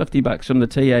 but it's $50 from the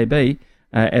TAB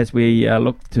as we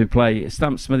look to play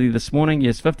Stump Smithy this morning.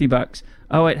 Yes, $50,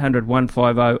 0800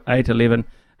 150 811.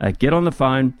 Get on the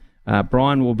phone.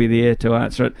 Brian will be there to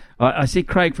answer it. I see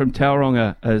Craig from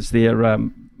Tauranga is there.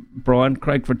 Brian,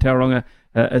 Craig from Tauranga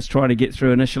is trying to get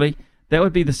through initially. That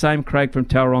would be the same Craig from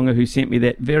Tauranga who sent me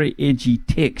that very edgy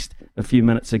text a few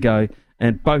minutes ago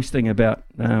and boasting about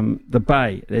the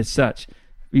bay as such.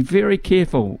 Be very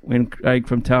careful when Craig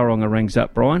from Tauranga rings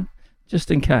up, Brian, just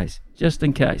in case.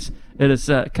 It is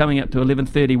coming up to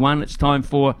 11:31.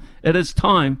 It is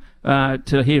time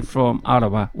to hear from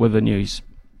Arawa with the news.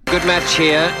 Good match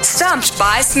here. Stumped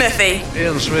by Smithy.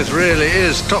 Ian Smith really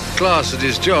is top class at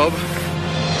his job.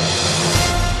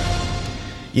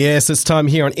 Yes, it's time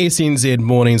here on SNZ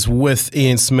Mornings with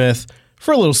Ian Smith.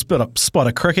 For a little spot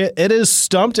of cricket, it is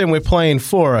stumped and we're playing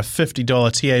for a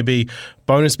 $50 TAB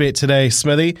bonus bet today,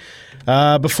 Smithy.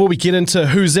 Before we get into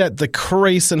who's at the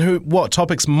crease and what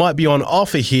topics might be on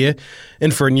offer here, in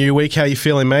for a new week, how you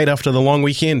feeling, mate, after the long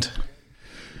weekend?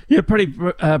 Yeah, pretty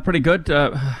good.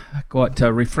 Quite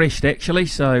refreshed, actually.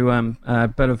 So a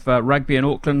bit of rugby in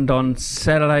Auckland on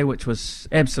Saturday, which was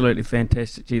absolutely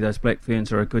fantastic. Gee, those Black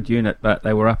Ferns are a good unit, but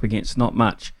they were up against not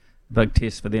much. Big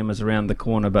test for them is around the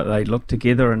corner, but they looked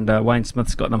together, and Wayne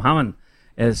Smith's got them humming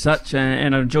as such.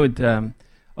 And I enjoyed the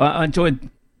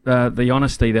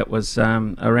honesty that was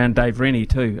around Dave Rennie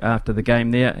too after the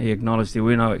game. There, he acknowledged there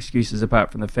were no excuses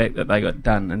apart from the fact that they got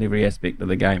done in every aspect of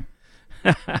the game.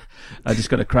 I just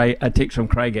got a text from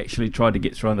Craig, actually tried to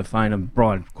get through on the phone, and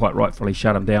Brian quite rightfully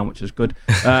shut him down, which is good.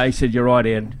 He said, "You're right,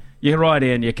 Ian. You're right,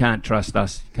 Ian. You can't trust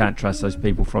us. You can't trust those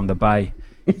people from the Bay."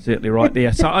 Certainly right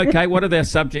there. So, okay, what are our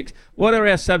subjects? What are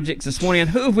our subjects this morning,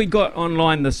 and who have we got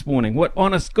online this morning? What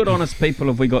good, honest people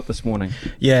have we got this morning?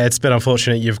 Yeah, it's been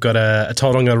unfortunate you've got a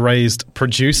Tauranga-raised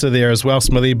producer there as well,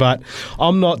 Smithy, but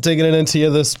I'm not digging it into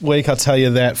you this week, I'll tell you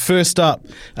that. First up,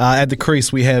 at the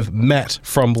crease, we have Matt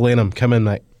from Blenheim. Come in,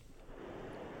 mate.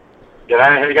 G'day,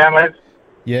 how you going, lads?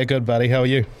 Yeah, good, buddy. How are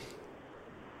you?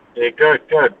 Yeah, good.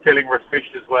 Feeling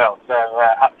refreshed as well, so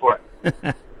up for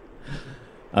it.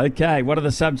 Okay, what are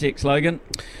the subjects, Logan?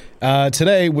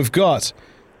 Today we've got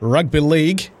rugby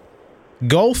league,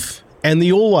 golf, and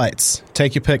the All Whites.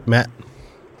 Take your pick, Matt.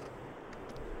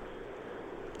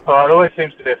 Oh, it always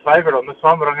seems to be a favourite on this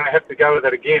one, but I'm going to have to go with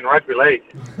it again, rugby league.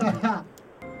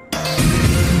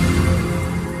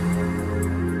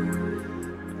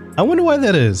 I wonder why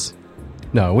that is.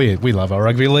 No, we love our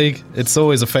rugby league. It's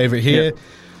always a favourite here. Yep.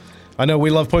 I know we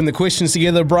love putting the questions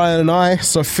together, Brian and I.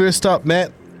 So first up,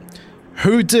 Matt,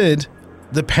 who did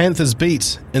the Panthers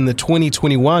beat in the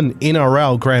 2021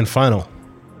 NRL Grand Final?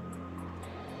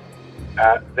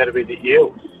 That'll be the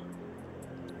Eels.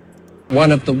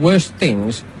 One of the worst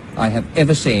things I have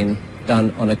ever seen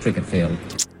done on a cricket field.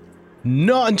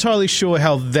 Not entirely sure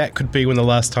how that could be when the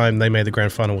last time they made the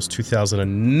Grand Final was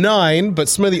 2009, but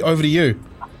Smithy, over to you.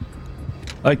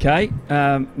 Okay,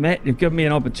 Matt, you've given me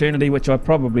an opportunity which I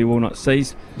probably will not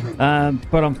seize,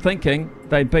 but I'm thinking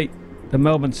they beat the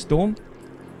Melbourne Storm.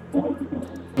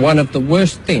 One of the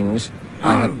worst things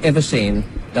I have ever seen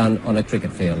done on a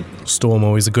cricket field. Storm,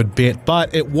 always a good bet,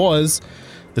 but it was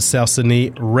the South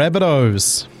Sydney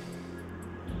Rabbitohs.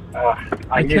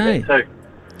 I knew that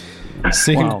too.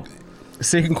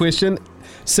 Second question.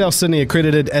 South Sydney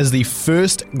accredited as the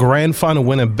first Grand Final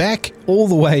winner back all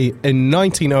the way in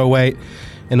 1908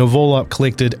 and have all up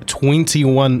collected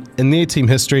 21 in their team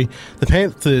history. The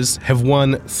Panthers have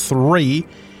won 3.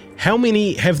 How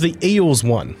many have the Eels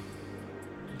won?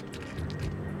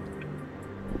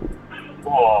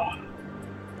 Oh.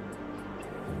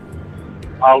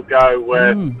 I'll go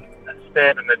with a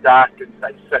stab in the dark and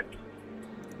say 6.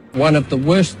 One of the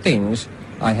worst things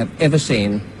I have ever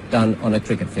seen done on a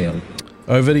cricket field.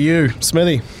 Over to you,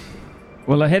 Smithy.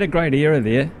 Well, I had a great era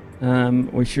there.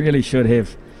 We really should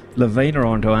have Lavina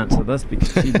on to answer this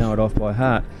because she'd know it off by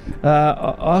heart.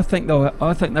 I think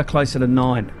they're closer to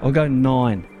 9. I'll go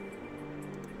 9.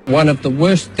 One of the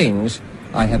worst things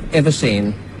I have ever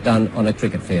seen done on a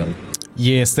cricket field.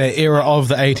 Yes, that era of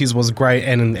the 80s was great,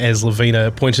 and as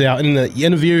Lavina pointed out in the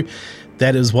interview,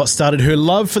 that is what started her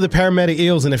love for the Parramatta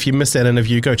Eels, and if you missed that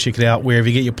interview, go check it out wherever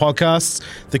you get your podcasts.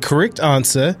 The correct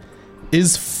answer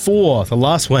is 4, the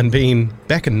last one being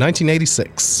back in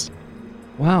 1986.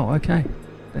 Wow, okay.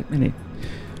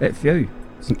 That few.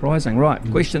 Surprising. Right,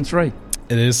 question 3.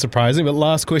 It is surprising, but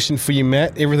last question for you,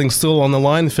 Matt. Everything's still on the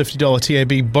line, the $50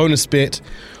 TAB bonus bet.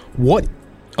 What?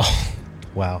 Oh,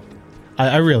 wow.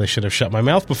 I really should have shut my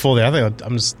mouth before that. I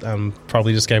think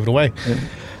probably just gave it away.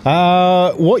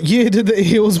 Yeah. What year did the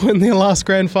Eels win their last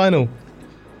Grand Final?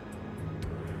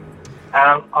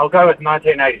 I'll go with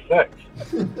 1986.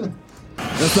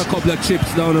 Just a couple of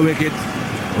chips down the wicket,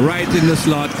 right in the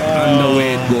slot, and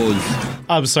away it goes.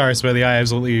 I'm sorry, Smithy. I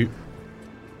absolutely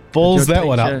balls that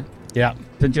one up. Yeah.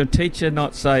 Did your teacher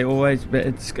not say always,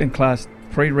 it's in class,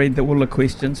 pre-read all the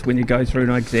questions when you go through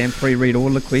an exam, pre-read all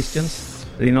the questions?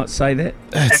 Did he not say that?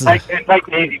 And take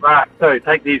the easy marks too.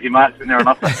 Take the easy marks when they're on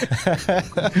offer.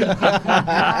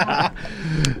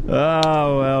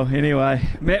 Oh, well, anyway.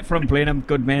 Matt from Blenheim,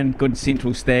 good man, good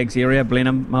Central Stags area,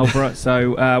 Blenheim, Marlborough.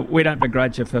 So we don't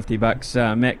begrudge you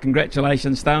 $50. Matt,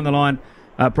 congratulations. Stay on the line.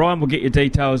 Brian, we'll get your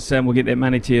details and we'll get that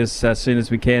money to you as soon as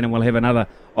we can, and we'll have another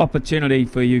opportunity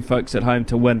for you folks at home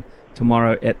to win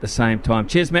tomorrow at the same time.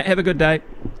 Cheers, Matt. Have a good day.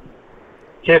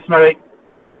 Cheers, Smithy.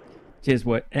 Cheers,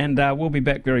 boy. And we'll be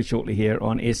back very shortly here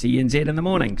on SENZ in the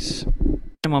mornings.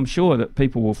 I'm sure that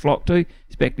people will flock to,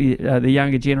 especially the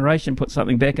younger generation, put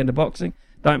something back into boxing.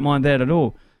 Don't mind that at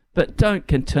all. But don't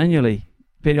continually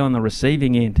be on the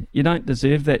receiving end. You don't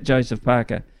deserve that, Joseph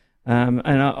Parker. And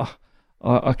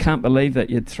I can't believe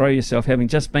that you'd throw yourself, having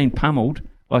just been pummeled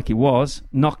like he was,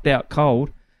 knocked out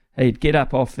cold, he'd get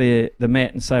up off the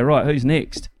mat and say, right, who's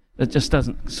next? It just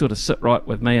doesn't sort of sit right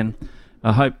with me, and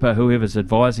I hope whoever's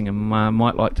advising him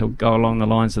might like to go along the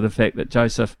lines of the fact that,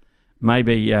 Joseph,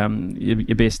 maybe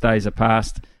your best days are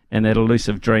past, and that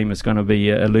elusive dream is going to be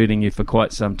eluding you for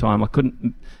quite some time. I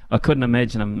couldn't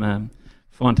imagine him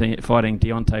fighting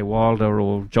Deontay Wilder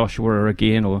or Joshua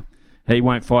again, or he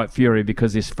won't fight Fury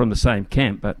because he's from the same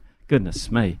camp. But goodness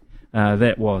me,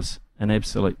 that was an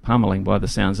absolute pummeling by the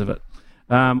sounds of it.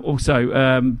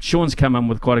 Also, Sean's come in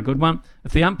with quite a good one.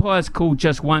 If the umpires call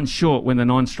just one short when the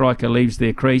non-striker leaves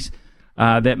their crease,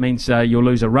 that means you'll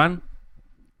lose a run.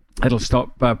 It'll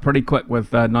stop pretty quick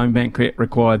with no man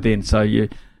required then. So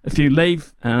if you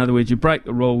leave, in other words, you break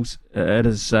the rules, it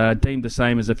is deemed the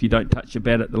same as if you don't touch your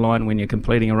bat at the line when you're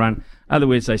completing a run. In other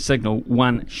words, they signal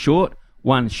one short,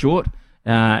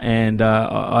 and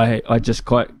I just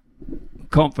quite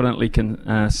confidently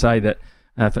can say that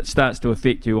if it starts to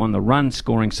affect you on the run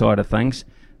scoring side of things,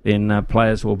 then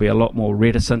players will be a lot more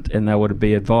reticent, and they would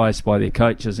be advised by their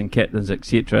coaches and captains,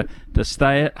 etc., to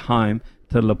stay at home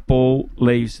till the ball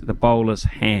leaves the bowler's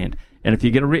hand. And if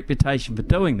you get a reputation for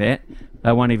doing that,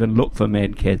 they won't even look for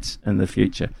mad cats in the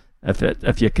future.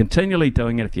 If you're continually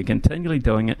doing it,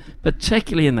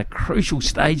 particularly in the crucial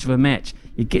stage of a match,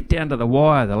 you get down to the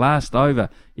wire, the last over,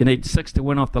 you need 6 to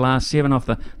win off the last 7 off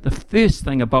the first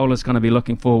thing a bowler's going to be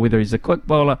looking for, whether he's a quick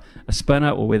bowler, a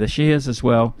spinner, or whether she is as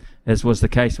well, as was the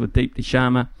case with Deepti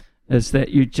Sharma, is that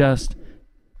you just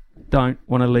don't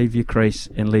want to leave your crease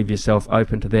and leave yourself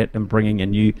open to that and bringing a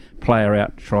new player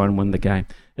out to try and win the game.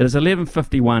 It is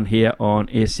 11:51 here on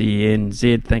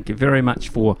SENZ. Thank you very much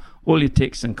for all your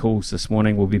texts and calls this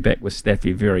morning. We'll be back with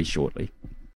Staffy very shortly.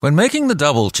 When making the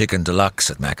double chicken deluxe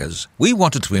at Macca's, we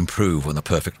wanted to improve on the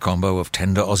perfect combo of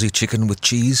tender Aussie chicken with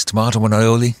cheese, tomato and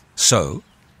aioli. So,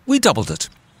 we doubled it.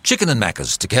 Chicken and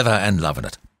Macca's, together and loving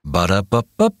it.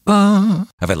 Ba-da-ba-ba-ba.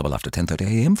 Available after 10:30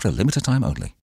 a.m. for a limited time only.